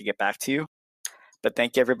be able to get back to you. But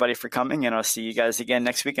thank you, everybody, for coming, and I'll see you guys again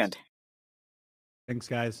next weekend. Thanks,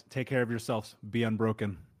 guys. Take care of yourselves. Be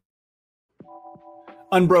unbroken.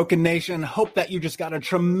 Unbroken Nation, hope that you just got a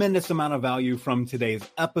tremendous amount of value from today's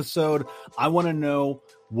episode. I want to know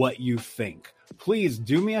what you think. Please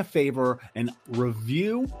do me a favor and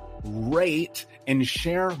review, rate, and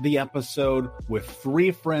share the episode with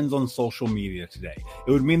 3 friends on social media today.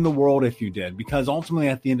 It would mean the world if you did, because ultimately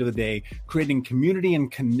at the end of the day, creating community and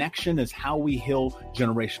connection is how we heal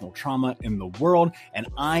generational trauma in the world. And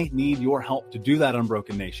I need your help to do that,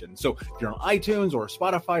 Unbroken Nation. So if you're on iTunes or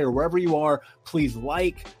Spotify or wherever you are, please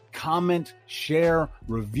like, comment, share,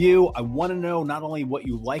 review. I want to know not only what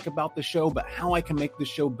you like about the show, but how I can make the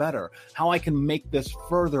show better, how I can make this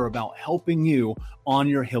further about helping you on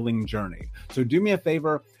your healing journey. So do me a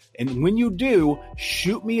favor, and when you do,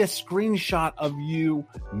 shoot me a screenshot of you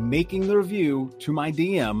making the review to my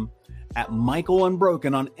DM at Michael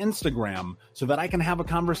Unbroken on Instagram, so that I can have a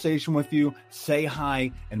conversation with you, say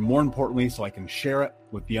hi, and more importantly, so I can share it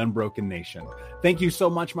with the Unbroken Nation. Thank you so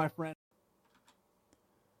much, my friend.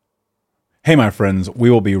 Hey, my friends, we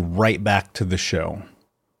will be right back to the show.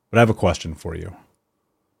 But I have a question for you.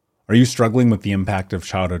 Are you struggling with the impact of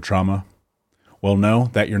childhood trauma? Well, know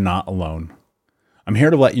that you're not alone. I'm here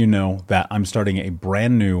to let you know that I'm starting a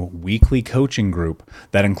brand new weekly coaching group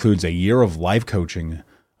that includes a year of live coaching,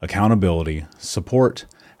 accountability, support,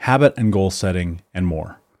 habit and goal setting, and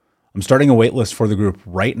more. I'm starting a waitlist for the group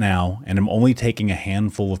right now, and I'm only taking a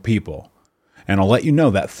handful of people. And I'll let you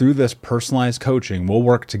know that through this personalized coaching, we'll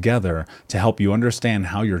work together to help you understand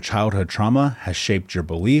how your childhood trauma has shaped your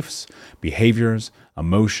beliefs, behaviors,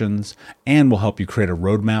 emotions, and will help you create a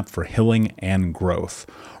roadmap for healing and growth.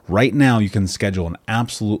 Right now, you can schedule an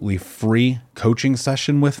absolutely free coaching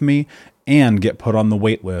session with me and get put on the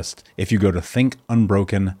wait list if you go to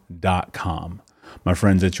thinkunbroken.com. My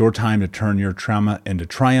friends, it's your time to turn your trauma into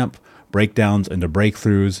triumph, breakdowns into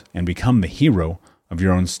breakthroughs, and become the hero of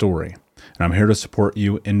your own story. And I'm here to support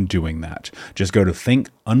you in doing that. Just go to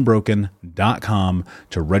thinkunbroken.com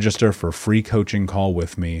to register for a free coaching call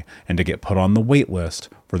with me and to get put on the wait list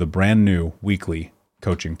for the brand new weekly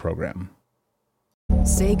coaching program.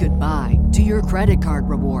 Say goodbye to your credit card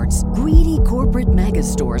rewards. Greedy corporate mega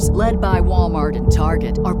stores, led by Walmart and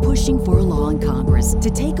Target, are pushing for a law in Congress to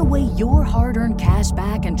take away your hard-earned cash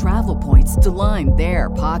back and travel points to line their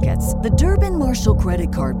pockets. The Durbin-Marshall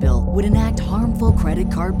credit card bill would enact harmful credit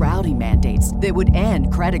card routing mandates that would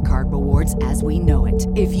end credit card rewards as we know it.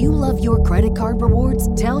 If you love your credit card rewards,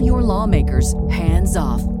 tell your lawmakers, hands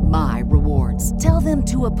off my rewards. Tell them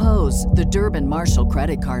to oppose the Durbin-Marshall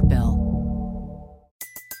credit card bill.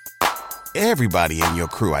 Everybody in your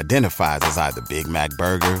crew identifies as either Big Mac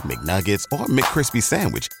Burger, McNuggets, or McCrispy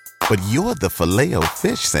Sandwich. But you're the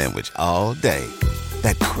Filet-O-Fish Sandwich all day.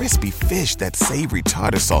 That crispy fish, that savory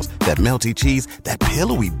tartar sauce, that melty cheese, that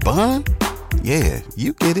pillowy bun. Yeah,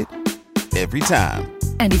 you get it. Every time.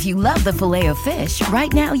 And if you love the Filet-O-Fish,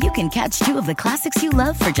 right now you can catch 2 of the classics you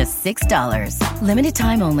love for just $6. Limited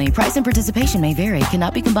time only. Price and participation may vary.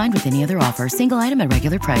 Cannot be combined with any other offer. Single item at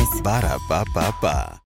regular price. Ba-da-ba-ba-ba.